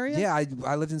from that area? Yeah,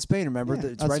 I lived in Spain. Remember, Yeah,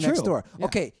 it's that's right next true. door. Yeah.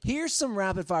 Okay, here's some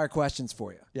rapid fire questions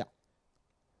for you. Yeah.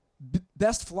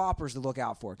 Best floppers to look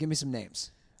out for. Give me some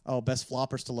names. Oh, best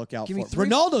floppers to look out Give me for. 3.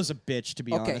 Ronaldo's a bitch, to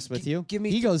be Okay, honest with you. give me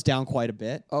he goes down quite a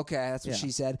bit. Okay, that's what Yeah. she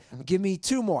said. Give me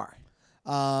 2 more.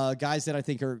 Guys that I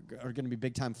think are going to be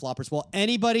big time floppers. Well,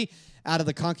 anybody out of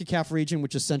the CONCACAF region,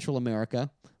 which is Central America,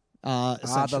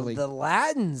 essentially. The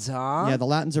Latins, huh? Yeah, the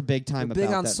Latins are big time. Big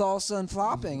about on that. salsa and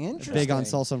flopping. Interesting. Big on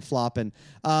salsa and flopping.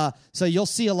 So you'll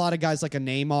see a lot of guys like a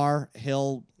Neymar.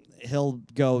 He'll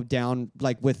go down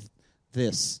like with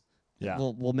this. Yeah.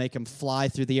 We'll make him fly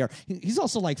through the air. He's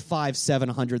also like 5'7",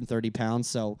 130 pounds.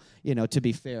 So to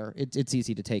be fair, it's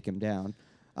easy to take him down.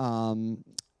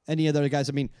 Any other guys?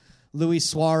 I mean, Luis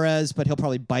Suarez, but he'll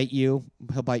probably bite you.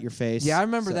 He'll bite your face. Yeah, I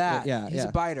remember So, that. Yeah, He's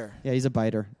a biter. Yeah, he's a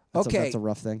biter. That's a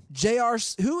rough thing.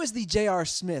 Who is the J.R.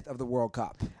 Smith of the World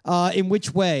Cup? In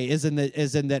which way? Is in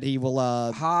that he will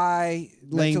High,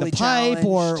 laying the mentally pipe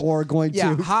challenged. or going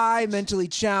Yeah, to high, mentally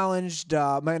challenged.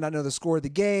 Might not know the score of the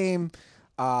game.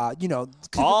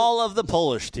 All of the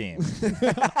Polish team.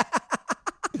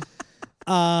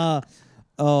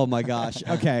 Oh my gosh.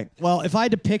 Okay. Well, if I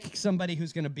had to pick somebody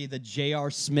who's going to be the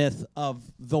J.R. Smith of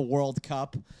the World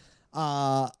Cup,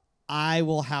 I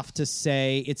will have to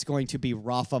say it's going to be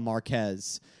Rafa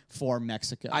Marquez for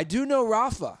Mexico. I do know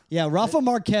Rafa. Yeah, Rafa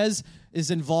Marquez is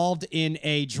involved in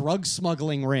a drug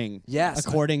smuggling ring. Yes.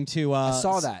 According to I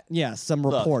saw that. Yeah, some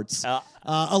reports.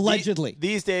 Allegedly.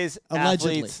 These days,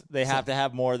 Allegedly. athletes, they have to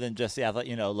have more than just the athlete.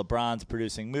 LeBron's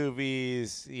producing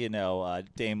movies. Dame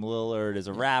Lillard is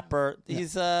a rapper.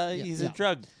 He's a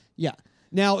drug. Yeah.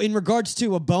 Now, in regards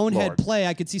to a bonehead Lord. play,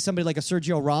 I could see somebody like a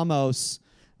Sergio Ramos,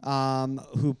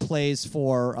 who plays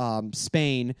for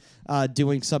Spain,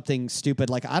 doing something stupid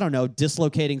like, I don't know,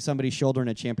 dislocating somebody's shoulder in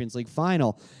a Champions League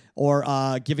final or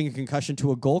giving a concussion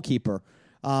to a goalkeeper.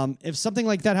 If something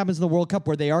like that happens in the World Cup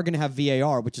where they are going to have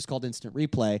VAR, which is called instant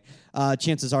replay,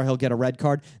 chances are he'll get a red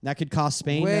card. And that could cost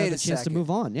Spain Wait the a chance to second. move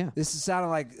on. Yeah. This is sounding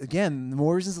like, again,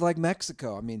 more reasons like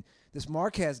Mexico. I mean, this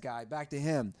Marquez guy, back to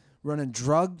him, running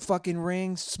drug fucking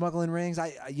rings, smuggling rings.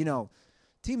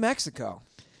 Team Mexico.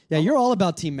 Yeah, you're all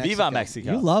about Team Mexico. Viva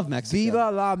Mexico. You love Mexico.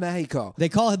 Viva la Mexico. They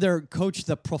call their coach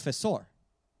the Profesor.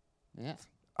 Yeah.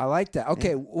 I like that.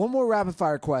 Okay, one more rapid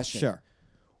fire question. Sure.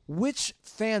 Which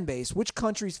fan base, which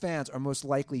country's fans are most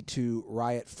likely to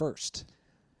riot first?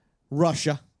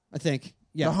 Russia, I think.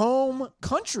 Yeah. The home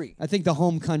country. I think the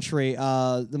home country,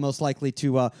 the most likely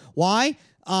to. Why?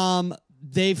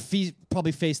 They've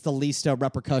probably faced the least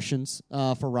repercussions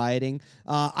for rioting.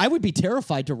 I would be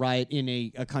terrified to riot in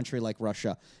a country like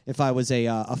Russia if I was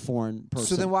a foreign person.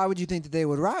 So then why would you think that they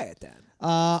would riot then?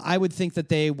 I would think that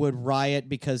they would riot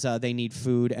because they need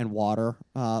food and water,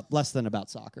 less than about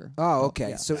soccer. Oh,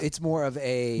 okay. So it's more of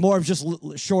a... More of just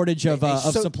shortage of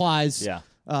so- supplies. Yeah.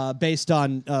 Based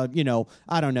on,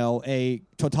 I don't know, a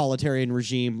totalitarian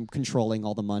regime controlling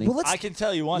all the money. Well, let's- I can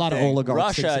tell you one A lot of thing. oligarchs,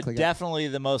 Russia basically, yeah. definitely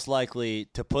the most likely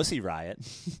to pussy riot.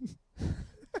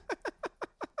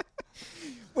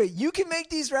 Wait, you can make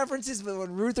these references, but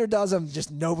when Ruther does them,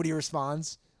 just nobody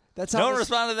responds? That's how No one this-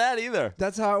 responded to that either.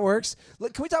 That's how it works.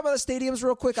 Look, can we talk about the stadiums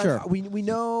real quick? Sure. We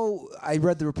know, I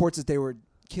read the reports that they were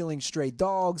killing stray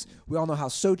dogs. We all know how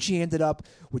Sochi ended up,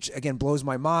 which again blows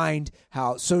my mind,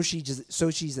 how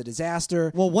Sochi's a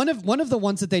disaster. Well, one of the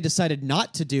ones that they decided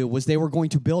not to do was they were going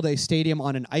to build a stadium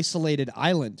on an isolated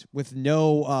island with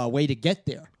no way to get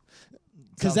there.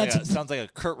 Because Sounds like a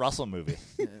Kurt Russell movie.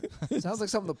 Sounds like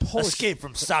something the Polish Escape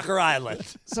from Soccer Island.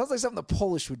 sounds like something the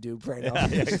Polish would do right now.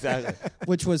 Yeah, exactly.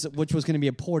 which was going to be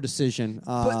a poor decision.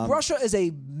 But Russia is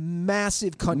a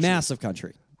massive country. Massive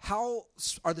country. how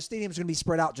are the stadiums going to be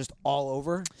spread out just all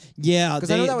over? Yeah, Because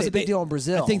I know that was a big deal in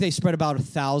Brazil. I think they spread about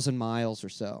 1,000 miles or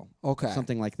so. Okay.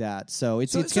 Something like that. So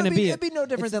it's So going to be. it'd be no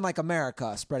different than like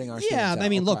America spreading our stadiums Yeah, out. I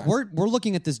mean, look, Okay. we're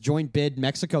looking at this joint bid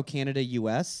Mexico, Canada,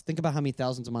 U.S. Think about how many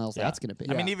thousands of miles that's going to be.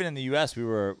 I mean, even in the U.S.,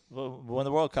 when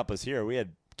the World Cup was here, we had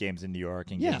games in New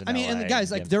York and games in I mean, LA and guys,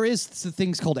 like games- there is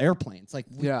things called airplanes. Like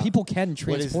people can What is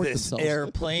transport this themselves.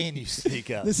 airplane you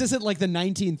speak of? This isn't like the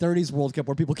 1930s World Cup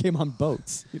where people came on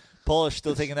boats. Polish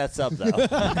still taking that sub though.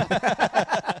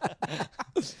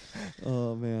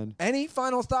 Oh man, Any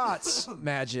final thoughts,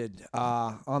 Majid,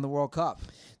 on the World Cup?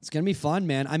 it's gonna be fun,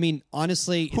 man. I mean,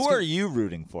 honestly, Who are you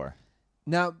rooting for?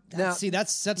 Now, see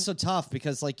that's so tough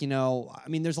because, like, I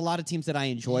mean, there's a lot of teams that I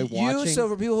enjoy you. watching. So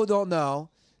for people who don't know,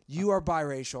 you are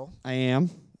biracial. I am,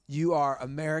 You are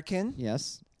American.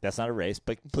 yes. That's not a race,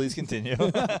 but please continue.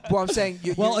 Well, I'm saying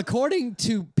Well, according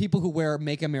to people who wear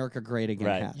 "Make America Great Again"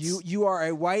 Right. hats, you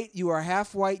are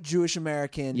half white Jewish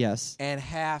American. Yes. And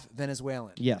half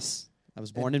Venezuelan. yes, I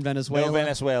was born in Venezuela. No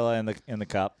Venezuela in the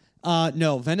cup.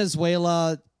 No,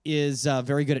 Venezuela is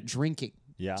very good at drinking.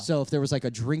 Yeah. So if there was like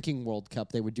a drinking World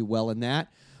Cup, they would do well in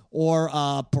that. Or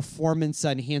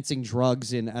performance-enhancing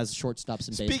drugs as shortstops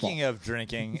in baseball. Speaking of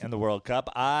drinking in the World Cup,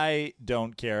 I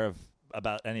don't care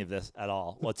about any of this at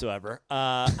all whatsoever.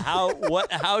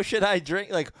 How should I drink?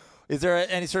 Like, is there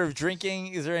any sort of drinking?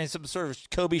 Is there some sort of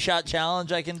Kobe shot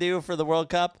challenge I can do for the World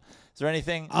Cup? Is there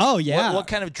anything? Oh, yeah. What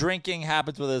kind of drinking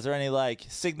happens with it? Is there any like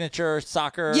signature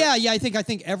soccer? Yeah. I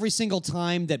think every single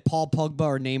time that Paul Pogba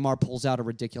or Neymar pulls out a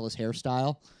ridiculous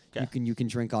hairstyle, Okay. you can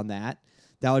drink on that.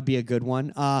 That would be a good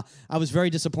one. I was very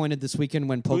disappointed this weekend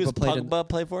when Who does Pogba played. Pogba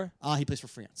play for? He plays for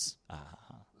France.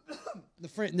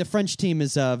 The French team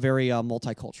is very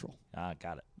multicultural.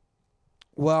 Got it.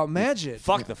 Well, Majid,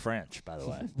 Fuck the French, by the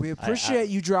way. we appreciate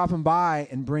you dropping by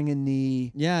and bringing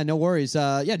the. Yeah, no worries.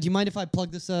 Do you mind if I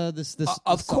plug this? This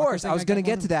Of soccer course, thing I was going to got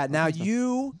get going to that. on? Now Okay.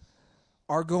 you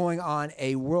are going on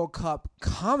a World Cup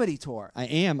comedy tour. I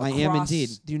am across indeed.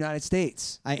 The United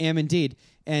States. I am indeed.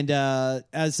 And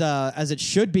as it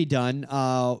should be done,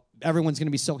 everyone's going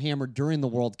to be so hammered during the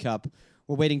World Cup.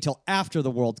 We're waiting till after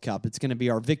the World Cup. It's going to be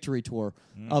our victory tour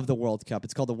of the World Cup.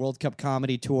 It's called the World Cup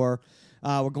Comedy Tour.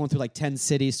 We're going through like 10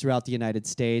 cities throughout the United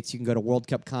States. You can go to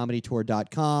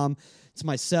worldcupcomedytour.com. It's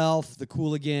myself, the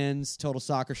Cooligans, Total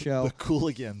Soccer Show. The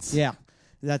Cooligans. Yeah.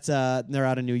 That's they're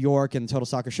out of New York, and Total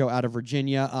Soccer Show out of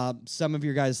Virginia. Some of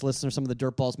your guys, listeners, some of the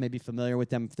Dirtballs may be familiar with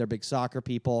them if they're big soccer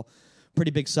people.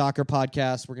 Pretty big soccer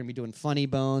podcast. We're going to be doing Funny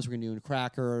Bones. We're going to be doing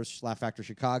Crackers, Laugh Factor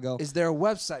Chicago. Is there a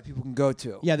website people can go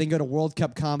to? Yeah, they can go to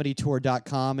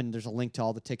worldcupcomedytour.com, and there's a link to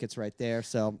all the tickets right there.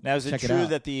 So Now, is it check true out.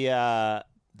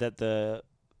 that the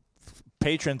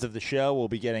patrons of the show will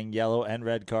be getting yellow and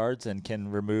red cards and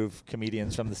can remove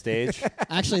comedians from the stage?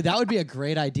 Actually, that would be a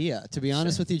great idea. To be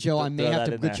honest with you, Joe, I may Throw have that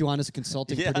to in put there. you on as a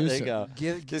consulting Yeah, producer. there you go.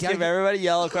 Give- Just gotta give give- everybody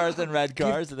yellow cards and red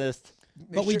cards, and this.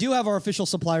 But we do have our official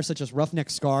suppliers such as Roughneck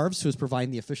Scarves, who is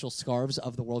providing the official scarves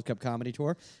of the World Cup Comedy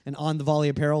Tour, and On the Volley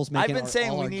Apparel is I've making been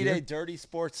saying all we our need gear. a dirty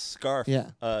sports scarf.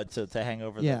 Yeah. To hang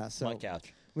over Yeah, the so- smut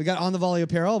couch. We got On the Volley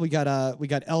Apparel. We got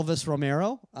Elvis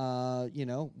Romero.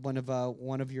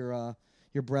 One of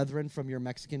your brethren from your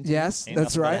Mexican team. Yes, Ain't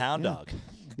that's nothing but a right. hound dog.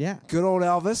 Yeah. Good old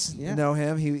Elvis. Yeah. You know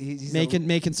him. He's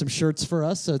Making some shirts for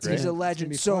us, so it's he's a gonna legend.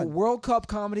 be So fun.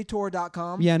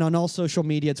 worldcupcomedytour.com. Yeah, and on all social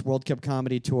media, it's World Cup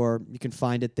Comedy Tour. You can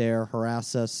find it there.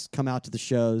 Harass us. Come out to the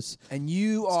shows. And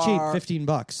you It's are cheap,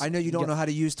 $15. I know you don't know how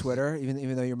to use Twitter,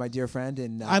 even though you're my dear friend.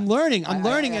 And I'm learning. I'm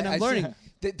I learning. see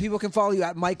that people can follow you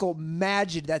at Michael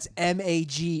Magid. That's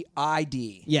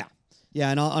Magid. Yeah,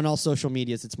 and on all social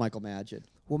medias, it's Michael Magid.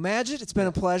 Well, Magid, it's been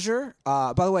a pleasure.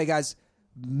 By the way, guys,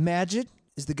 Magid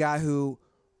is the guy who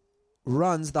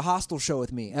runs the Hostel Show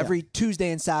with me every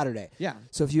Tuesday and Saturday. Yeah.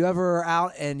 So if you ever are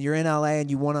out and you're in LA and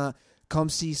you want to come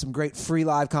see some great free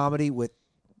live comedy with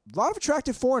a lot of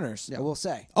attractive foreigners, I will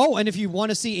say. Oh, and if you want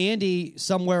to see Andy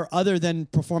somewhere other than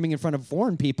performing in front of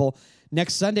foreign people,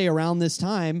 next Sunday around this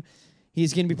time,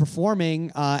 he's going to be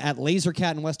performing at Laser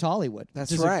Cat in West Hollywood.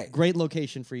 That's which is right. a great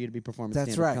location for you to be performing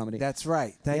That's stand-up right. comedy. That's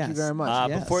right. Thank you Yes. very much.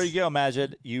 Yes. Before you go,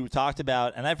 Majid, you talked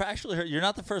about, and I've actually heard, you're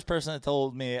not the first person that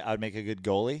told me I would make a good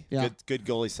goalie. Yeah. Good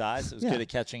goalie size. I was Yeah. good at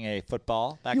catching a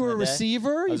football back You in were a the day.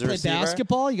 receiver. I You was a played receiver.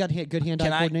 basketball. You got good hand-eye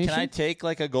coordination. Can I take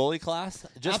like a goalie class?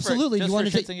 Just Absolutely. For, just you want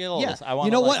for to shits and giggles. Yeah. I want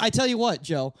You know what? I tell you what,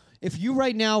 Joe. If you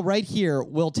right now, right here,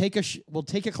 will take a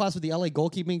class with the LA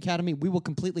Goalkeeping Academy, we will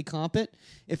completely comp it.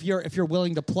 If you're you're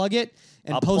willing to plug it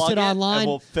and I'll post plug it it and online,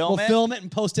 we'll film it. film it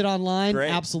and post it online.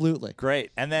 Great. Absolutely. Great.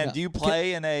 And then Yeah. do you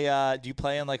play in a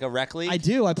like a rec league? I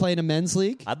do. I play in a men's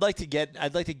league. I'd like to get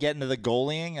into the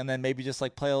goalieing and then maybe just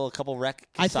like play a couple rec.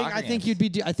 I soccer think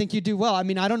games. I think you'd do well. I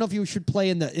mean, I don't know if you should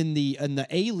play in the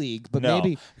A league, but No,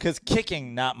 maybe. because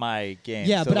kicking not my game.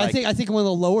 Yeah, So, but like, I think in one of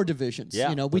the lower divisions. Yeah,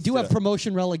 we let's do do have it.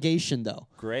 promotion relegation though.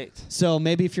 great. So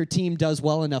maybe if your team does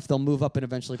well enough, they'll move up and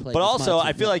eventually play. But against my also, team.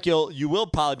 I feel like you will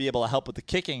probably be able to help with the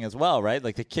kicking as well, right?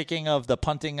 Like the kicking of the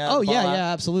punting. Oh, ball yeah, out,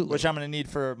 yeah, absolutely. Which I'm going to need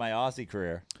for my Aussie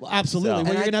career. Well, absolutely. So- Well, And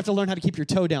you're I- gonna have to learn how to keep your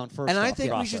toe down first. And I off,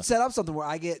 think yeah. we should set up something where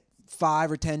I get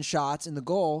 5 or 10 shots in the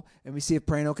goal, and we see if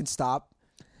Prano can stop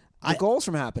the goals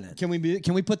from happening. Can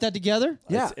we put that together?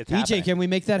 Yeah. It's EJ, happening. can we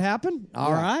make that happen?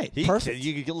 All right. Perfect.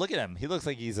 You can look at him. He looks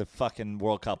like he's a fucking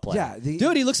World Cup player. Yeah,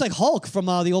 Dude, he looks like Hulk from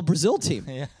the old Brazil team.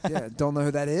 Yeah. yeah, don't know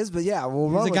who that is, but yeah, we'll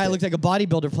He's run a with guy it. who looked like a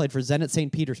bodybuilder, played for Zenit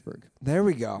St. Petersburg. There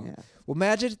we go. Yeah. Well,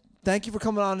 Majid, thank you for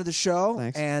coming on to the show.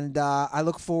 Thanks. And I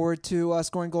look forward to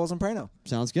scoring goals on Prano.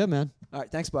 Sounds good, man. All right,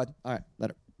 thanks, bud. All right,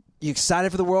 later. You excited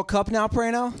for the World Cup now,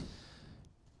 Prano?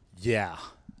 Yeah.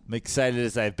 I'm excited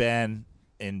as I've been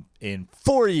in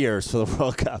 4 years for the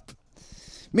World Cup.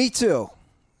 Me too.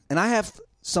 And I have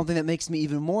something that makes me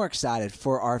even more excited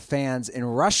for our fans in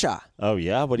Russia. Oh,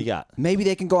 yeah? What do you got? Maybe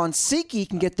they can go on SeatGeek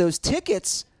and get those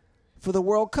tickets for the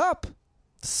World Cup.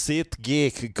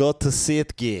 SeatGeek. Go to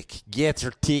SeatGeek. Get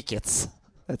your tickets.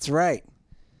 That's right.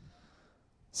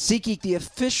 SeatGeek, the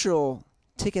official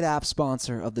ticket app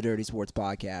sponsor of the Dirty Sports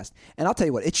Podcast. And I'll tell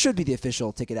you what, it should be the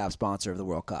official ticket app sponsor of the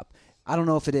World Cup. I don't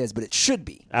know if it is, but it should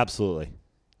be. Absolutely.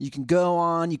 You can go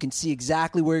on. You can see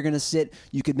exactly where you're going to sit.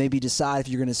 You could maybe decide if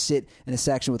you're going to sit in a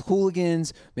section with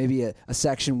hooligans, maybe a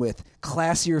section with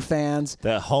classier fans.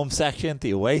 The home section,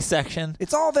 the away section.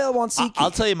 It's all available on SeatGeek. I'll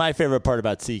tell you my favorite part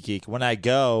about SeatGeek. When I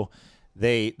go,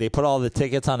 they put all the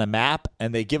tickets on a map,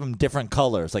 and they give them different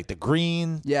colors. Like the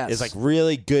green Yes. is like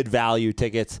really good value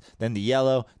tickets, then the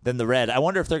yellow, then the red. I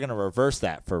wonder if they're going to reverse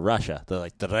that for Russia. They're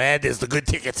like, the red is the good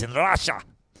tickets in Russia.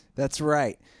 That's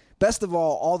right. Best of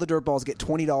all the Dirtballs get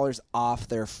 $20 off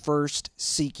their first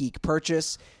SeatGeek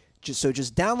purchase. Just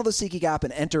download the SeatGeek app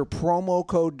and enter promo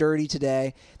code DIRTY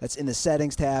today. That's in the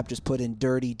settings tab. Just put in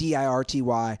DIRTY,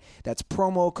 DIRTY. That's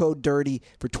promo code DIRTY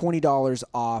for $20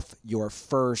 off your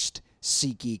first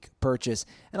SeatGeek purchase.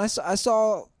 And I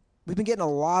saw we've been getting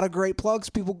a lot of great plugs,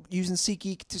 people using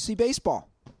SeatGeek to see baseball.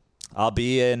 I'll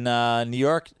be in New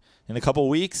York in a couple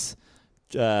weeks.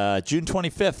 June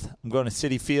 25th, I'm going to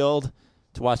Citi Field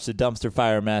to watch the Dumpster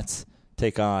Fire Mets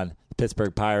take on the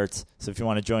Pittsburgh Pirates. So if you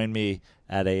want to join me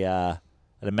at a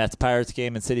Mets-Pirates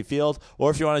game in Citi Field,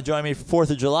 or if you want to join me for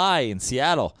 4th of July in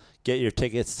Seattle, get your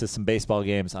tickets to some baseball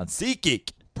games on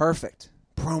SeatGeek. Perfect.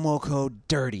 Promo code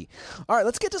DIRTY. All right,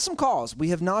 let's get to some calls. We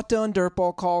have not done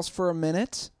Dirtball calls for a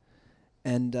minute,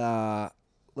 and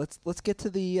let's get to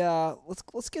the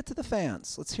let's get to the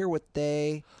fans. Let's hear what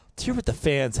the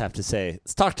fans have to say.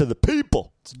 Let's talk to the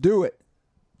people. Let's do it.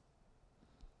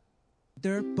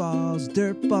 Dirtballs,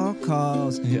 dirtball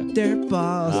calls. Yeah.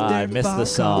 Dirtballs, I missed the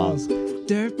song.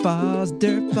 Dirtballs,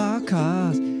 dirtball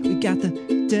calls. We got the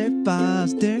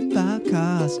dirtballs, dirtball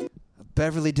calls.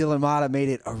 Beverly Dillamata made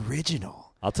it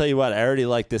original. I'll tell you what, I already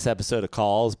like this episode of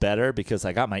Calls better because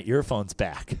I got my earphones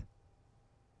back.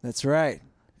 That's right.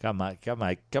 Got my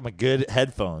good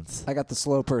headphones. I got the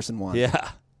slow person one.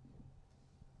 Yeah.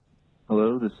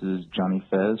 Hello, this is Johnny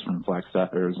Fez from Flagstaff,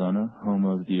 Arizona, home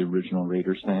of the original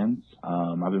Raiders fans.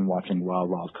 I've been watching Wild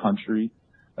Wild Country,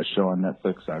 a show on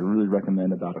Netflix I really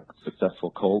recommend about a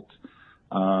successful cult.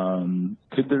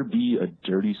 Could there be a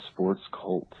dirty sports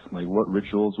cult? Like, what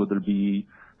rituals would there be?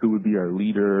 Who would be our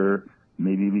leader?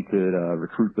 Maybe we could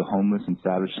recruit the homeless in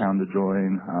Savage Town to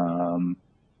join.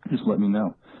 Just let me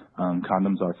know.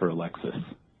 Condoms are for Alexis.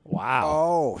 Wow.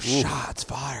 Oh, shots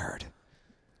fired.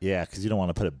 Yeah, because you don't want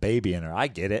to put a baby in her. I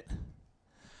get it.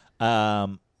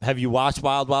 Have you watched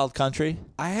Wild Wild Country?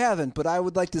 I haven't, but I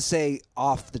would like to say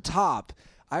off the top,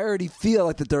 I already feel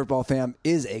like the Dirtball fam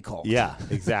is a cult. Yeah,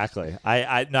 exactly.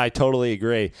 I totally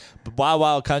agree. But Wild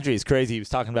Wild Country is crazy. He was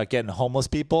talking about getting homeless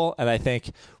people, and I think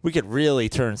we could really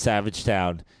turn Savage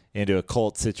Town into a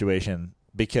cult situation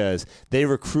because they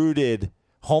recruited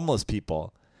homeless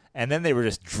people, and then they were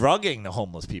just drugging the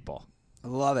homeless people. I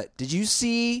love it. Did you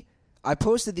see? I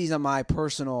posted these on my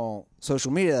personal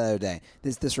social media the other day.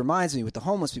 This reminds me with the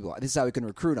homeless people. This is how we can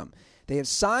recruit them. They have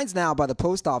signs now by the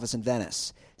post office in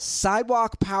Venice.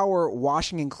 Sidewalk power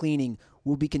washing and cleaning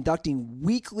will be conducted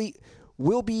weekly.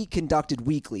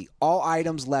 All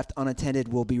items left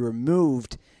unattended will be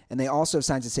removed. And they also have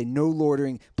signs that say no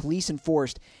loitering, police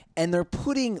enforced. And they're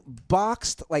putting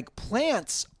boxed like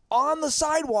plants on the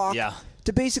sidewalk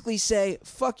to basically say,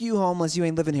 fuck you, homeless, you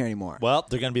ain't living here anymore. Well,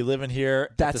 they're going to be living here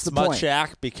at That's the the Smut point.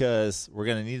 Shack because we're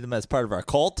going to need them as part of our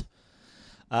cult.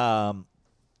 I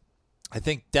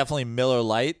think definitely Miller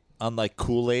Lite, unlike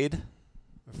Kool-Aid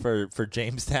for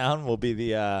Jamestown, will be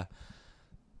the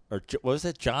or what was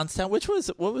it, Johnstown? What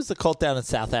was the cult down in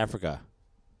South Africa?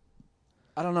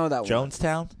 I don't know that one.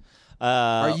 Jonestown?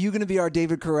 Are you going to be our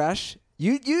David Koresh?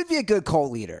 You'd be a good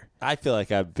cult leader. I feel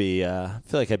like I'd be a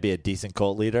decent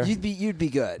cult leader. You'd be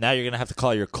good. Now you're gonna have to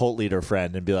call your cult leader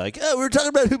friend and be like, "Oh, we were talking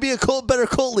about who'd be a better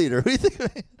cult leader." Who do you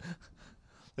think?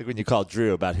 Like when you called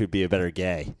Drew about who'd be a better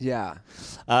gay. Yeah.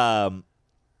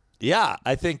 Yeah,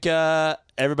 I think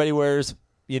everybody wears,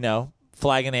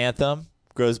 flag and anthem,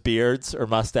 grows beards or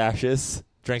mustaches,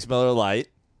 drinks Miller Lite,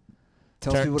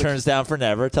 turns down for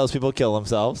never, tells people to kill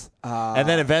themselves, and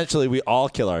then eventually we all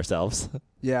kill ourselves.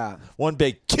 Yeah. One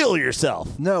big kill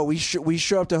yourself. No, we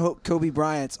show up to Kobe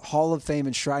Bryant's Hall of Fame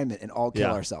enshrinement and all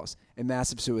kill ourselves in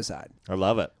massive suicide. I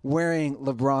love it. Wearing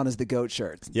LeBron as the GOAT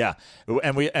shirt. Yeah,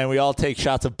 and we all take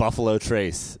shots of Buffalo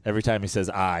Trace every time he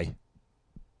says "I."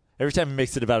 Every time he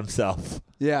makes it about himself.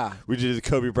 Yeah. We do the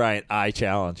Kobe Bryant "I"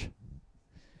 challenge.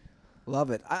 Love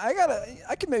it.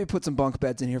 I could maybe put some bunk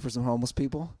beds in here for some homeless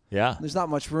people. Yeah. There's not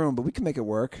much room, but we can make it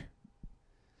work.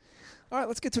 All right,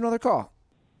 let's get to another call.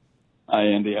 Hi,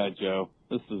 Andy. Hi, Joe.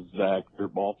 This is Zach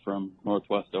Beerball from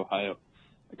Northwest Ohio.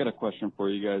 I got a question for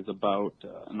you guys about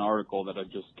an article that I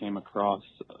just came across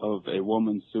of a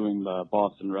woman suing the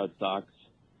Boston Red Sox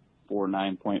for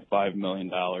 $9.5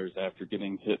 million after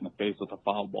getting hit in the face with a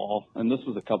foul ball. And this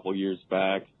was a couple years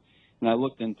back. And I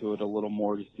looked into it a little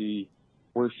more to see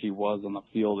where she was on the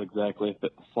field exactly. If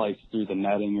it sliced through the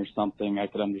netting or something, I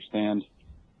could understand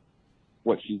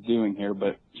what she's doing here.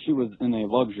 But she was in a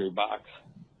luxury box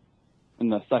in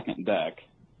the second deck.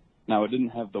 Now, it didn't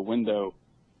have the window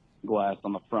glass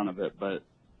on the front of it, but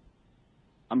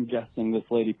I'm guessing this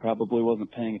lady probably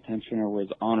wasn't paying attention or was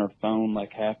on her phone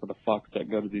like half of the fucks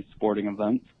that go to these sporting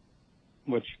events,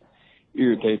 which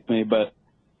irritates me, but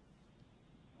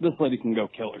this lady can go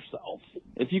kill herself.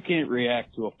 If you can't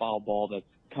react to a foul ball that's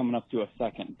coming up to a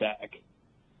second deck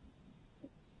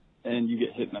and you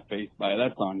get hit in the face by it,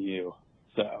 that's on you.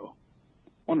 So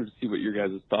I wanted to see what your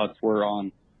guys' thoughts were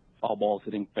on foul balls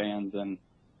hitting fans and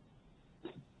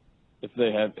if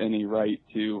they have any right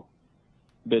to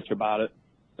bitch about it.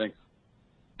 Thanks.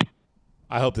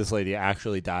 I hope this lady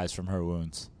actually dies from her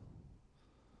wounds.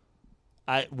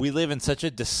 We live in such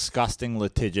a disgusting,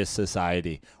 litigious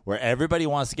society where everybody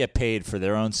wants to get paid for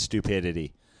their own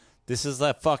stupidity. This is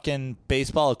the fucking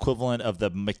baseball equivalent of the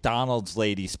McDonald's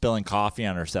lady spilling coffee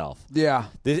on herself. Yeah.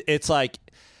 It's like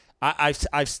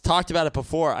I've talked about it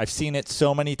before. I've seen it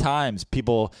so many times.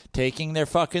 People taking their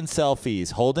fucking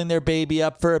selfies, holding their baby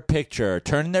up for a picture,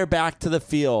 turning their back to the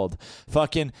field.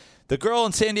 Fucking the girl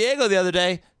in San Diego the other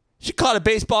day, she caught a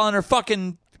baseball in her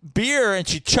fucking beer and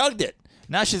she chugged it.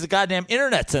 Now she's a goddamn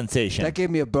internet sensation. That gave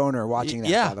me a boner watching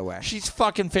that, by the way. She's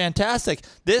fucking fantastic.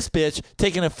 This bitch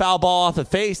taking a foul ball off the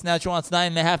face. Now she wants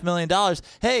 $9.5 million.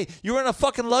 Hey, you were in a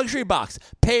fucking luxury box.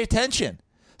 Pay attention.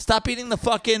 Stop eating the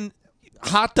fucking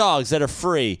hot dogs that are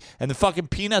free and the fucking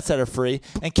peanuts that are free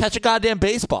and catch a goddamn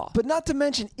baseball. But not to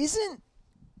mention, isn't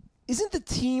the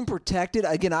team protected?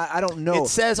 Again, I don't know. It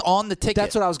says on the ticket.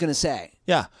 That's what I was going to say.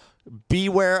 Yeah.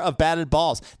 Beware of batted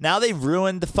balls. Now they've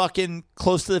ruined the fucking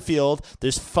close to the field.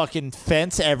 There's fucking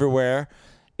fence everywhere.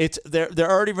 They're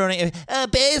already ruining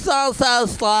it. Baseball's so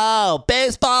slow.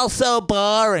 Baseball's so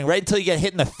boring. Right until you get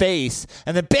hit in the face,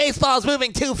 and then baseball's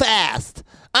moving too fast.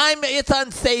 It's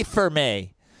unsafe for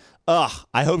me. Ugh.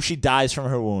 I hope she dies from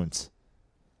her wounds.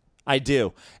 I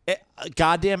do.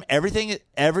 Goddamn,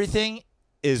 everything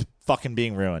is fucking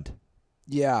being ruined.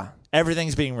 Yeah.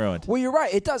 Everything's being ruined. Well, you're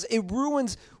right. It does. It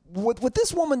ruins. What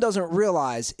this woman doesn't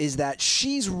realize is that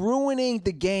she's ruining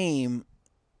the game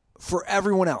for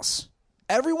everyone else.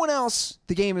 Everyone else,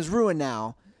 the game is ruined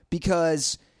now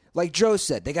because, like Joe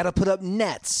said, they got to put up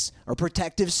nets or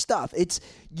protective stuff.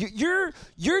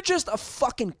 You're just a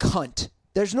fucking cunt.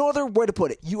 There's no other way to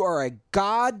put it. You are a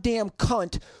goddamn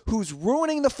cunt who's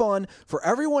ruining the fun for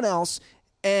everyone else.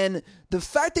 And the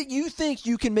fact that you think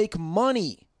you can make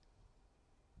money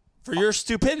for your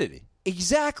stupidity.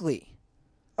 Exactly.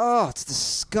 Oh, it's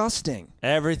disgusting.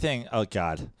 Everything. Oh,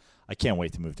 God. I can't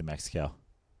wait to move to Mexico.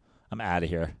 I'm out of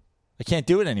here. I can't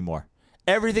do it anymore.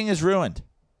 Everything is ruined.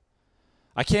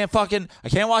 I can't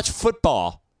watch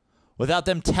football without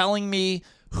them telling me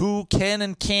who can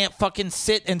and can't fucking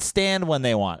sit and stand when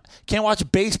they want. Can't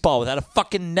watch baseball without a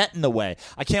fucking net in the way.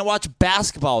 I can't watch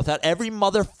basketball without every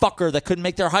motherfucker that couldn't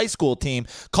make their high school team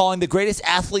calling the greatest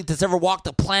athlete that's ever walked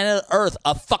the planet Earth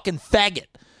a fucking faggot.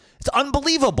 It's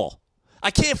unbelievable.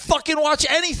 I can't fucking watch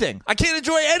anything. I can't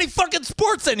enjoy any fucking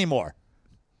sports anymore.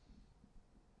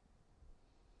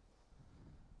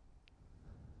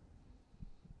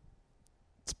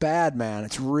 It's bad, man.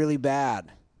 It's really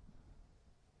bad.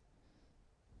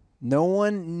 No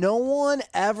one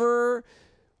ever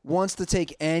wants to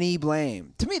take any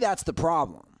blame. To me, that's the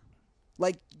problem.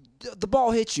 Like, the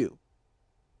ball hit you.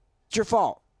 It's your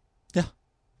fault. Yeah.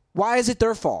 Why is it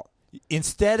their fault?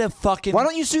 Instead of fucking... Why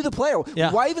don't you sue the player?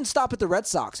 Yeah. Why even stop at the Red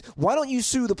Sox? Why don't you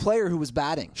sue the player who was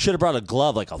batting? Should have brought a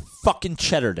glove like a fucking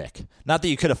cheddar dick. Not that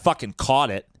you could have fucking caught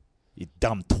it, you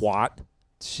dumb twat.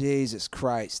 Jesus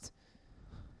Christ.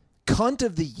 Cunt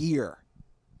of the year.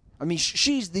 I mean,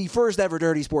 she's the first ever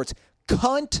Dirty Sports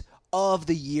Cunt of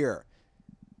the Year.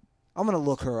 I'm going to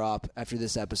look her up after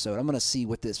this episode. I'm going to see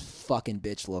what this fucking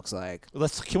bitch looks like.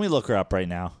 Can we look her up right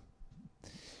now?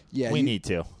 Yeah, we need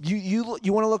to. You want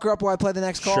to look her up while I play the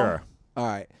next call? Sure. All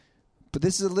right. But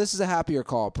this is a happier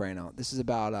call, Prano. This is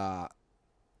about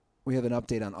we have an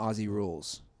update on Aussie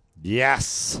rules.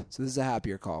 Yes. So this is a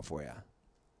happier call for you.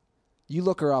 You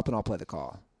look her up and I'll play the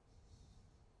call.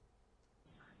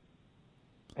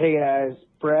 Hey guys,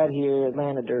 Brad here,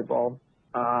 Atlanta Dirtball.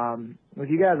 With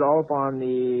you guys all up on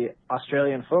the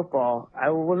Australian football,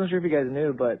 I wasn't sure if you guys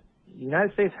knew, but the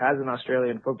United States has an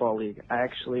Australian football league. I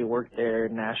actually worked their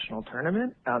national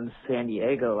tournament out in San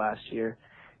Diego last year.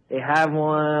 They have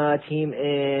one team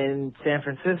in San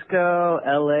Francisco,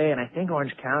 LA, and I think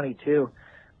Orange County too,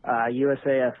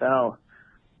 USAFL.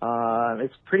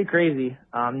 It's pretty crazy.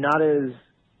 Not as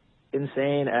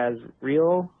insane as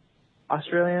real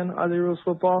Australian Aussie rules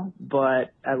football,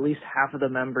 but at least half of the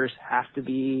members can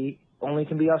be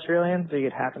Australian, so you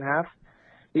get half and half.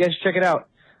 You guys should check it out.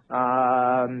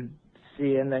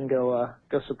 See, and then go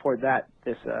support that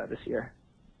this year.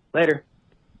 Later.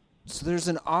 So there's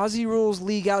an Aussie rules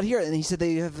league out here, and he said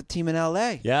they have a team in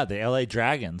LA. Yeah, the LA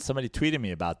Dragons. Somebody tweeted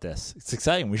me about this. It's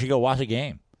exciting. We should go watch a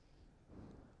game.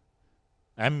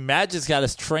 I mean, Magic's got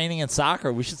us training in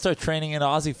soccer. We should start training in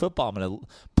Aussie football. I'm going to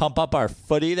pump up our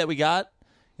footy that we got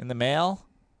in the mail.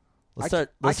 Let's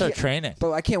start training.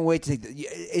 But I can't wait to take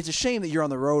it's a shame that you're on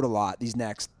the road a lot these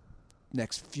next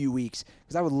few weeks,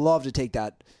 because I would love to take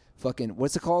that fucking,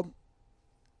 what's it called?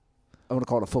 I want to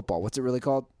call it a football. What's it really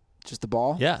called? Just the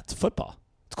ball? Yeah, it's football.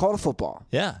 It's called a football.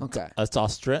 Yeah. Okay.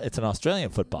 It's an Australian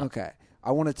football. Okay.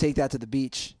 I want to take that to the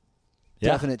beach.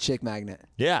 Yeah. Definite chick magnet.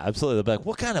 Yeah, absolutely. They'll be like,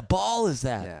 what kind of ball is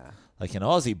that? Yeah. Like an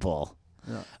Aussie ball.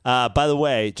 Yeah. By the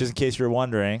way, just in case you're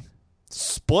wondering,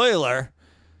 spoiler,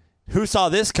 who saw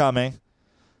this coming?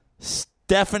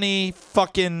 Stephanie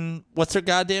fucking, what's her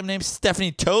goddamn name?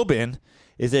 Stephanie Tobin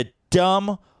is a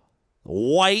dumb,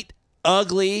 white,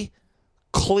 ugly,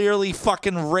 clearly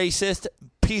fucking racist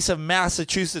piece of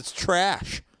Massachusetts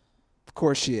trash. Of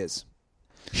course she is.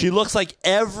 She looks like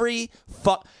every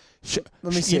Let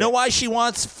me see. You know why she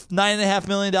wants $9.5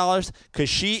 million?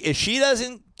 Because if she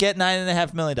doesn't get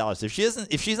 $9.5 million,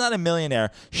 if she's not a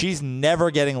millionaire, she's never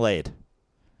getting laid.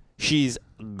 She's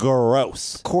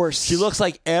gross. Of course. She looks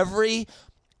like every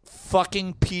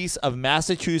fucking piece of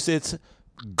Massachusetts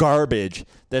garbage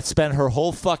that spent her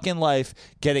whole fucking life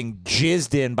getting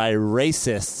jizzed in by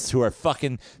racists who are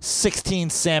fucking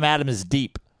 16 Sam Adams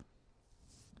deep.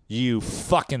 You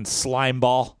fucking slime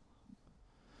ball.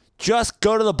 Just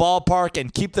go to the ballpark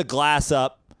and keep the glass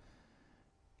up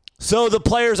so the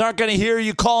players aren't going to hear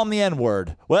you call them the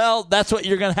N-word. Well, that's what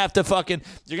you're going to have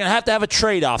to have a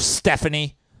trade-off,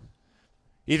 Stephanie.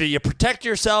 Either you protect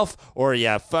yourself or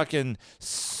you fucking,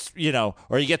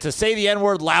 or you get to say the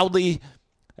N-word loudly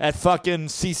at fucking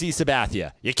CC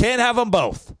Sabathia. You can't have them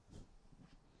both.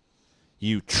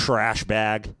 You trash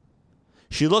bag.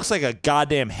 She looks like a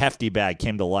goddamn hefty bag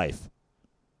came to life.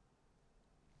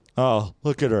 Oh,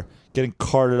 look at her getting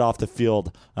carted off the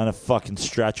field on a fucking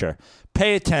stretcher.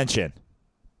 Pay attention.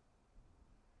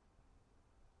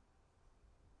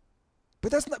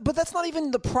 But that's not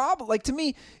even the problem. Like, to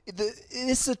me,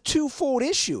 it's a twofold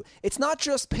issue. It's not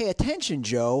just pay attention,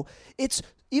 Joe. It's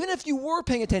even if you were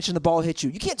paying attention, the ball hit you.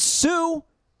 You can't sue.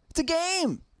 It's a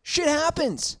game. Shit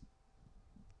happens.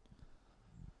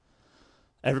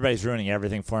 Everybody's ruining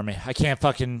everything for me. I can't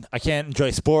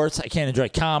enjoy sports. I can't enjoy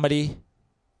comedy.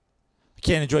 I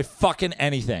can't enjoy fucking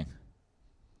anything.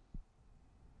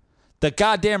 The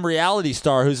goddamn reality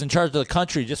star who's in charge of the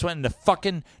country just went into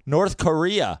fucking North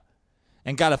Korea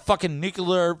and got a fucking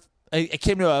it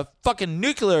came to a fucking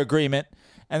nuclear agreement,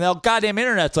 and the goddamn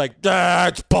internet's like,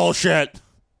 it's bullshit.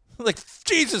 Like,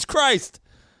 Jesus Christ.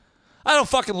 I don't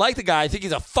fucking like the guy. I think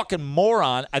he's a fucking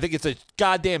moron. I think it's a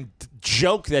goddamn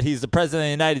joke that he's the president of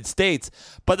the United States.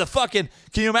 But can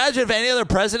you imagine if any other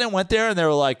president went there and they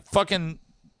were like, fucking,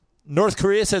 North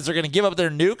Korea says they're going to give up their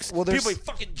nukes. Well, people be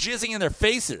fucking jizzing in their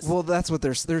faces. Well, that's what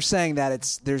they're saying,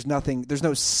 that there's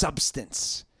no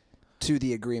substance to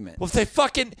the agreement. Well,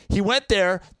 if he went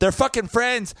there, they're fucking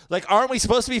friends. Like, aren't we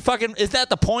supposed to be fucking, is that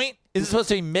the point? Is it supposed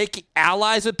to be making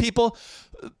allies with people?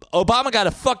 Obama got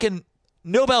a fucking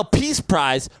Nobel Peace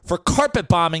Prize for carpet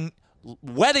bombing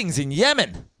weddings in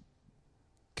Yemen.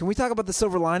 Can we talk about the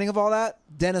silver lining of all that?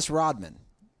 Dennis Rodman.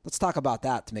 Let's talk about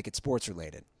that to make it sports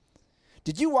related.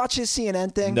 Did you watch his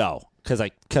CNN thing? No, because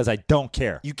I don't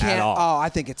care. You can't. At all. Oh, I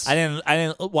think it's. I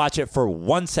didn't watch it for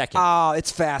 1 second. Oh,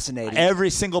 it's fascinating. Every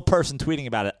single person tweeting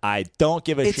about it, I don't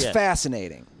give a shit. It's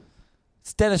fascinating.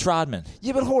 It's Dennis Rodman.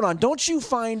 Yeah, but hold on. Don't you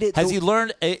find it? Has he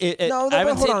learned? No,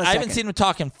 but hold on a I haven't seen him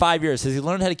talk in 5 years. Has he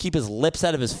learned how to keep his lips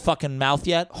out of his fucking mouth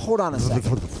yet? Hold on a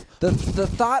second. The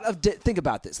thought of think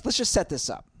about this. Let's just set this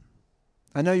up.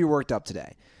 I know you're worked up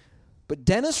today, but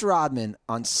Dennis Rodman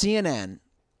on CNN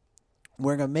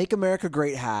wearing a "Make America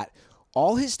Great" hat,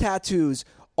 all his tattoos,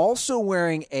 also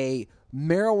wearing a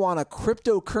marijuana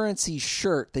cryptocurrency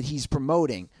shirt that he's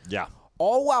promoting. Yeah.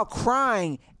 All while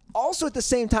crying. Also, at the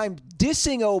same time,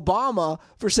 dissing Obama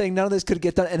for saying none of this could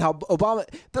get done, and how Obama.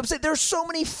 I'm saying there's so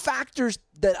many factors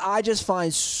that I just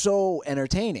find so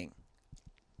entertaining.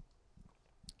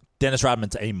 Dennis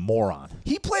Rodman's a moron.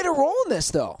 He played a role in this,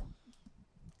 though.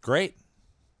 Great.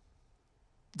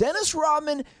 Dennis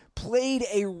Rodman played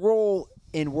a role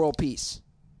in world peace.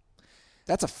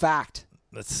 That's a fact.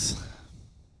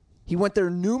 He went there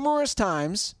numerous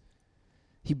times.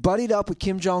 He buddied up with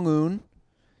Kim Jong-un.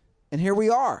 And here we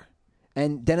are.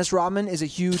 And Dennis Rodman is a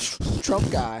huge Trump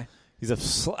guy. He's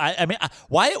I mean,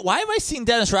 why have I seen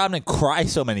Dennis Rodman cry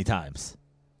so many times?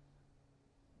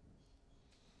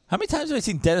 How many times have I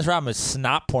seen Dennis Rodman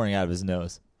snot pouring out of his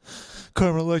nose?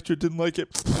 Carmen Electra didn't like it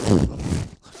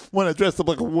when I dressed up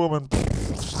like a woman.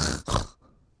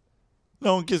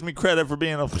 No one gives me credit for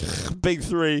being a big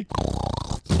three.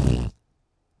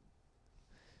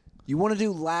 You want to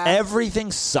do laugh?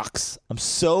 Everything sucks. I'm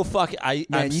so fucking.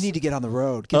 Man, you need to get on the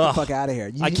road. Get the fuck out of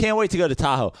here. I can't wait to go to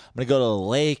Tahoe. I'm gonna go to the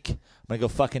lake. I'm gonna go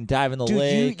fucking dive in the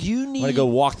lake. You need. I'm gonna go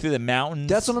walk through the mountains.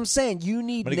 That's what I'm saying. You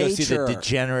need I'm gonna nature. go see the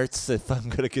degenerates that fucking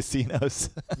go to casinos.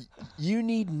 You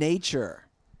need nature.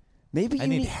 Maybe I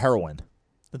need heroin.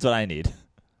 That's what I need.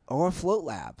 Or a float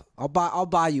lab. I'll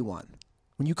buy you one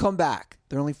when you come back.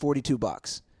 They're only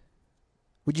 $42.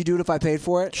 Would you do it if I paid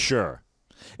for it? Sure.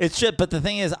 It's shit, but the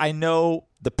thing is, I know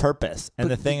the purpose, and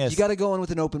But the thing is, you got to go in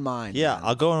with an open mind. yeah, man.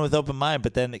 I'll go in with open mind,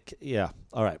 but then,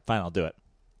 all right, fine, I'll do it.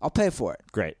 I'll pay for it.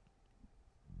 Great.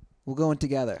 We'll go in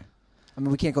together. I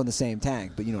mean, we can't go in the same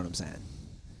tank, but you know what I'm saying.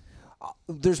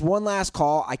 There's one last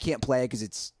call. I can't play it because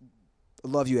it's. I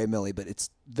love you, A. Millie, but it's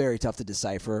very tough to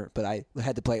decipher. But I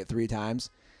had to play it 3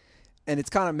 times, and it's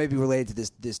kind of maybe related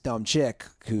to this dumb chick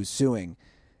who's suing.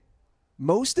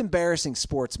 Most embarrassing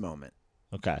sports moment.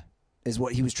 Okay. Is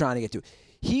what he was trying to get to.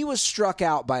 He was struck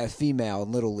out by a female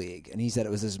in Little League, and he said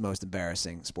it was his most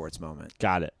embarrassing sports moment.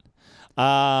 Got it.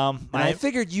 And I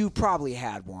figured you probably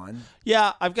had one.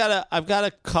 Yeah, I've got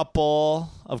a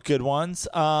couple of good ones.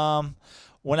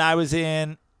 When I was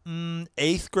in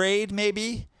 8th grade,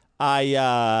 maybe when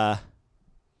I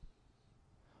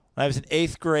was in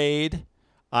 8th grade,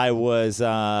 I was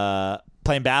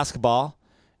playing basketball,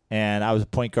 and I was a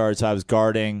point guard, so I was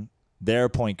guarding their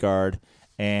point guard.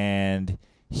 And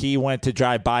he went to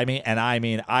drive by me, and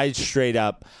I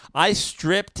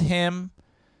stripped him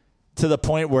to the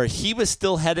point where he was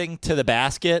still heading to the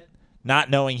basket,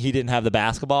 not knowing he didn't have the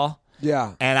basketball.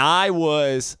 Yeah. And I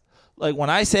was, like,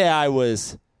 when I say I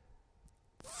was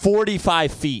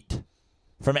 45 feet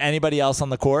from anybody else on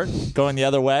the court going the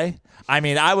other way,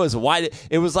 I was wide.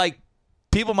 It was like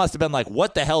people must have been like,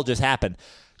 what the hell just happened?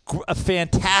 A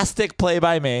fantastic play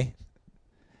by me,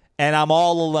 and I'm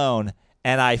all alone.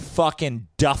 And I fucking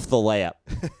duffed the layup.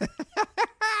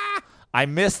 I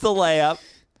missed the layup,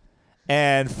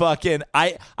 and fucking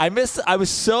I was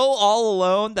so all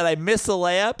alone that I missed the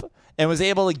layup and was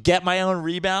able to get my own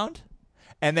rebound.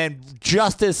 And then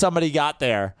just as somebody got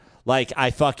there, like, I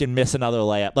fucking miss another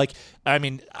layup. Like,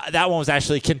 that one was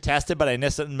actually contested, but I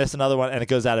missed another one, and it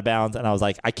goes out of bounds. And I was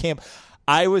like, I can't.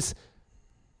 I was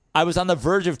on the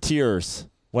verge of tears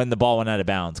when the ball went out of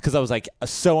bounds because I was like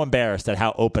so embarrassed at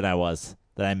how open I was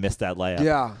that I missed that layup.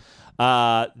 Yeah.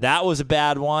 That was a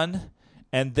bad one.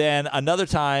 And then another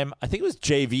time, I think it was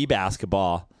JV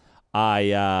basketball,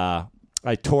 I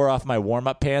tore off my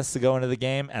warm-up pants to go into the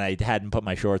game, and I hadn't put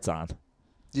my shorts on.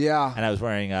 Yeah. And I was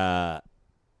wearing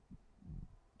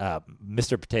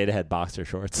Mr. Potato Head boxer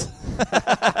shorts.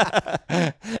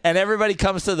 And everybody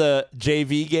comes to the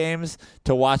JV games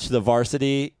to watch the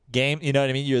varsity game. You know what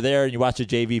I mean? You're there and you watch the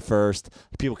JV first.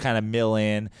 People kind of mill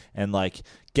in and like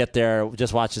get there,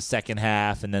 just watch the second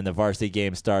half, and then the varsity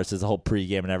game starts. There's a whole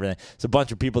pregame and everything. It's a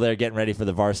bunch of people there getting ready for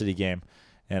the varsity game,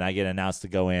 and I get announced to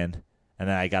go in, and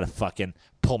then I got to fucking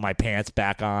pull my pants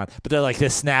back on. But they're like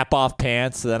this snap-off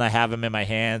pants, so then I have them in my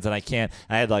hands, and I can't.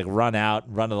 I had to like run to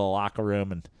the locker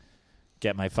room and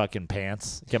get my fucking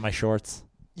pants, get my shorts.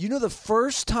 You know, the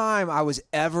first time I was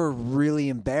ever really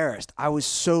embarrassed, I was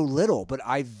so little, but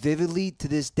I vividly to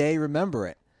this day remember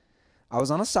it. I was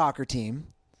on a soccer team.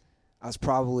 I was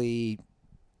probably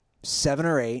 7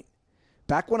 or 8.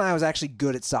 Back when I was actually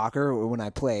good at soccer, or when I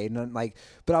played, and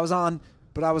but I was on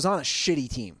a shitty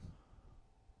team.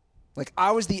 Like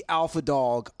I was the alpha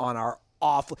dog on our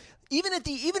awful. Even at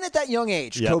that young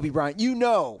age, Yep. Kobe Bryant, you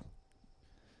know,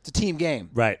 it's a team game.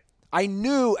 Right. I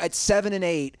knew at 7 and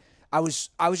 8, I was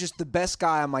just the best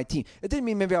guy on my team. It didn't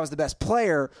mean maybe I was the best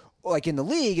player, like in the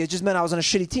league. It just meant I was on a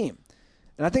shitty team.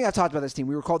 And I think I talked about this team.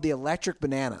 We were called the Electric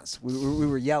Bananas. We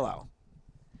were yellow.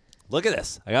 Look at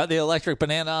this. I got the electric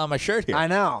banana on my shirt here. I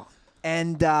know.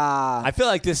 And I feel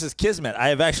like this is kismet. I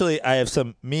have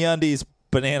some MeUndies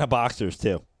banana boxers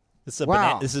too. This is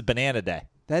Wow. This is banana day.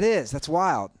 that's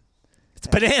wild. It's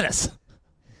bananas.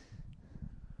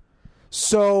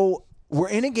 So we're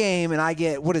in a game, and I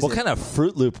get, what What kind of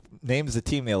Fruit Loop names the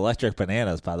team the Electric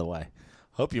Bananas, by the way?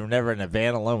 Hope you were never in a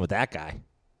van alone with that guy.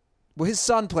 Well, his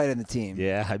son played in the team.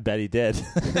 Yeah, I bet he did.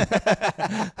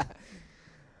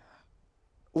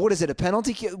 What is it, a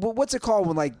penalty kick? What's it called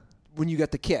when you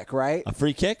get the kick, right? A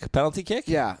free kick? Penalty kick?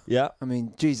 Yeah. Yeah. I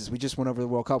mean, Jesus, we just went over the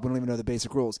World Cup. We don't even know the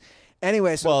basic rules.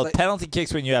 Anyway, so Well, penalty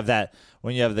kicks when you have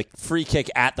the free kick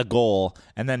at the goal,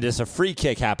 and then just a free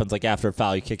kick happens like after a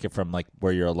foul, you kick it from like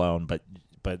where you're alone, but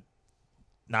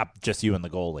not just you and the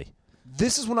goalie.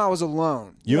 this is when I was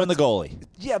alone. You and the goalie.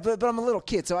 Yeah, but I'm a little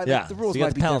kid, so Yeah. the rules so you got might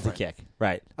the be penalty different. kick.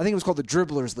 Right. I think it was called the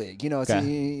Dribblers League. You know, it's Okay.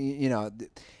 you know.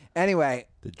 Anyway,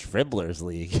 The Dribblers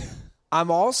League.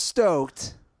 I'm all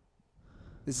stoked.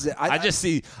 This is I just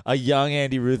see a young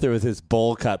Andy Ruther with his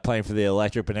bowl cut playing for the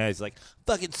Electric Bananas. He's like,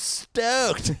 fucking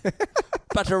stoked.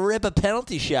 About to rip a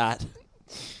penalty shot.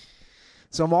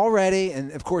 So I'm all ready,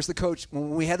 and of course the coach,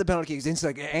 when we had the penalty kicks, it's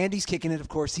like Andy's kicking it. Of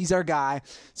course, he's our guy.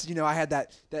 So I had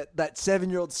that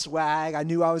 7-year-old swag. I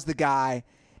knew I was the guy,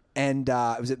 and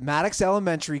it was at Maddox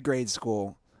Elementary grade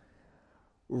school.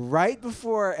 Right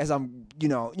before, as I'm,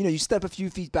 you step a few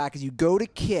feet back as you go to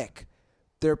kick.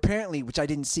 There apparently, which I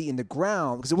didn't see in the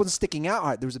ground because it wasn't sticking out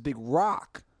hard. There was a big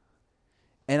rock,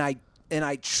 and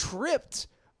I tripped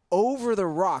over the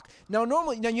rock. Now,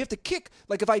 normally, you have to kick.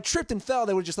 Like, if I tripped and fell,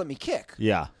 they would just let me kick.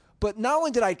 Yeah. But not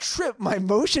only did I trip, my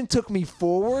motion took me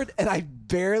forward, and I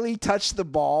barely touched the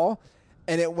ball,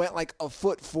 and it went like a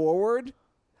foot forward.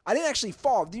 I didn't actually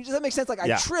fall. Does that make sense? Like,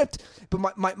 I tripped,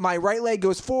 but my right leg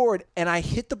goes forward, and I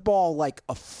hit the ball like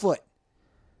a foot.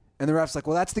 And the ref's like,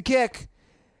 well, that's the kick.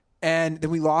 And then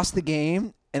we lost the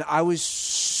game, and I was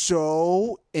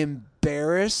so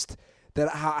embarrassed that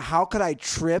how could I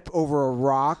trip over a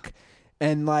rock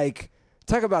and, like,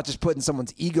 talk about just putting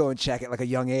someone's ego in check at, like, a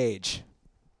young age.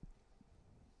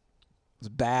 It was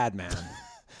bad, man.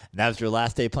 And that was your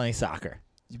last day playing soccer.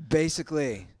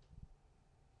 Basically.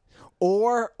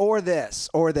 Or this.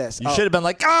 You should have been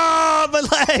like, oh, my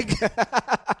leg.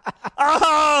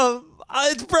 Oh,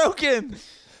 it's broken.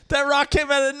 That rock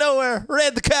came out of nowhere.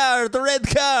 The red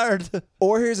card.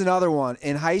 Or here's another one.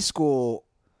 In high school,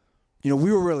 we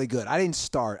were really good. I didn't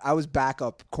start. I was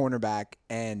backup cornerback,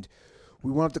 and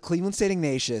we went up to Cleveland State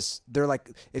Ignatius. They're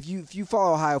like, if you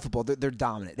follow Ohio football, they're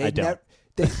dominant. I don't.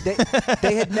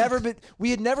 They had never been. We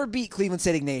had never beat Cleveland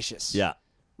State Ignatius. Yeah.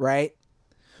 Right.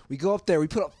 We go up there. We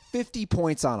put up 50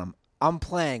 points on them. I'm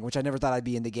playing, which I never thought I'd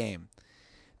be in the game.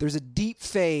 There's a deep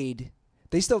fade.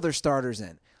 They still have their starters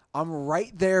in. I'm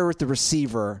right there with the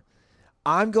receiver.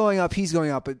 I'm going up. He's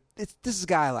going up. But this is a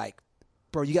guy like,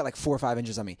 bro, you got like 4 or 5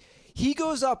 inches on me. He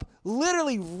goes up,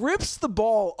 literally rips the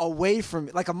ball away from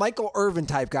me, like a Michael Irvin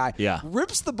type guy. Yeah.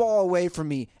 Rips the ball away from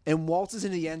me and waltzes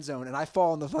into the end zone, and I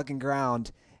fall on the fucking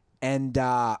ground. And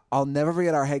I'll never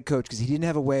forget our head coach because he didn't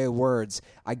have a way of words.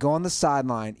 I go on the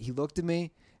sideline. He looked at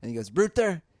me, and he goes,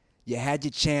 Ruther, you had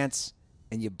your chance,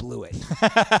 and you blew it.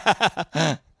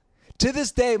 To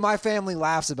this day, my family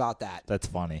laughs about that. That's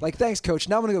funny. Like, thanks, coach.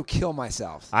 Now I'm going to go kill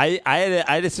myself. I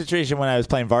had a situation when I was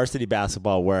playing varsity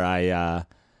basketball where I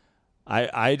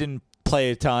didn't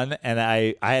play a ton, and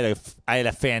I had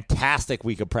a fantastic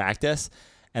week of practice,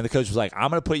 and the coach was like, I'm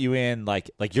going to put you in,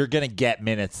 like you're going to get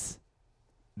minutes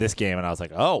this game. And I was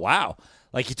like, oh, wow.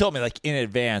 Like, he told me, like, in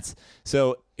advance.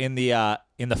 So in the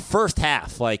first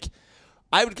half, like,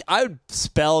 I would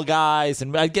spell guys,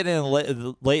 and I'd get in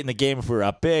late in the game if we were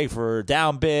up big, if we were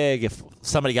down big, if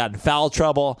somebody got in foul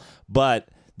trouble. But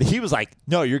he was like,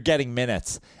 no, you're getting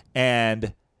minutes.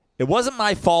 And it wasn't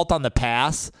my fault on the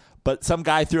pass, but some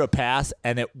guy threw a pass,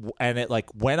 and it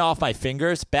like went off my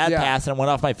fingers. Bad pass, and it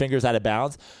went off my fingers out of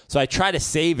bounds. So I try to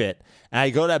save it, and I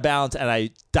go to bounds, and I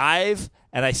dive,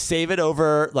 and I save it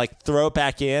over, like throw it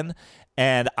back in.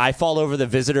 And I fall over the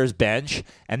visitor's bench,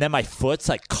 and then my foot's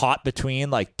like caught between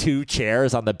like two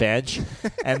chairs on the bench,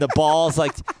 and the ball's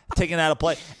like taken out of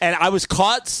play. And I was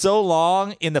caught so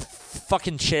long in the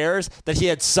fucking chairs that he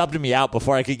had subbed me out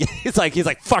before I could get. He's like,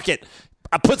 fuck it.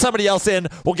 I put somebody else in.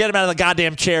 We'll get him out of the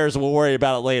goddamn chairs. We'll worry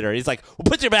about it later. He's like, we'll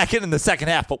put you back in the second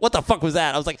half. But what the fuck was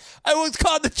that? I was like, I was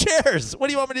caught in the chairs. What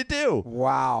do you want me to do?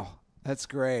 Wow. That's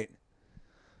great.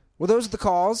 Well, those are the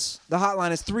calls. The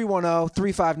hotline is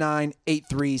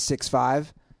 310-359-8365.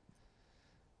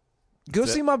 Go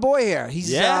see my boy here.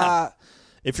 He's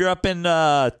if you're up in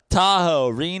Tahoe,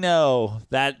 Reno,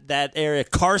 that area,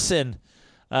 Carson,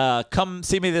 come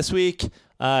see me this week.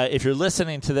 If you're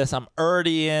listening to this, I'm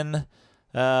already in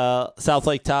South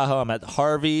Lake Tahoe. I'm at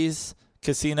Harvey's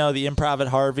Casino, the Improv at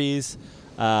Harvey's.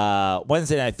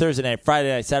 Wednesday night, Thursday night, Friday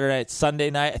night, Saturday night, Sunday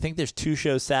night. I think there's 2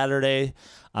 shows Saturday.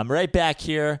 I'm right back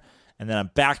here, and then I'm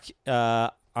back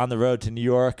on the road to New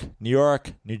York,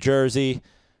 New Jersey,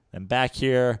 and back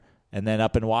here, and then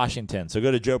up in Washington. So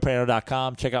go to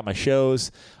joeprano.com, check out my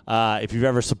shows. If you've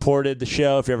ever supported the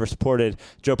show, if you ever supported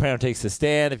Joe Prano Takes the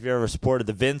Stand, if you ever supported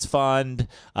the Vince Fund,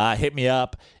 hit me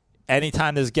up.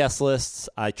 Anytime there's guest lists,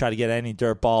 I try to get any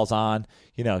dirt balls on.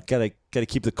 You know, gotta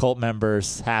keep the cult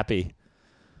members happy.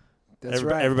 That's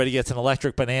right. Everybody gets an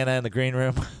electric banana in the green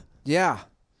room. Yeah.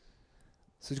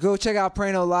 So go check out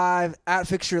Prano Live at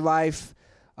Fix Your Life.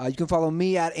 You can follow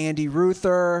me at Andy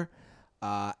Ruther,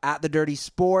 at The Dirty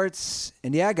Sports.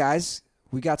 And yeah, guys,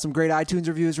 we got some great iTunes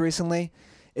reviews recently.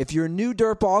 If you're new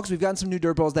dirtballs, we've gotten some new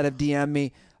dirtballs that have DM'd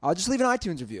me. Just leave an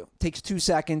iTunes review. Takes 2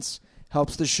 seconds,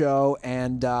 helps the show.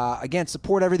 And again,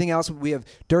 support everything else. We have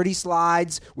Dirty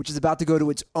Slides, which is about to go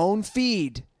to its own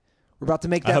feed. We're about to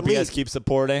make that I hope leap. you guys keep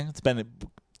supporting. It's been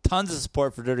tons of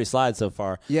support for Dirty Slides so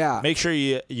far. Yeah. Make sure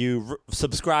you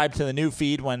subscribe to the new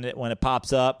feed when it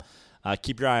pops up.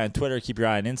 Keep your eye on Twitter. Keep your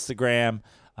eye on Instagram.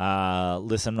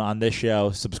 Listen on this show.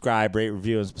 Subscribe, rate,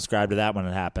 review, and subscribe to that when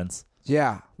it happens.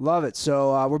 Yeah, love it.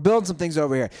 So we're building some things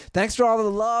over here. Thanks for all the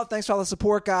love. Thanks for all the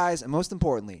support, guys. And most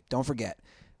importantly, don't forget,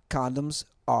 condoms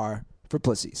are for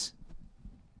pussies.